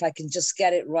 if I can just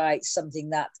get it right,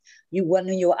 something that when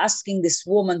you were asking this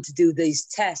woman to do these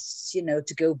tests, you know,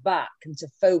 to go back and to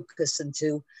focus and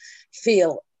to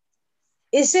feel,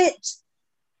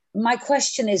 my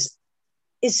question is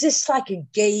this like a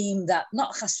game that,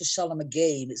 not chas v'shalom a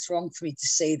game, it's wrong for me to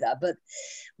say that, but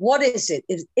what is it?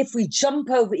 If we jump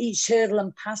over each hurdle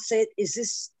and pass it, is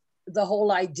this the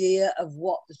whole idea of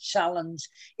what the challenge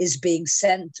is being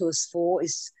sent to us for,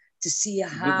 is to see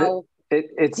how...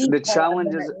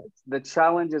 The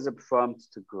challenge is a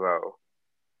prompt to grow.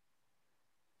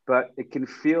 But it can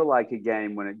feel like a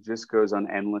game when it just goes on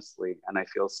endlessly and I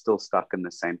feel still stuck in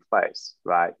the same place,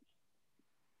 right?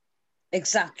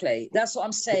 Exactly. That's what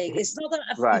I'm saying. It's not that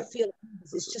I feel,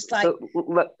 it's just like... So,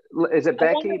 is it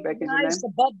Becky? Becky's your name?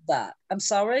 Above that. I'm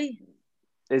sorry?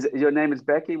 Your name is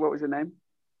Becky? What was your name?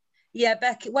 Yeah,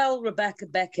 Becky. Well, Rebecca,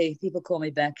 Becky. People call me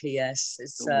Becky, yes.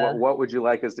 It's, what would you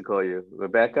like us to call you?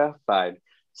 Rebecca? Fine.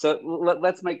 So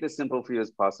let's make this simple for you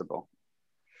as possible.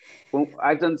 Well,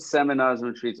 I've done seminars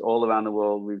and retreats all around the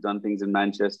world. We've done things in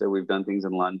Manchester. We've done things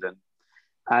in London.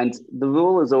 And the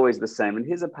rule is always the same. And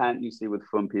here's a pattern you see with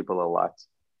frum people a lot.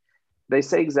 They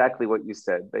say exactly what you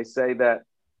said. They say that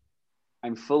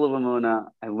I'm full of Emunah.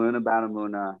 I learn about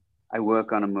Emunah. I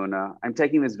work on Emunah. I'm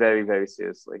taking this very, very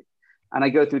seriously. And I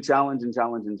go through challenge and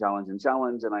challenge and challenge and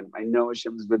challenge. And I know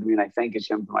Hashem is with me and I thank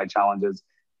Hashem for my challenges,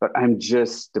 but I'm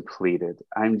just depleted.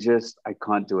 I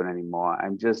can't do it anymore.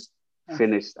 I'm just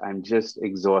finished. I'm just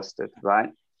exhausted,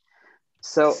 right?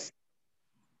 So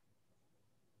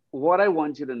what I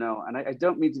want you to know, and I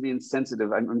don't mean to be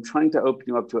insensitive, I'm trying to open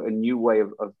you up to a new way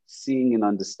of seeing and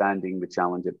understanding the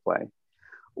challenge at play.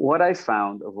 What I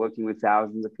found of working with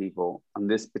thousands of people on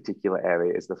this particular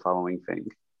area is the following thing,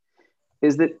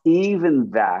 is that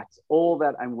even that, all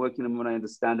that I'm working on when I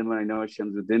understand and when I know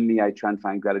Hashem's within me, I try and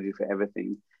find gratitude for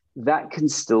everything, that can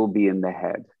still be in the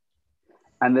head.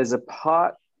 And there's a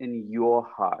part in your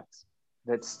heart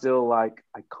that's still like,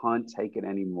 I can't take it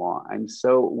anymore. I'm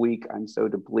so weak. I'm so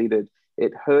depleted.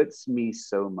 It hurts me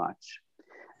so much.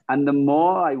 And the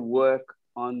more I work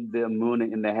on the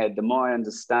emunah in the head, the more I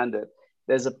understand it,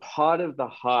 there's a part of the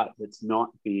heart that's not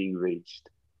being reached.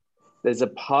 There's a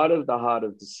part of the heart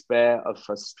of despair, of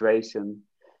frustration.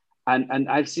 And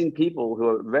I've seen people who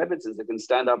are Rebbitzins that can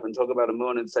stand up and talk about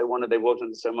emunah and say, why they walked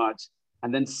into so much.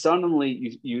 And then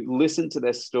suddenly you listen to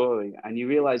their story and you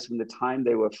realize from the time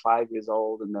they were 5 years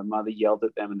old and their mother yelled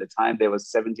at them, and the time there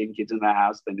was 17 kids in their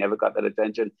house, they never got that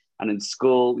attention. And in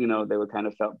school, they were kind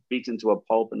of felt beaten to a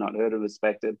pulp and not heard or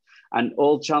respected. And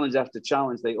all challenge after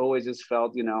challenge, they always just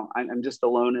felt, I'm just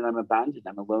alone and I'm abandoned.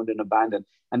 I'm alone and abandoned.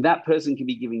 And that person can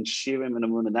be giving shirim and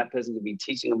emunah, and that person can be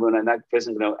teaching emunah, and that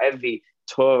person can know every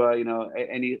Torah,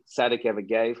 any tzaddik ever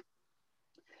gave.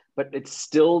 But it's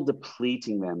still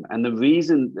depleting them. And the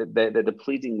reason that they're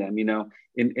depleting them,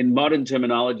 in modern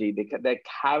terminology, they're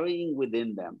carrying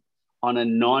within them on a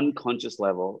non-conscious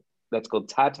level, that's called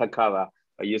Tat HaKara,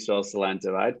 or Yisrael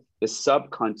Salanta, right? The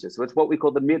subconscious, which what we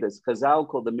call the midas. Chazal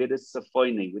called the midas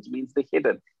safoini, which means the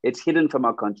hidden. It's hidden from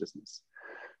our consciousness.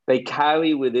 They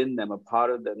carry within them a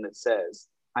part of them that says,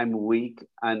 I'm weak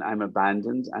and I'm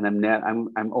abandoned and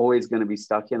I'm always going to be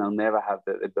stuck here and I'll never have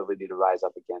the ability to rise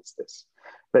up against this.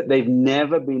 But they've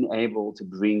never been able to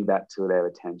bring that to their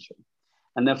attention.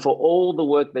 And therefore all the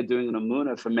work they're doing in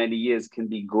emunah for many years can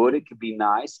be good, it can be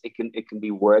nice, it can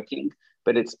be working,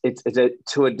 but it's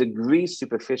to a degree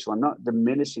superficial. I'm not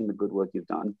diminishing the good work you've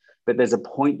done, but there's a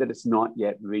point that it's not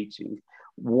yet reaching.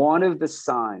 One of the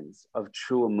signs of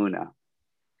true emunah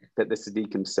that the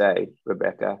Tzaddikim say,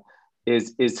 Rebecca,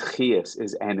 is chiyus,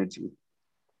 is energy.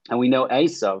 And we know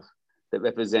Esav, that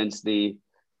represents the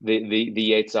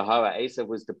Yetzer Hara. Esav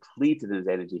was depleted in his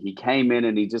energy. He came in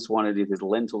and he just wanted his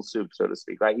lentil soup, so to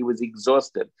speak, right? He was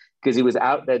exhausted because he was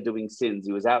out there doing sins.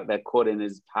 He was out there caught in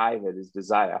his private, his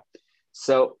desire.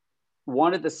 So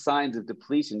one of the signs of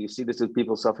depletion, you see this with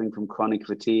people suffering from chronic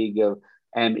fatigue,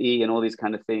 ME and all these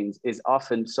kind of things, is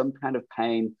often some kind of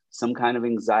pain, some kind of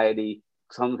anxiety,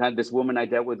 this woman I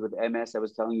dealt with MS I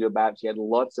was telling you about, she had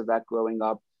lots of that growing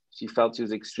up. She felt she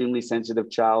was an extremely sensitive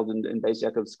child in Beis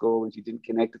Yaakov school, and she didn't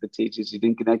connect to the teachers. She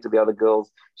didn't connect to the other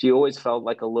girls. She always felt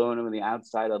like a loner on the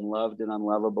outside, unloved and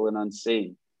unlovable and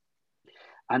unseen.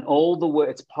 And all the work,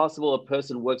 it's possible a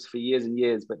person works for years and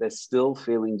years, but they're still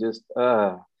feeling just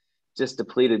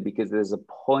depleted, because there's a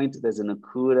point, there's an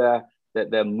akuda,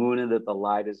 that the emunah, that the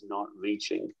light is not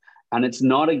reaching. And it's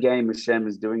not a game Hashem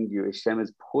is doing to you. Hashem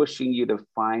is pushing you to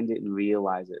find it and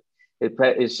realize it.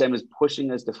 Hashem is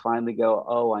pushing us to finally go,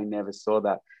 oh, I never saw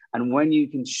that. And when you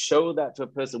can show that to a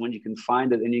person, when you can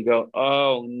find it and you go,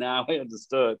 oh, now I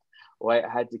understood why I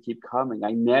had to keep coming.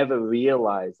 I never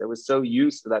realized. I was so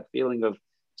used to that feeling of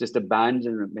just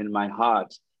abandonment in my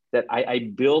heart that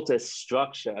I built a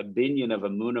structure, a binyan of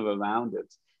emunah around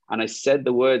it. And I said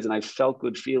the words and I felt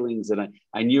good feelings and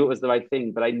I knew it was the right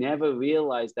thing, but I never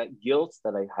realized that guilt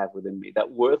that I have within me, that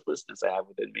worthlessness I have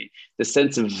within me, the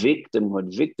sense of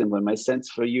victimhood, my sense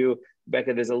for you,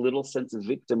 Becca, there's a little sense of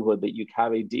victimhood that you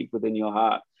carry deep within your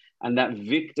heart. And that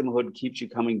victimhood keeps you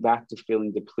coming back to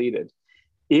feeling depleted.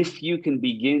 If you can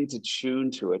begin to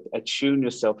attune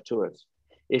yourself to it.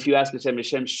 If you ask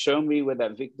Hashem, show me where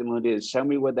that victimhood is, show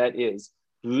me what that is.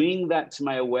 Bring that to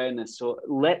my awareness. So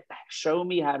show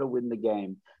me how to win the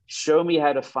game. Show me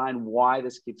how to find why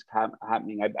this keeps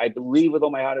happening. I believe with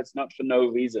all my heart, it's not for no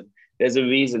reason. There's a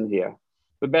reason here.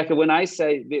 Rebecca, when I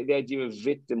say the idea of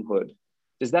victimhood,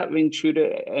 does that ring true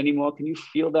to anymore? Can you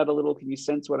feel that a little? Can you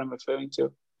sense what I'm referring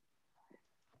to?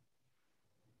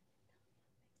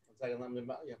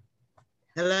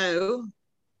 Hello?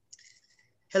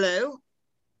 Hello?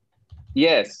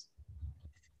 Yes.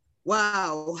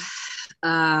 Wow.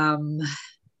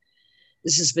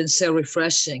 This has been so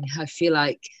refreshing. I feel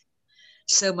like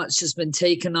so much has been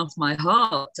taken off my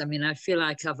heart. I mean, I feel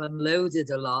like I've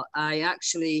unloaded a lot. I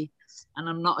actually, and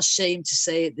I'm not ashamed to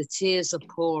say it, the tears are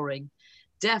pouring.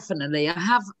 Definitely, I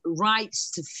have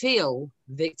rights to feel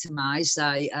victimized.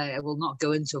 I will not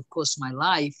go into, of course, my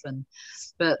life,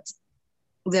 but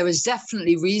there is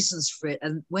definitely reasons for it.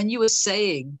 And when you were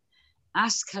saying,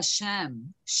 ask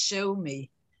Hashem, show me,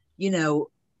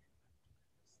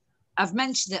 I've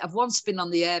mentioned it. I've once been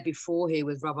on the air before here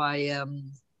with Rabbi,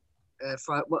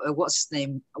 what's his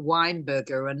name,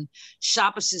 Weinberger, and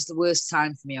Shabbos is the worst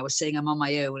time for me. I was saying I'm on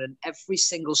my own, and every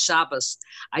single Shabbos,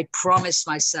 I promise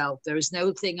myself there is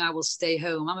no thing I will stay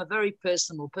home. I'm a very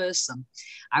personal person.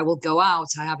 I will go out.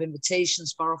 I have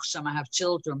invitations, Baruch Hashem, I have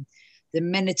children. The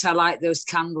minute I light those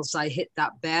candles, I hit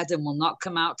that bed and will not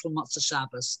come out till Motzei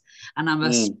Shabbos. And I'm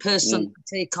a person to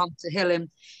take on to Tehillim,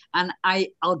 and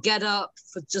I'll get up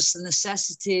for just the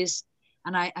necessities.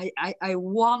 And I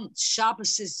want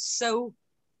Shabbos is so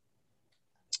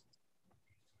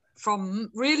from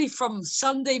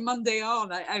Sunday, Monday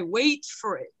on. I wait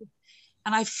for it,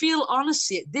 and I feel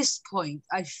honestly at this point,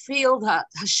 I feel that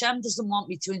Hashem doesn't want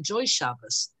me to enjoy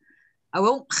Shabbos. I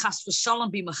won't chas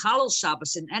v'shalom be mechalel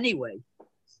Shabbos in any way.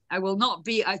 I will not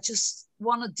be. I just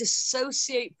want to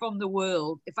dissociate from the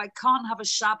world. If I can't have a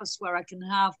Shabbos where I can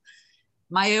have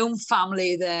my own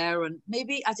family there, and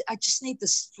maybe I just need the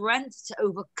strength to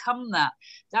overcome that.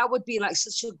 That would be like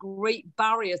such a great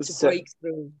barrier to break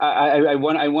through. I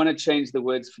want to change the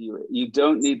words for you. You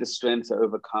don't need the strength to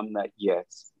overcome that yet.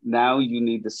 Now you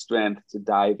need the strength to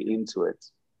dive into it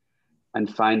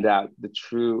and find out the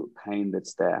true pain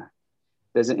that's there.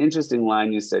 There's an interesting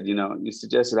line you said, you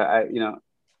suggested that,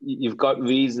 you've got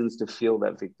reasons to feel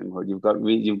that victimhood.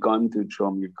 You've gone through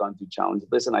trauma, you've gone through challenge.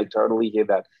 Listen, I totally hear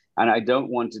that. And I don't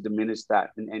want to diminish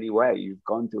that in any way. You've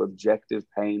gone through objective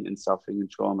pain and suffering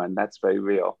and trauma, and that's very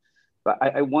real. But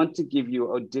I want to give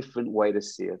you a different way to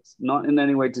see it, not in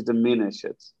any way to diminish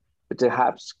it, but to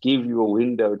perhaps give you a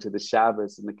window to the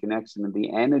Shabbos and the connection and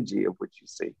the energy of which you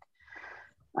seek.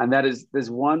 And that is, there's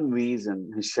one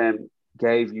reason Hashem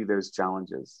gave you those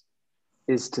challenges,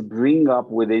 is to bring up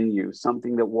within you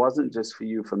something that wasn't just for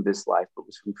you from this life, but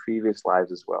was from previous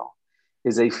lives as well,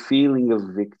 is a feeling of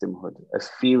victimhood, a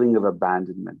feeling of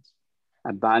abandonment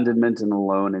and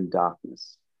alone in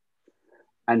darkness.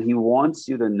 And he wants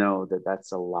you to know that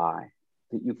that's a lie,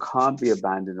 that you can't be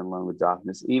abandoned and alone with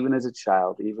darkness, even as a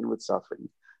child, even with suffering,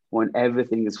 when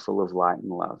everything is full of light and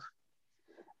love.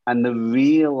 And the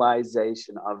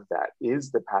realization of that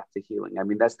is the path to healing. I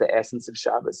mean, that's the essence of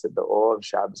Shabbos, that the awe of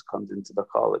Shabbos comes into the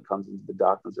chol, it comes into the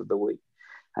darkness of the week.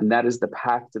 And that is the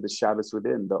path to the Shabbos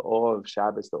within, the awe of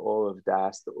Shabbos, the awe of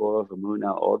Das, the awe of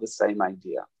Emunah, all the same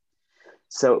idea.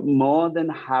 So more than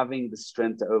having the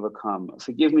strength to overcome,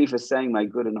 forgive me for saying, my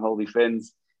good and holy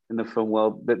friends, in the film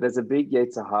world, that there's a big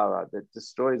Yetzer Hara that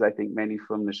destroys, I think, many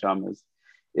from neshamas,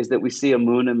 is that we see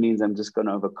Emunah means I'm just going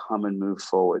to overcome and move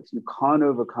forward. You can't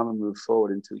overcome and move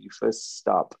forward until you first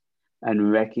stop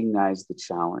and recognize the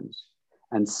challenge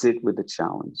and sit with the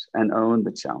challenge and own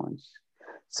the challenge.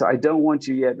 So I don't want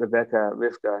you yet,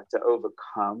 Rivka, to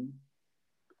overcome.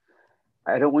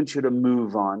 I don't want you to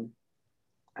move on.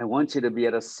 I want you to be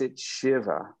able to sit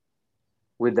shiva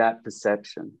with that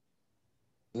perception.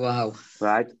 Wow.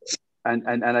 Right?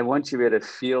 And I want you to be able to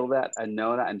feel that and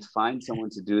know that and find someone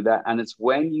to do that. And it's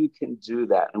when you can do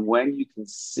that and when you can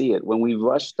see it, when we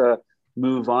rush to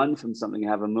move on from something,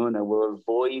 have emunah, we're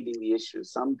avoiding the issue.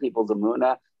 Some people's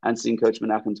emunah, answering Coach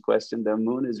Menachem's question, their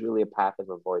emunah is really a path of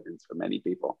avoidance for many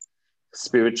people.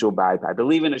 Spiritual bypass. I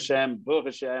believe in Hashem, Baruch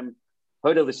Hashem,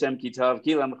 Hodel Hashem Kitav,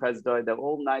 Kilam Chazdoi. They're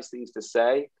all nice things to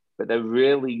say, but they're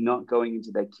really not going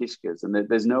into their kishkas. And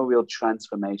there's no real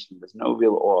transformation. There's no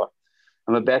real awe.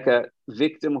 And Rebecca,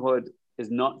 victimhood is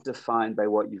not defined by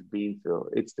what you've been through.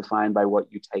 It's defined by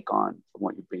what you take on from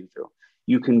what you've been through.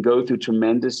 You can go through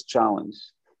tremendous challenge,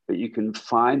 but you can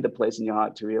find the place in your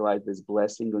heart to realize there's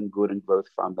blessing and good and growth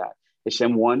from that.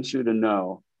 Hashem wants you to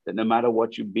know that no matter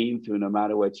what you've been through, no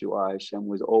matter what you are, Hashem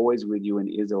was always with you and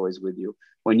is always with you.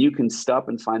 When you can stop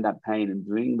and find that pain and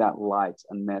bring that light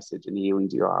and message and healing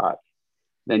to your heart,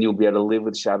 then you'll be able to live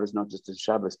with Shabbos, not just as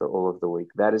Shabbos, but all of the week.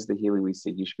 That is the healing we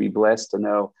seek. You should be blessed to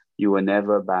know you were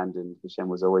never abandoned. Hashem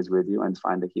was always with you, and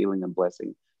find the healing and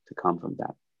blessing to come from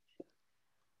that.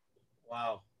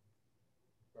 Wow.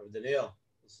 Rabbi Daniel,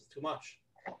 this is too much.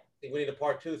 I think we need a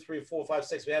part 2, 3, 4, 5,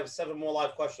 6. We have 7 more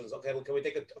live questions. Okay, well, can we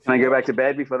take a Can I go back to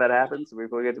bed before that happens,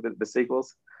 before we get to the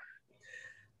sequels?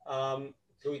 Okay,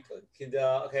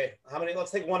 how many?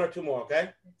 Let's take 1 or 2 more, okay?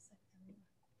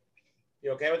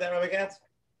 You okay with that, Rabbi Katz?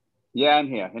 Yeah, I'm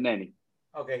here. Hineni.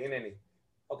 Okay, Hineni.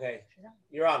 Okay,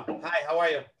 you're on. Hi, how are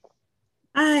you?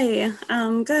 Hi,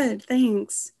 good,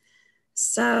 thanks.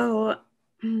 So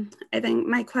I think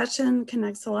my question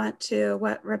connects a lot to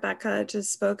what Rebecca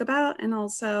just spoke about, and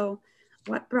also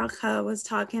what Bracha was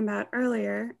talking about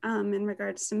earlier in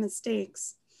regards to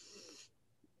mistakes.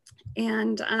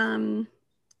 And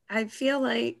I feel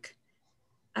like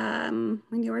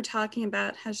when you were talking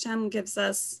about Hashem gives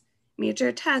us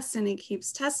major tests and he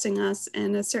keeps testing us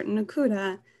in a certain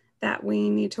nakuda that we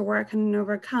need to work and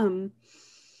overcome.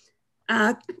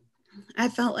 I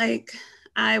felt like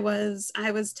I was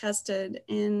tested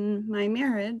in my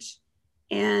marriage,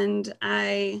 and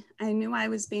I knew I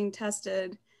was being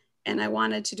tested and I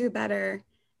wanted to do better.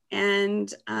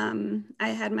 And I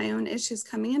had my own issues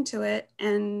coming into it.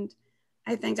 And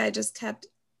I think I just kept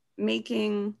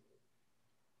making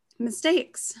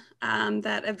mistakes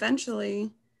that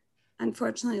eventually,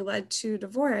 unfortunately, led to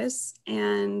divorce.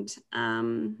 And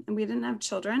we didn't have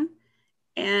children.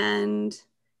 And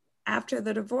after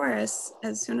the divorce,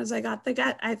 as soon as I got the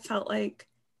get, I felt like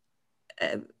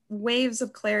waves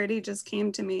of clarity just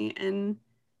came to me, and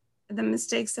the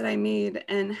mistakes that I made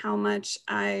and how much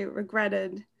I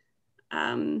regretted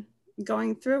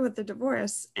going through with the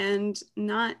divorce and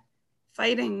not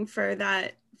fighting for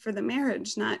that, for the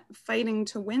marriage, not fighting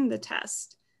to win the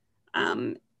test,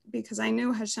 because I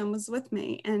knew Hashem was with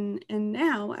me. And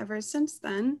now, ever since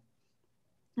then,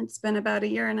 it's been about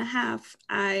 1.5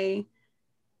 years,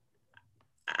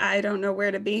 I don't know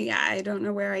where to be. I don't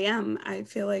know where I am. I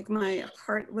feel like my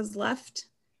heart was left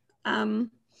in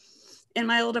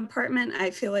my old apartment.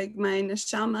 I feel like my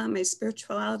neshama, my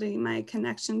spirituality, my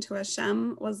connection to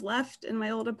Hashem was left in my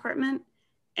old apartment.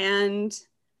 And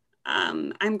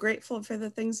I'm grateful for the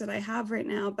things that I have right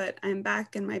now, but I'm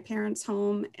back in my parents'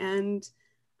 home. And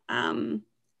when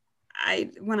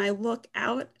I look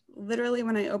out, literally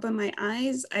when I open my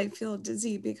eyes, I feel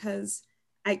dizzy because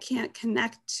I can't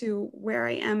connect to where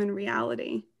I am in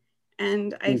reality.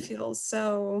 And I feel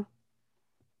so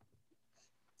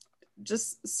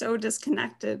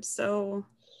disconnected, so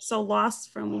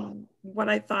lost from what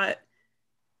I thought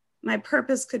my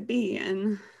purpose could be.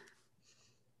 And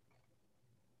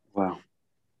wow.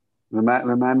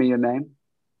 Remind me your name?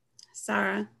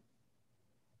 Sarah.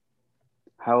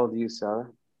 How old are you, Sarah?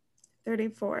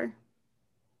 34.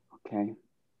 Okay.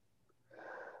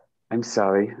 I'm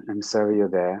sorry you're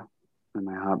there, and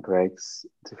my heart breaks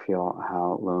to feel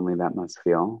how lonely that must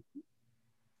feel.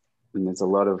 And there's a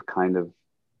lot of kind of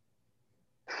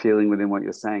feeling within what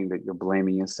you're saying that you're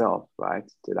blaming yourself, right?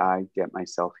 Did I get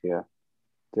myself here?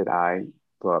 Did I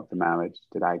blow up the marriage?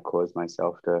 Did I cause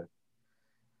myself to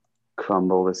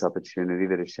crumble this opportunity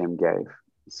that Hashem gave?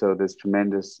 So there's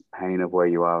tremendous pain of where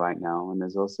you are right now. And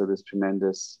there's also this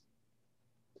tremendous,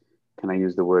 can I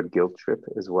use the word guilt trip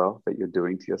as well, that you're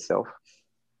doing to yourself?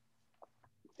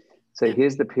 So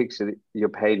here's the picture that you're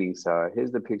painting, Sarah.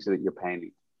 Here's the picture that you're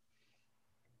painting.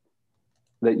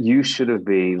 That you should have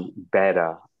been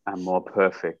better and more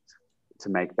perfect to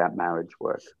make that marriage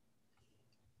work.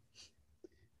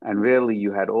 And really,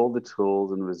 you had all the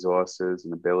tools and resources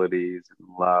and abilities and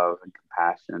love and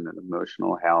compassion and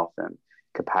emotional health and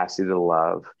capacity to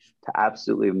love to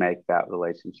absolutely make that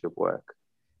relationship work.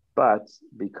 But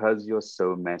because you're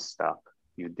so messed up,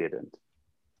 you didn't.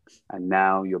 And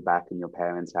now you're back in your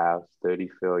parents' house,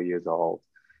 34 years old,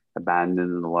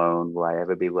 abandoned and alone. Will I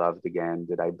ever be loved again?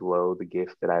 Did I blow the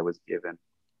gift that I was given?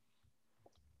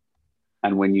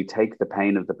 And when you take the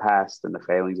pain of the past and the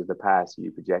failings of the past and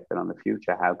you project it on the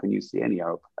future, how can you see any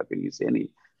hope? How can you see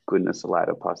any goodness, light,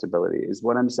 or possibility? Is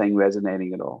what I'm saying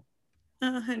resonating at all?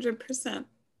 100%.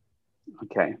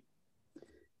 Okay.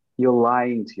 You're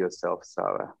lying to yourself,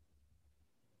 Sarah.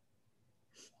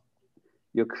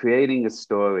 You're creating a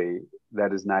story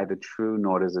that is neither true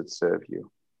nor does it serve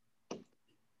you.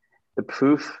 The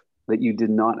proof that you did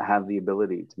not have the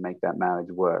ability to make that marriage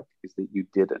work is that you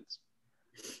didn't.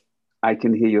 I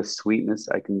can hear your sweetness.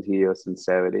 I can hear your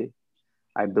sincerity.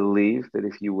 I believe that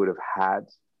if you would have had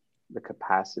the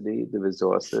capacity, the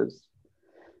resources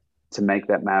to make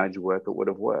that marriage work, it would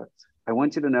have worked. I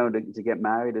want you to know that to get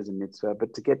married is a mitzvah,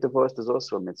 but to get divorced is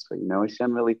also a mitzvah. You know,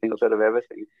 Hashem really thinks out of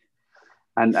everything.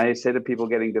 And I say to people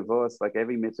getting divorced, like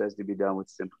every mitzvah has to be done with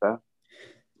simcha.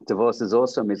 Divorce is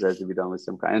also a mitzvah has to be done with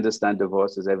simcha. I understand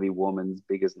divorce is every woman's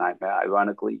biggest nightmare.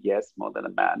 Ironically, yes, more than a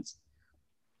man's.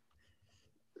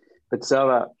 But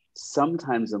Sarah,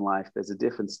 sometimes in life, there's a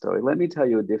different story. Let me tell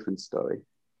you a different story.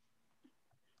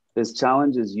 There's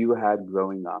challenges you had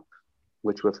growing up,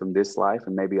 which were from this life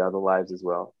and maybe other lives as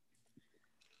well.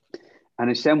 And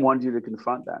Hashem wants you to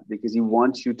confront that because he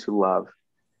wants you to love.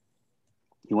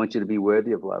 He wants you to be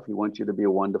worthy of love. He wants you to be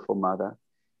a wonderful mother.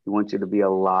 He wants you to be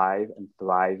alive and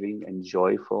thriving and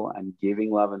joyful and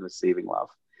giving love and receiving love.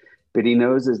 But he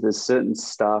knows there's certain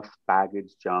stuff,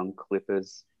 baggage, junk,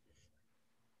 clippers,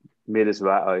 midas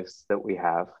ra'os that we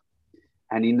have.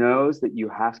 And he knows that you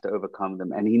have to overcome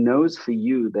them. And he knows for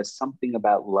you, there's something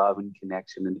about love and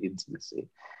connection and intimacy.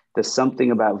 There's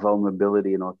something about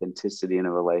vulnerability and authenticity in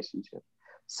a relationship.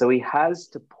 So he has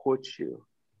to put you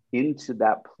into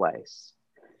that place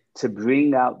to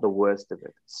bring out the worst of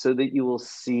it so that you will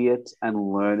see it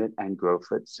and learn it and grow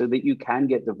for it so that you can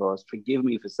get divorced. Forgive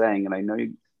me for saying, and I know you're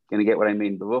going to get what I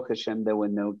mean. Baruch Hashem, there were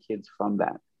no kids from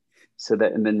that. So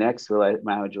that in the next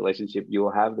marriage relationship, you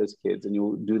will have those kids and you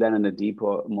will do that in a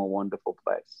deeper, more wonderful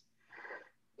place.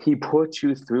 He put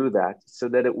you through that so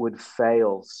that it would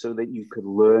fail, so that you could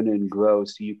learn and grow,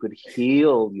 so you could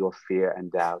heal your fear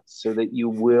and doubt, so that you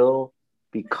will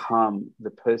become the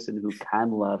person who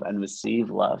can love and receive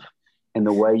love in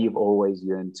the way you've always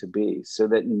yearned to be, so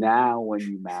that now when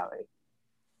you marry,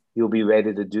 you'll be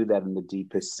ready to do that in the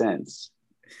deepest sense.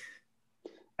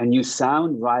 And you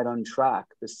sound right on track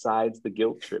besides the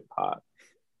guilt trip part.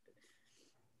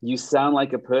 You sound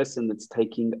like a person that's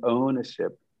taking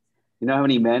ownership. You know how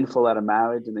many men fall out of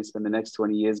marriage and they spend the next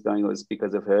 20 years going, it was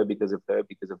because of her, because of her,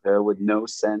 because of her, with no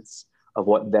sense of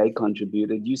what they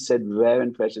contributed. You said rare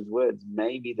and precious words.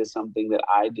 Maybe there's something that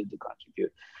I did to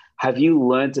contribute. Have you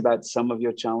learned about some of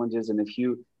your challenges? And if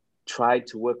you tried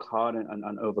to work hard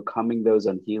on overcoming those,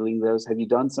 on healing those, have you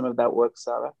done some of that work,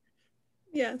 Sarah?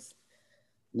 Yes.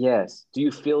 Yes. Do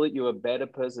you feel that you're a better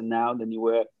person now than you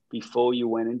were before you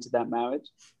went into that marriage?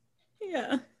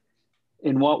 Yeah.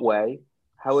 In what way?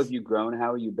 How have you grown?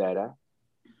 How are you better?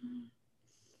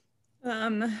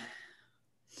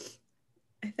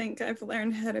 I think I've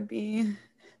learned how to be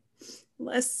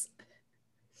less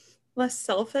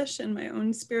selfish in my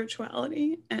own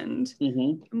spirituality and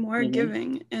more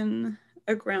giving in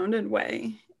a grounded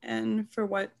way and for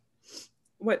what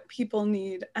people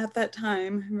need at that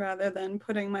time, rather than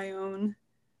putting my own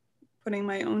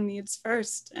needs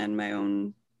first and my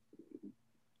own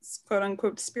quote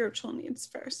unquote spiritual needs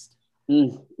first.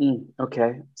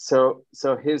 Okay, so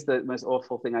here's the most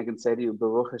awful thing I can say to you.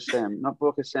 Baruch Hashem, not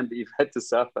Baruch Hashem, but you've had to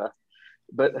suffer.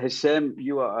 But Hashem,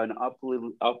 you are an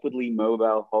upwardly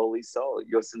mobile, holy soul.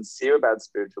 You're sincere about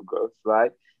spiritual growth,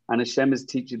 right? And Hashem has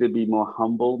taught you to be more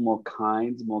humble, more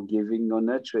kind, more giving, more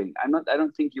nurturing. I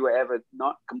don't think you were ever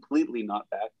not completely not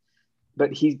that,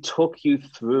 but he took you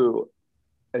through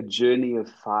a journey of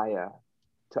fire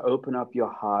to open up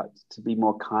your heart, to be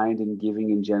more kind and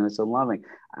giving and generous and loving.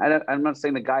 I'm not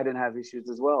saying the guy didn't have issues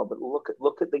as well, but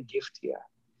look at the gift here.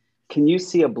 Can you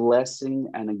see a blessing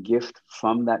and a gift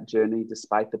from that journey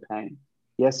despite the pain?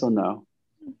 Yes or no?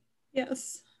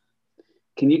 Yes.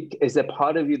 Is there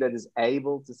part of you that is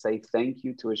able to say thank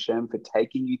you to Hashem for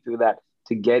taking you through that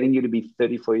to getting you to be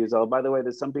 34 years old. By the way,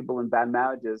 there's some people in bad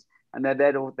marriages and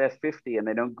they're 50 and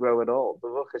they don't grow at all.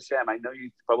 Baruch Hashem, I know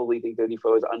you probably think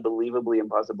 34 is unbelievably,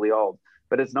 impossibly old,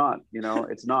 but it's not,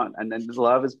 it's not. And then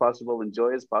love is possible and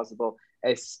joy is possible,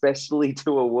 especially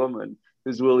to a woman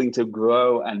who's willing to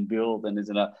grow and build and is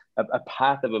in a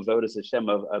path of avodas Hashem,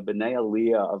 of a b'nai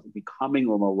aliyah, of becoming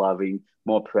more loving,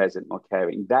 more present, more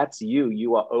caring. That's you.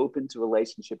 You are open to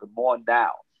relationship more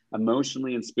now,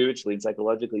 emotionally and spiritually and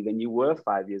psychologically, than you were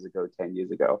 5 years ago, 10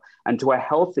 years ago, and to a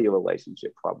healthier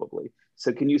relationship probably.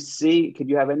 So do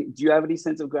you have any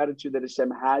sense of gratitude that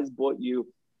Hashem has brought you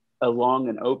along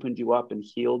and opened you up and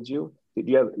healed you?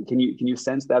 Can you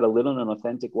sense that a little in an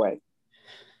authentic way?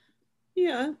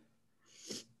 Yeah.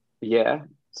 Yeah.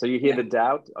 So you hear the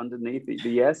doubt underneath the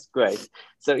yes? Great.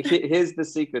 So here's the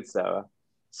secret, Sarah.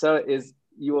 So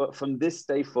from this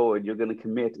day forward, you're going to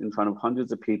commit in front of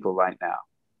hundreds of people right now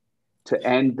to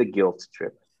end the guilt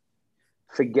trip.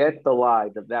 Forget the lie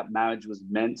that marriage was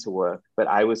meant to work, but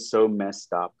I was so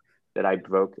messed up that I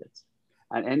broke it.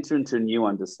 And enter into a new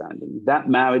understanding. That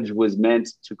marriage was meant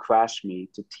to crash me,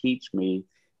 to teach me,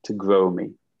 to grow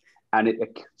me. And it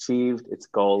achieved its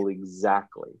goal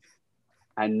exactly.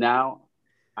 And now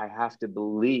I have to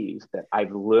believe that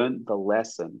I've learned the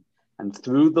lesson. And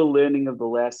through the learning of the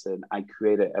lesson, I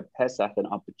created a Pesach, an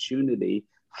opportunity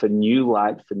for new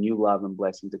light, for new love and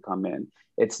blessing to come in.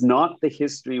 It's not the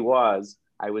history was,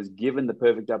 I was given the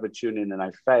perfect opportunity and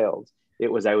I failed.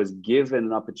 It was, I was given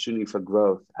an opportunity for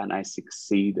growth and I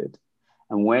succeeded.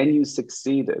 And when you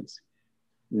succeeded,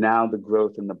 now the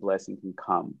growth and the blessing can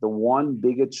come. The one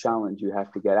bigger challenge you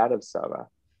have to get out of, Sarah,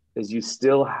 is you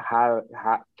still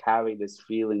carry this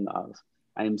feeling of,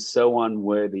 I am so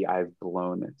unworthy, I've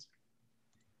blown it.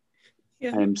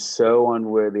 Yeah. I am so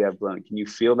unworthy, I've blown it. Can you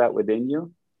feel that within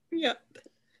you? Yeah.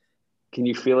 Can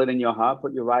you feel it in your heart?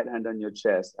 Put your right hand on your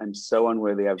chest. I'm so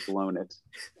unworthy, I've blown it.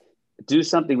 Do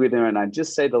something with it right now.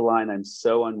 Just say the line, I'm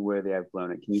so unworthy, I've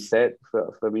blown it. Can you say it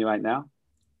for me right now?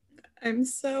 I'm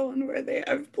so unworthy,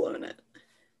 I've blown it.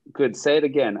 Good. Say it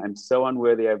again. I'm so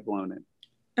unworthy, I've blown it.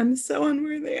 I'm so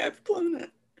unworthy, I've blown it.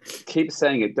 Keep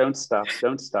saying it. Don't stop.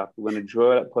 Don't stop. We're going to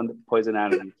draw it up, poison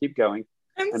out of you. Keep going.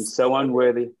 I'm so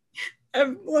unworthy.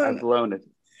 I've blown it.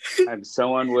 I'm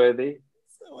so unworthy.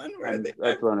 So unworthy.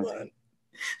 I've blown it.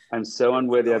 I'm so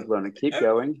unworthy, I've blown it. Keep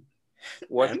going.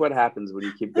 Watch what happens when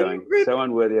you keep going. So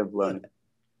unworthy, I've blown it.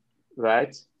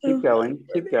 Right? Keep going.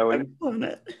 Keep going.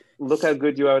 Look how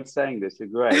good you are at saying this. You're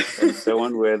great. I'm so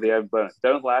unworthy, I've blown it.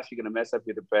 Don't laugh. You're going to mess up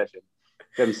your depression.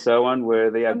 I'm so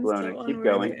unworthy, I've blown it. Keep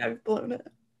going. I've blown it.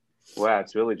 Wow,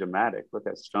 it's really dramatic. Look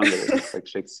how strong it is. It's like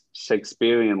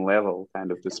Shakespearean level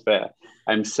kind of despair.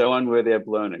 I'm so unworthy, I've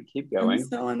blown it. Keep going. I'm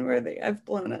so unworthy, I've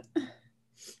blown it.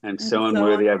 I'm so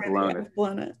unworthy, I've blown it. I've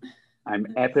blown it. I'm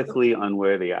epically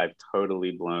unworthy, I've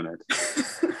totally blown it.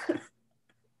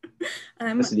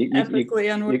 I'm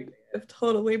epically unworthy, I've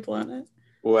totally blown it.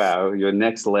 Wow, you're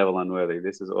next level unworthy.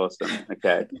 This is awesome.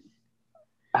 Okay.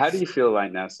 How do you feel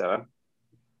right now, Sarah?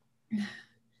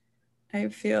 I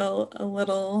feel a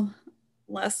little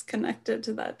less connected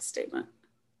to that statement.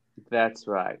 That's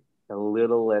right. A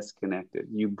little less connected.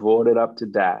 You brought it up to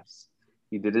Das.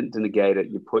 You didn't negate it.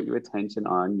 You put your attention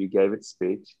on. You gave it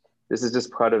speech. This is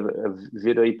just part of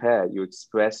vidui pair. You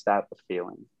expressed out the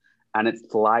feeling. And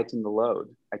it's lightened the load.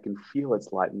 I can feel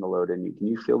it's lightened the load in you. Can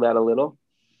you feel that a little?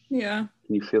 Yeah.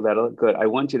 Can you feel that a little? Good. I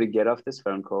want you to get off this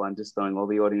phone call. I'm just throwing all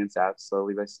the audience out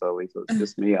slowly by slowly. So it's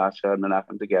just me, Asha, and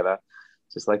Menachem together,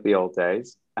 just like the old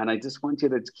days. And I just want you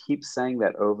to keep saying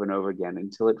that over and over again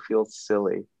until it feels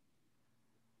silly.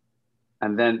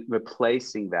 And then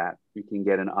replacing that, you can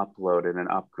get an upload and an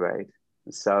upgrade,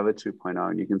 a Sarah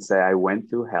 2.0. And you can say, I went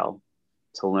through hell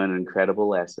to learn an incredible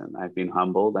lesson. I've been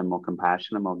humbled. I'm more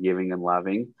compassionate, I'm more giving and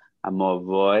loving. I'm more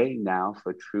voy now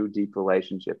for true, deep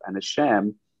relationship. And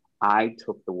Hashem, I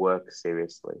took the work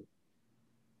seriously.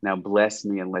 Now bless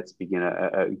me and let's begin,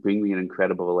 bring me an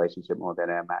incredible relationship more than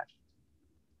I imagined.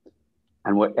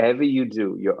 And whatever you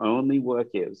do, your only work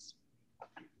is,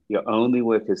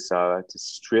 Sarah, to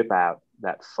strip out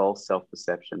that false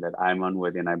self-perception that I'm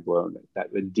unworthy and I've blown it,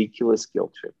 that ridiculous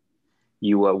guilt trip.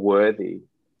 You are worthy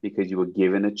because you were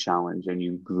given a challenge and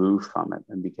you grew from it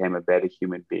and became a better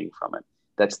human being from it.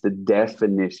 That's the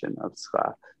definition of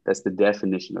tzchar. That's the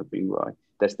definition of being roy.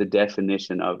 That's the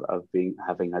definition of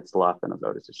having hatzlach and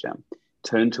avodas Hashem.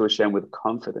 Turn to Hashem with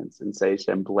confidence and say,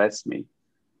 Hashem, bless me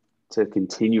to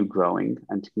continue growing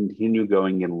and to continue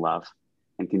going in love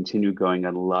and continue going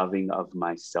and loving of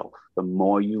myself. The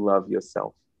more you love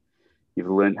yourself, you've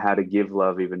learned how to give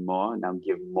love even more. Now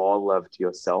give more love to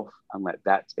yourself and let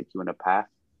that take you in a path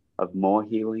of more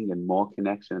healing and more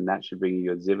connection, and that should bring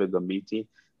you a zivug amiti.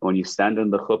 And when you stand on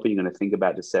the chuppah, you're going to think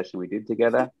about the session we did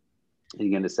together, and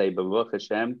you're going to say, Baruch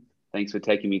Hashem, thanks for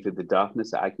taking me through the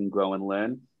darkness so I can grow and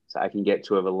learn, so I can get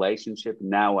to a relationship.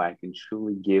 Now I can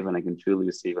truly give and I can truly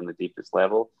receive on the deepest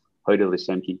level. You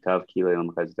should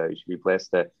be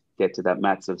blessed to get to that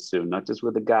matzav soon, not just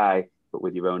with a guy, but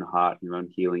with your own heart, your own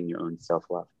healing, your own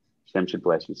self-love. Hashem should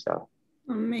bless you, Sarah.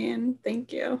 Oh man,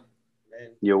 thank you.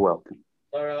 You're welcome.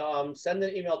 Sarah, send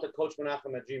an email to Coach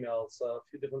Menachem at Gmail. So a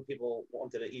few different people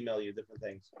wanted to email you different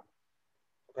things.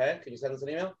 Okay, can you send us an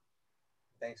email?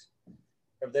 Thanks.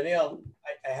 Daniel,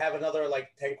 I have another like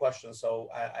 10 questions, so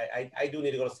I do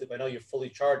need to go to sleep. I know you're fully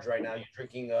charged right now. You're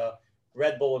drinking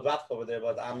Red Bull with vodka over there,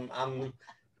 but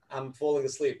I'm falling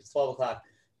asleep. It's 12 o'clock.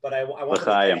 But I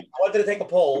wanted to take a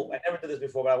poll. I never did this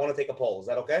before, but I want to take a poll. Is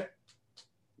that okay?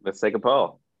 Let's take a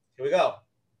poll. Here we go.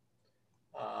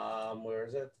 Where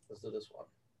is it? Let's do this one.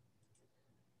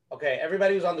 Okay,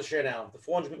 everybody who's on the share now, the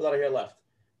 400 people that are here left.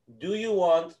 Do you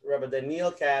want Rabbi Daniel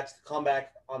Katz to come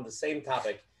back on the same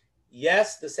topic?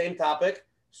 Yes, the same topic.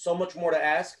 So much more to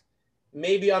ask.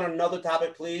 Maybe on another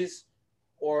topic, please.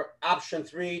 Or option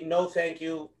 3, no, thank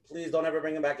you. Please don't ever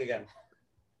bring him back again.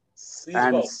 Please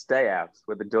and vote. Stay out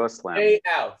with the door slammed. Stay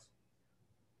out.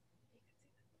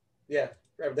 Yeah,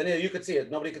 Rabbi Daniel, you could see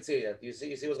it. Nobody could see it yet. You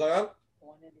see what's going on?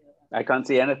 I can't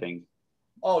see anything.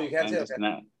 Oh, you can't see it?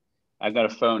 Okay. I've got a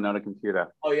phone, not a computer.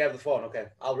 Oh, you have the phone. Okay,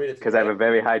 I'll read it to you. Because I have a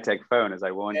very high-tech phone, as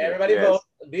I warned you. Everybody vote.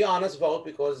 Be honest, vote,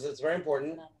 because it's very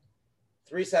important.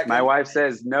 3 seconds. My wife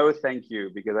says, no, thank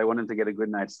you, because I want him to get a good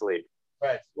night's sleep.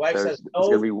 Right. Wife says, no,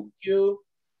 thank you.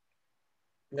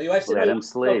 No, your wife said, let him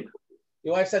sleep.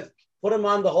 Your wife said, put him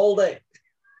on the whole day.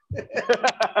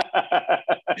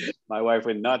 My wife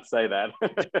would not say that.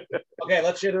 Okay,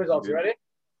 let's share the results. You ready?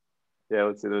 Yeah,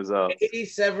 let's see the results.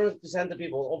 87% of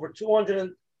people, over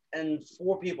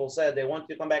 204 people said they want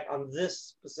to come back on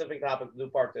this specific topic to do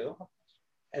part 2.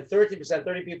 And 30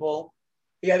 people,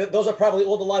 yeah, those are probably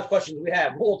all the live questions we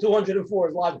have. All 204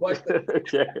 is live questions.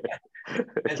 Okay.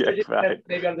 And 30%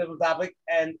 maybe on a different topic.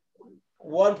 And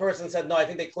one person said, no, I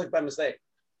think they clicked by mistake.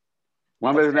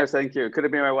 One person said, thank you. Could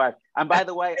have been my wife. And by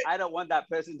the way, I don't want that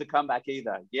person to come back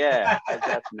either. Yeah,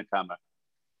 that's in the comment.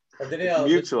 It's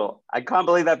mutual. I can't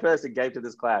believe that person gave to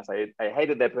this class. I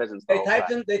hated their presence. They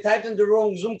typed in the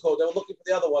wrong Zoom code. They were looking for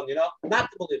the other one,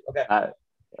 not to believe. Okay.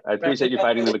 I appreciate you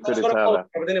fighting the Likud Torah.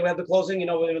 We have the closing. We're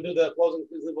going to do the closing.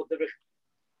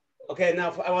 Okay,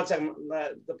 now I want to second.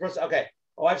 The person. Okay.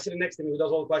 Oh, I'm sitting next to me who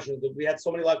does all the questions. We had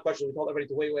so many live questions. We told everybody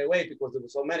to wait because there were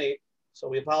so many. So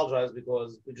we apologize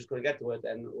because we just couldn't get to it.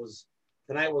 And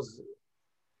tonight was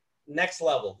next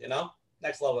level.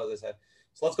 Next level, as I said.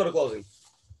 So let's go to closing.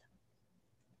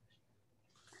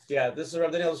 Yeah, this is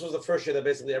Rabbi Daniel. This was the first year that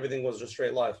basically everything was just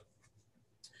straight live.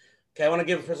 Okay, I want to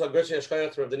give first of all Gershie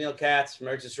Yashkoyach to Rabbi Daniel Katz from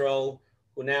Eretz Yisrael,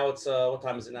 who now it's, what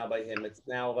time is it now by him? It's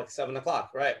now like 7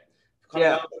 o'clock, right? Coming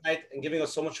out tonight and giving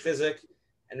us so much chizik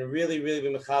and really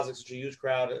being mechazik, such a huge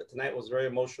crowd. Tonight was very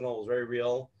emotional, it was very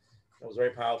real, it was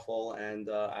very powerful. And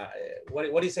what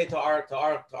do you say to our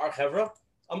chevra?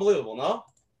 Unbelievable, no?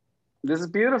 This is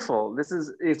beautiful.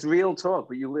 It's real talk,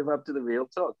 but you live up to the real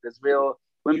talk. There's real.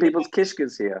 When people's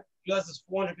kishkas here. You realize there's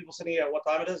 400 people sitting here at what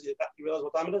time it is? You realize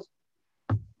what time it is?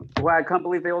 Wow, I can't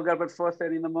believe they all got up at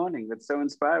 4:30 in the morning. That's so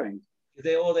inspiring.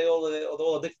 They're all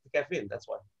addicted to caffeine. That's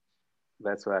why.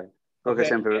 That's right.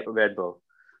 Focus on Red Bull.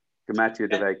 Matthew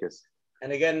de Vegas.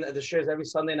 And again, the shares every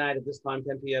Sunday night at this time,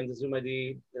 10 p.m. The Zoom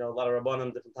ID, a lot of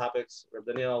Rabbanim, different topics. Reb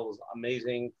Daniel was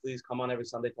amazing. Please come on every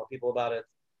Sunday, tell people about it.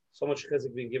 So much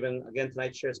chizik being given. Again,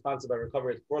 tonight's share is sponsored by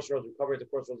Recovery at the Crossroads. Recovery at the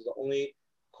Crossroads is the only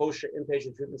kosher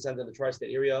inpatient treatment center in the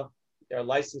tri-state area. They are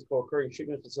licensed co-occurring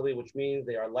treatment facility, which means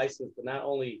they are licensed to not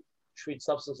only treat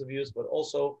substance abuse, but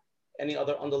also any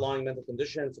other underlying mental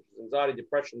conditions, such as anxiety,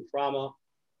 depression, trauma,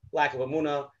 lack of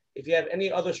emunah. If you have any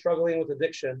other struggling with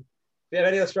addiction,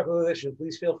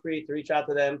 please feel free to reach out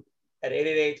to them at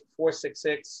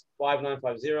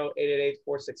 888-466-5950,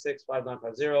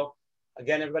 888-466-5950.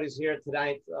 Again, everybody's here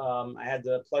tonight. I had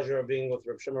the pleasure of being with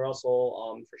Reb Shimon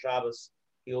Russell for Shabbos.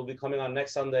 He will be coming on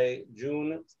next Sunday,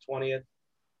 June 20th.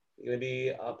 It's going to be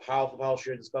a powerful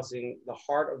share discussing the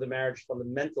heart of the marriage,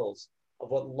 fundamentals of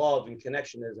what love and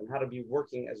connection is, and how to be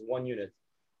working as one unit.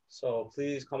 So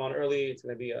please come on early. It's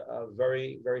going to be a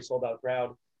very, very sold out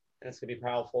crowd, and it's going to be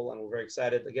powerful, and we're very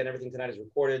excited. Again, everything tonight is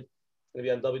recorded. It's going to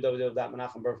be on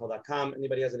www.menachembernfeld.com.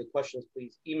 Anybody has any questions,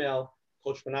 please email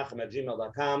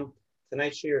coachmenachem@gmail.com.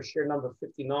 Tonight's share number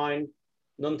 59,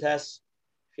 Nuntes.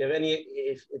 If you have any,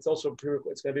 it's also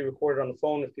it's going to be recorded on the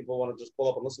phone. If people want to just pull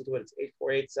up and listen to it, it's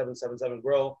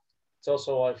 848-777-GROW. It's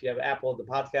also, if you have Apple, the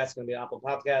podcast is going to be an Apple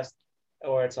podcast,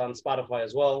 or it's on Spotify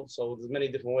as well. So there's many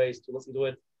different ways to listen to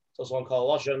it. It's also on Kol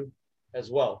Lashon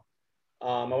as well.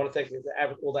 I want to thank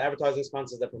all the advertising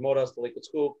sponsors that promote us, the Liquid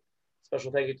Scoop.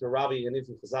 Special thank you to Ravi Yaniv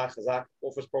from Chazak. Chazak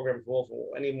offers program for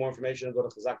any more information, go to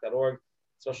chazak.org.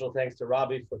 Special thanks to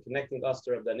Ravi for connecting us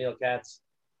to Rav Daniel Katz.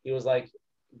 He was like,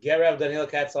 get Rav Daniel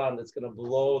Katz on, that's going to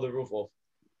blow the roof off.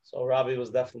 So Ravi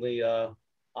was definitely on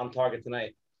target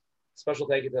tonight. Special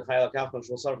thank you to Chayla Kaufman,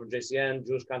 Shmuel Summer from JCN,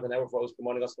 Jewish Content Network, for always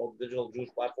promoting us on all the digital Jewish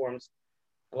platforms.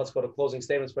 And let's go to closing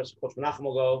statements. First, Coach Menachem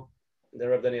will go, and then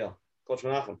Rav Daniel. Coach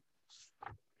Menachem.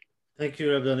 Thank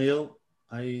you, Rav Daniel.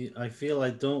 I feel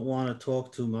I don't want to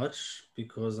talk too much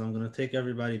because I'm going to take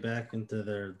everybody back into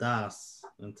their das,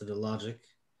 into the logic.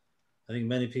 I think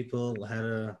many people had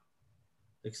a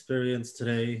experience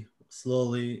today,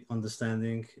 slowly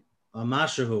understanding a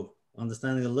mashahu,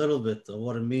 understanding a little bit of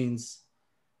what it means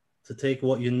to take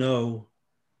what you know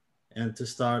and to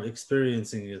start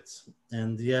experiencing it.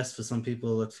 And yes, for some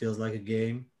people, it feels like a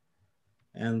game.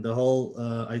 And the whole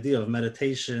idea of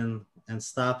meditation and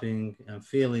stopping and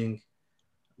feeling,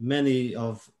 many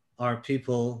of our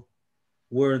people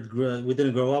we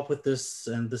didn't grow up with this,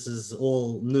 and this is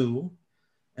all new,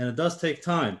 and it does take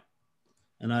time.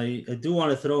 And I do want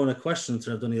to throw in a question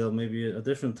to Rav Daniel, maybe a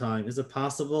different time. Is it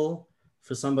possible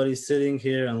for somebody sitting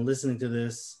here and listening to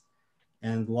this,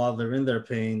 and while they're in their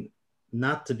pain,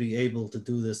 not to be able to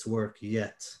do this work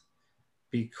yet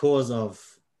because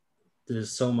of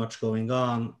there's so much going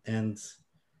on and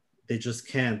they just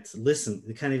can't listen.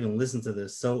 They can't even listen to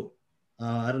this. So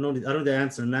I don't know the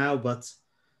answer now, but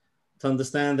to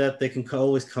understand that they can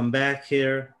always come back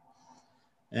here.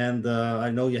 And I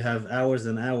know you have hours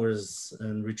and hours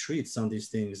and retreats on these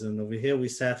things. And over here we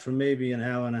sat for maybe an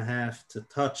hour and a half to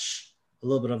touch a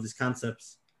little bit of these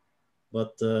concepts.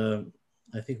 But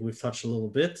I think we've touched a little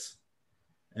bit.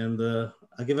 And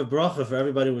I give a bracha for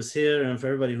everybody who was here and for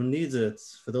everybody who needs it.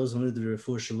 For those who need the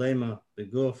refuah shalema,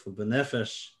 beguf,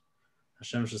 benefesh,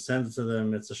 Hashem should send it to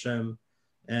them, it's Hashem.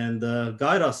 And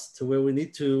guide us to where we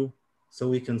need to so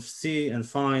we can see and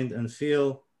find and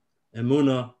feel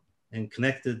emunah and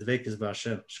connected dvekas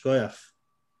b'Hashem. Shkoyach.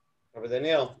 Rabbi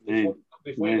Daniel,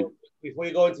 before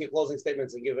you go into your closing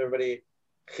statements and give everybody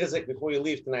chizik before you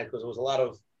leave tonight, because there was a lot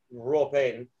of raw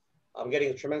pain, I'm getting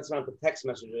a tremendous amount of text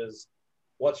messages.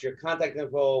 What's your contact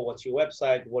info? What's your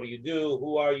website? What do you do?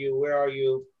 Who are you? Where are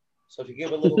you? So if you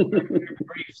give a little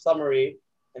brief summary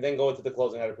and then go into the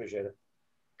closing, I'd appreciate it.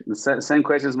 The same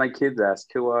questions my kids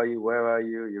ask. Who are you? Where are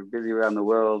you? You're busy around the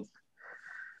world.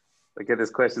 I get these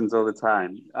questions all the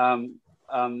time.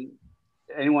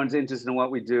 Anyone's interested in what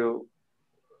we do,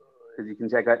 you can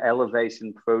check out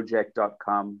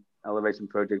elevationproject.com,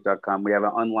 elevationproject.com. We have an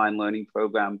online learning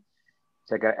program.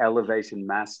 Check out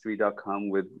elevationmastery.com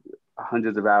with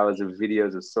hundreds of hours of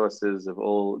videos of sources of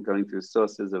all going through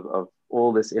sources of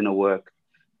all this inner work,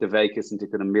 Devekas and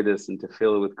Tikkun Midas and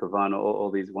Tefillah with Kavana,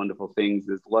 all these wonderful things.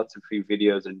 There's lots of free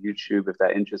videos on YouTube if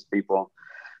that interests people.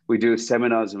 We do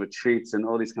seminars and retreats and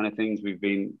all these kind of things. We've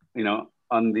been,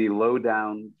 on the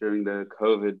lowdown during the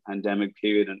COVID pandemic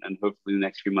period, and hopefully the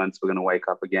next few months we're going to wake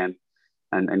up again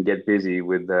and get busy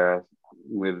with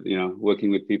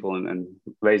working with people and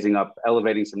raising up,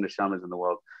 elevating some neshamas in the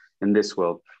world, in this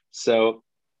world. So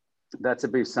that's a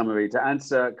brief summary. To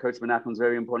answer Coach Menachem's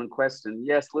very important question,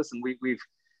 yes, listen,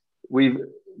 we've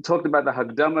talked about the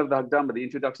Hagdama of the Hagdama, the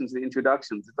introductions to the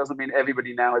introductions. It doesn't mean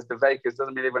everybody now has Devekas. It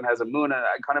doesn't mean everyone has a Muna.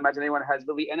 I can't imagine anyone has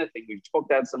really anything. We've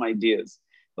talked out some ideas.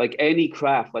 Like any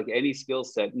craft, like any skill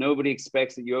set, nobody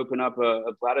expects that you open up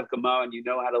a blot of Gemara and you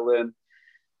know how to learn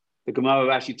the Gemara of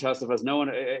Rashi Tosafos. No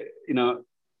one,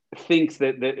 thinks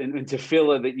that in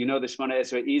Tefillah that you know the Shemona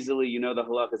Esrei easily, you know the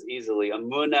Halachas easily.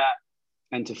 Amunah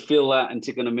and Tefillah and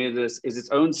Tikkun Midas is its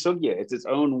own sugya. It's its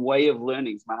own way of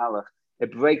learning. It's mahalach.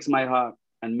 It breaks my heart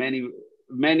and many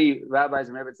rabbis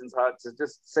and Rebbetzins' heart to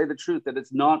just say the truth that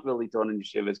it's not really taught in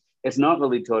yeshivas. It's not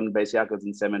really taught in Beis Yaakovs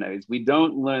and seminaries. We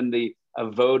don't learn the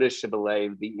avoda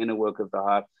shebelev, the inner work of the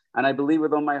heart. And I believe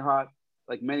with all my heart,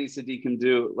 like many tzaddikim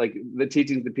do, like the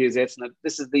teachings of the Piyas Etzna,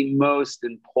 this is the most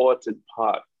important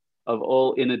part of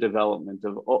all inner development,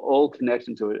 of all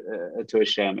connection to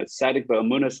Hashem. It's Sadik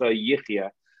ba'amunah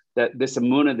yichya, that this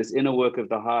amunah, this inner work of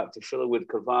the heart, to fill it with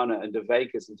kavana and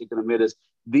devekas and tikkun midas,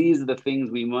 these are the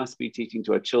things we must be teaching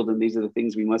to our children. These are the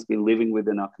things we must be living with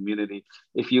in our community.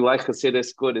 If you like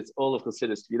Chassidus, good, it's all of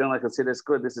Chassidus. If you don't like Chassidus,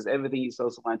 good, this is everything you're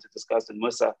also going to discuss in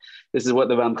Musa. This is what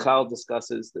the Ramchal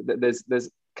discusses.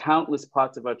 There's countless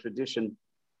parts of our tradition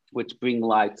which bring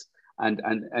light and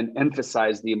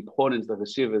emphasize the importance of the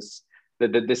Shivas,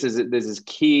 that this is as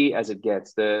key as it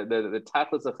gets. The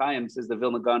Tachlis Achayim, says the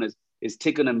Vilna Gaon, is is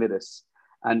tikkun amidas.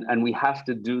 And we have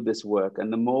to do this work.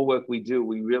 And the more work we do,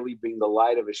 we really bring the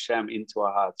light of Hashem into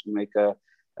our hearts. We make a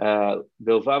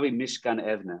Bilvavi Mishkan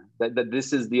Evna, that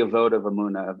this is the avoda of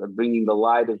Amunah, of bringing the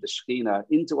light of the Shekhinah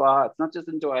into our hearts, not just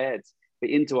into our heads, but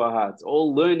into our hearts.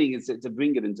 All learning is to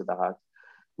bring it into the heart.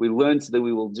 We learn so that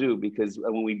we will do, because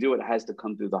when we do, it has to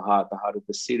come through the heart. The heart is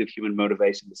the seat of human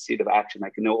motivation, the seat of action. I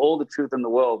can know all the truth in the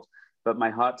world, but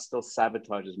my heart still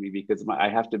sabotages me because I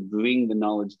have to bring the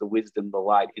knowledge, the wisdom, the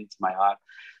light into my heart.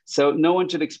 So no one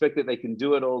should expect that they can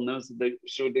do it all. No one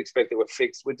should expect that we're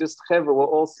fixed. We're just chevra. We're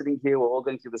all sitting here. We're all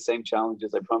going through the same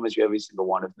challenges. I promise you every single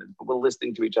one of them. But we're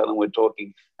listening to each other and we're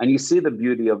talking. And you see the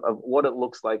beauty of what it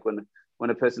looks like when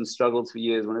a person struggles for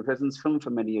years, when a person's filmed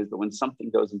for many years, but when something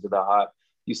goes into their heart,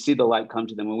 you see the light come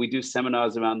to them. When we do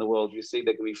seminars around the world, you see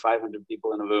there can be 500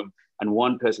 people in a room and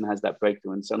one person has that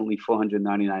breakthrough and suddenly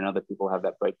 499 other people have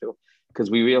that breakthrough, because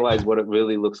we realize what it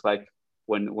really looks like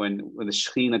when the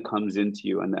Shekhinah comes into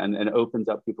you and opens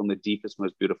up people in the deepest,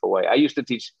 most beautiful way. I used to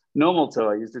teach normal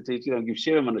Torah. I used to teach, give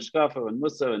Shirim and Ashkafa and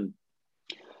Musa and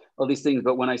all these things.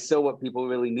 But when I saw what people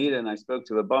really needed, and I spoke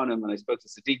to Rabbanim and I spoke to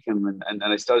Tzaddikim and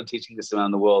I started teaching this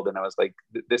around the world, and I was like,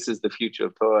 this is the future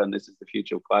of Torah and this is the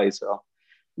future of Klal Yisrael.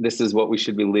 This is what we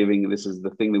should be living. This is the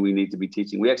thing that we need to be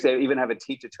teaching. We actually even have a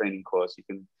teacher training course. You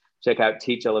can check out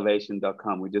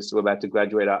teachelevation.com. We're about to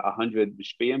graduate 100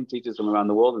 Mishpiyim teachers from around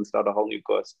the world and start a whole new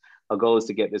course. Our goal is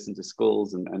to get this into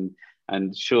schools and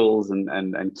shuls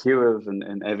and kiruv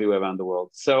and everywhere around the world.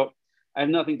 So I have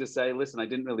nothing to say. Listen, I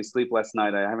didn't really sleep last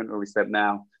night. I haven't really slept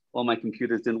now. All my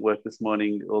computers didn't work this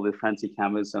morning, all the fancy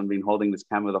cameras. So I've been holding this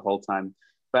camera the whole time.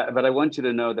 But I want you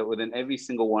to know that within every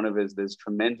single one of us, there's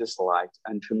tremendous light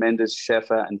and tremendous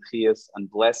shefa and chiyas and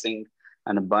blessing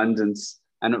and abundance,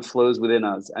 and it flows within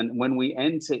us. And when we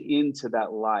enter into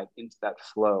that light, into that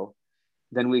flow,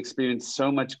 then we experience so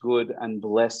much good and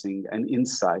blessing and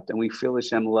insight. And we feel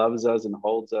Hashem loves us and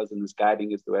holds us and is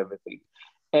guiding us through everything.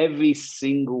 Every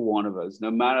single one of us, no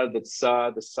matter the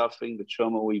tsar, the suffering, the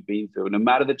trauma we've been through, no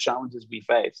matter the challenges we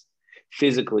face,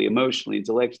 physically, emotionally,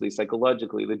 intellectually,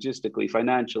 psychologically, logistically,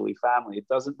 financially, family, it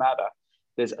doesn't matter.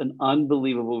 There's an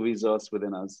unbelievable resource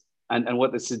within us. And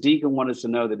what the Tzaddikim want us to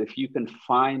know, that if you can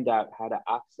find out how to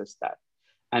access that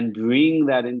and bring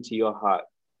that into your heart,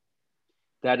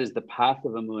 that is the path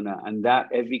of Amunah, and that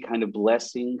every kind of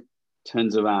blessing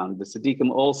turns around. The Tzaddikim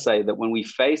all say that when we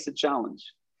face a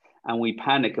challenge and we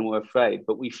panic and we're afraid,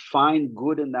 but we find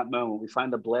good in that moment, we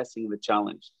find the blessing in the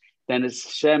challenge, then it's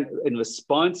Hashem, in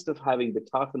response to having the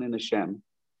bitachon in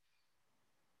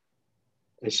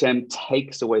Hashem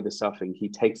takes away the suffering. He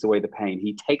takes away the pain.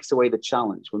 He takes away the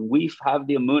challenge. When we have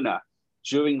the Amunah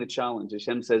during the challenge,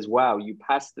 Hashem says, wow, you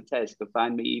passed the test to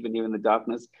find me even here in the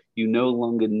darkness. You no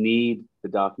longer need the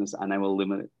darkness, and I will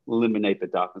eliminate the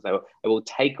darkness. I will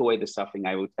take away the suffering.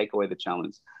 I will take away the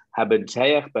challenge. A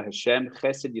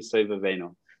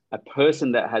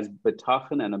person that has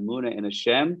bitachon and Amunah in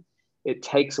Hashem, it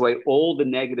takes away all the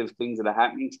negative things that are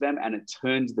happening to them, and it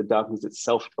turns the darkness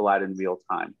itself to light in real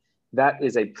time. That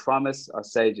is a promise our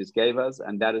sages gave us,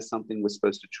 and that is something we're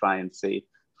supposed to try and see.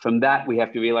 From that, we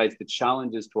have to realize the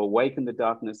challenge is to awaken the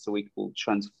darkness so we will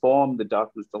transform the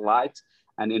darkness to light.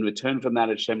 And in return from that,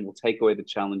 Hashem will take away the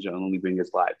challenge and only bring us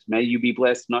light. May you be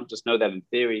blessed, not just know that in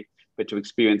theory, but to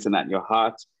experience that in your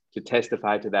heart, to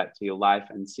testify to that to your life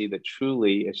and see that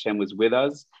truly Hashem was with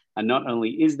us. And not only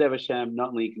is there Hashem, not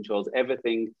only he controls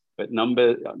everything, but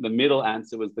the middle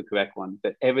answer was the correct one,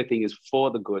 that everything is for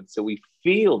the good. So we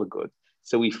feel the good.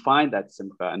 So we find that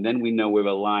simcha, and then we know we're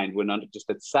aligned. We're not just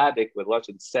a tzaddik, we're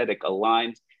lashon tzedek,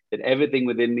 aligned, that everything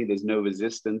within me, there's no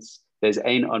resistance. There's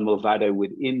ein on milvado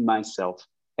within myself.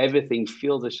 Everything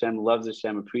feels Hashem, loves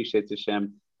Hashem, appreciates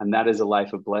Hashem, and that is a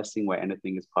life of blessing where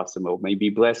anything is possible. May be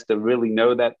blessed to really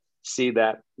know that, see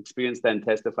that, experience that, and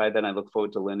testify that. And I look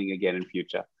forward to learning again in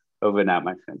future. Over and out,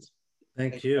 my friends.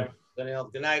 Thank you. Daniel,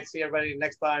 good night. See everybody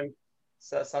next time.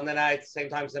 Sunday night, same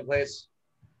time, same place.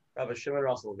 Rabbi Shimon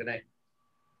Russell, good night.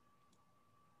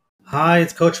 Hi,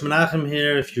 it's Coach Menachem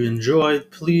here. If you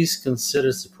enjoyed, please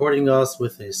consider supporting us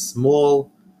with a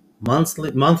small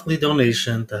monthly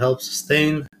donation to help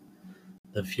sustain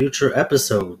the future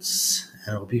episodes.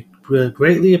 And it will be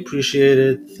greatly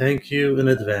appreciated. Thank you in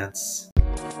advance.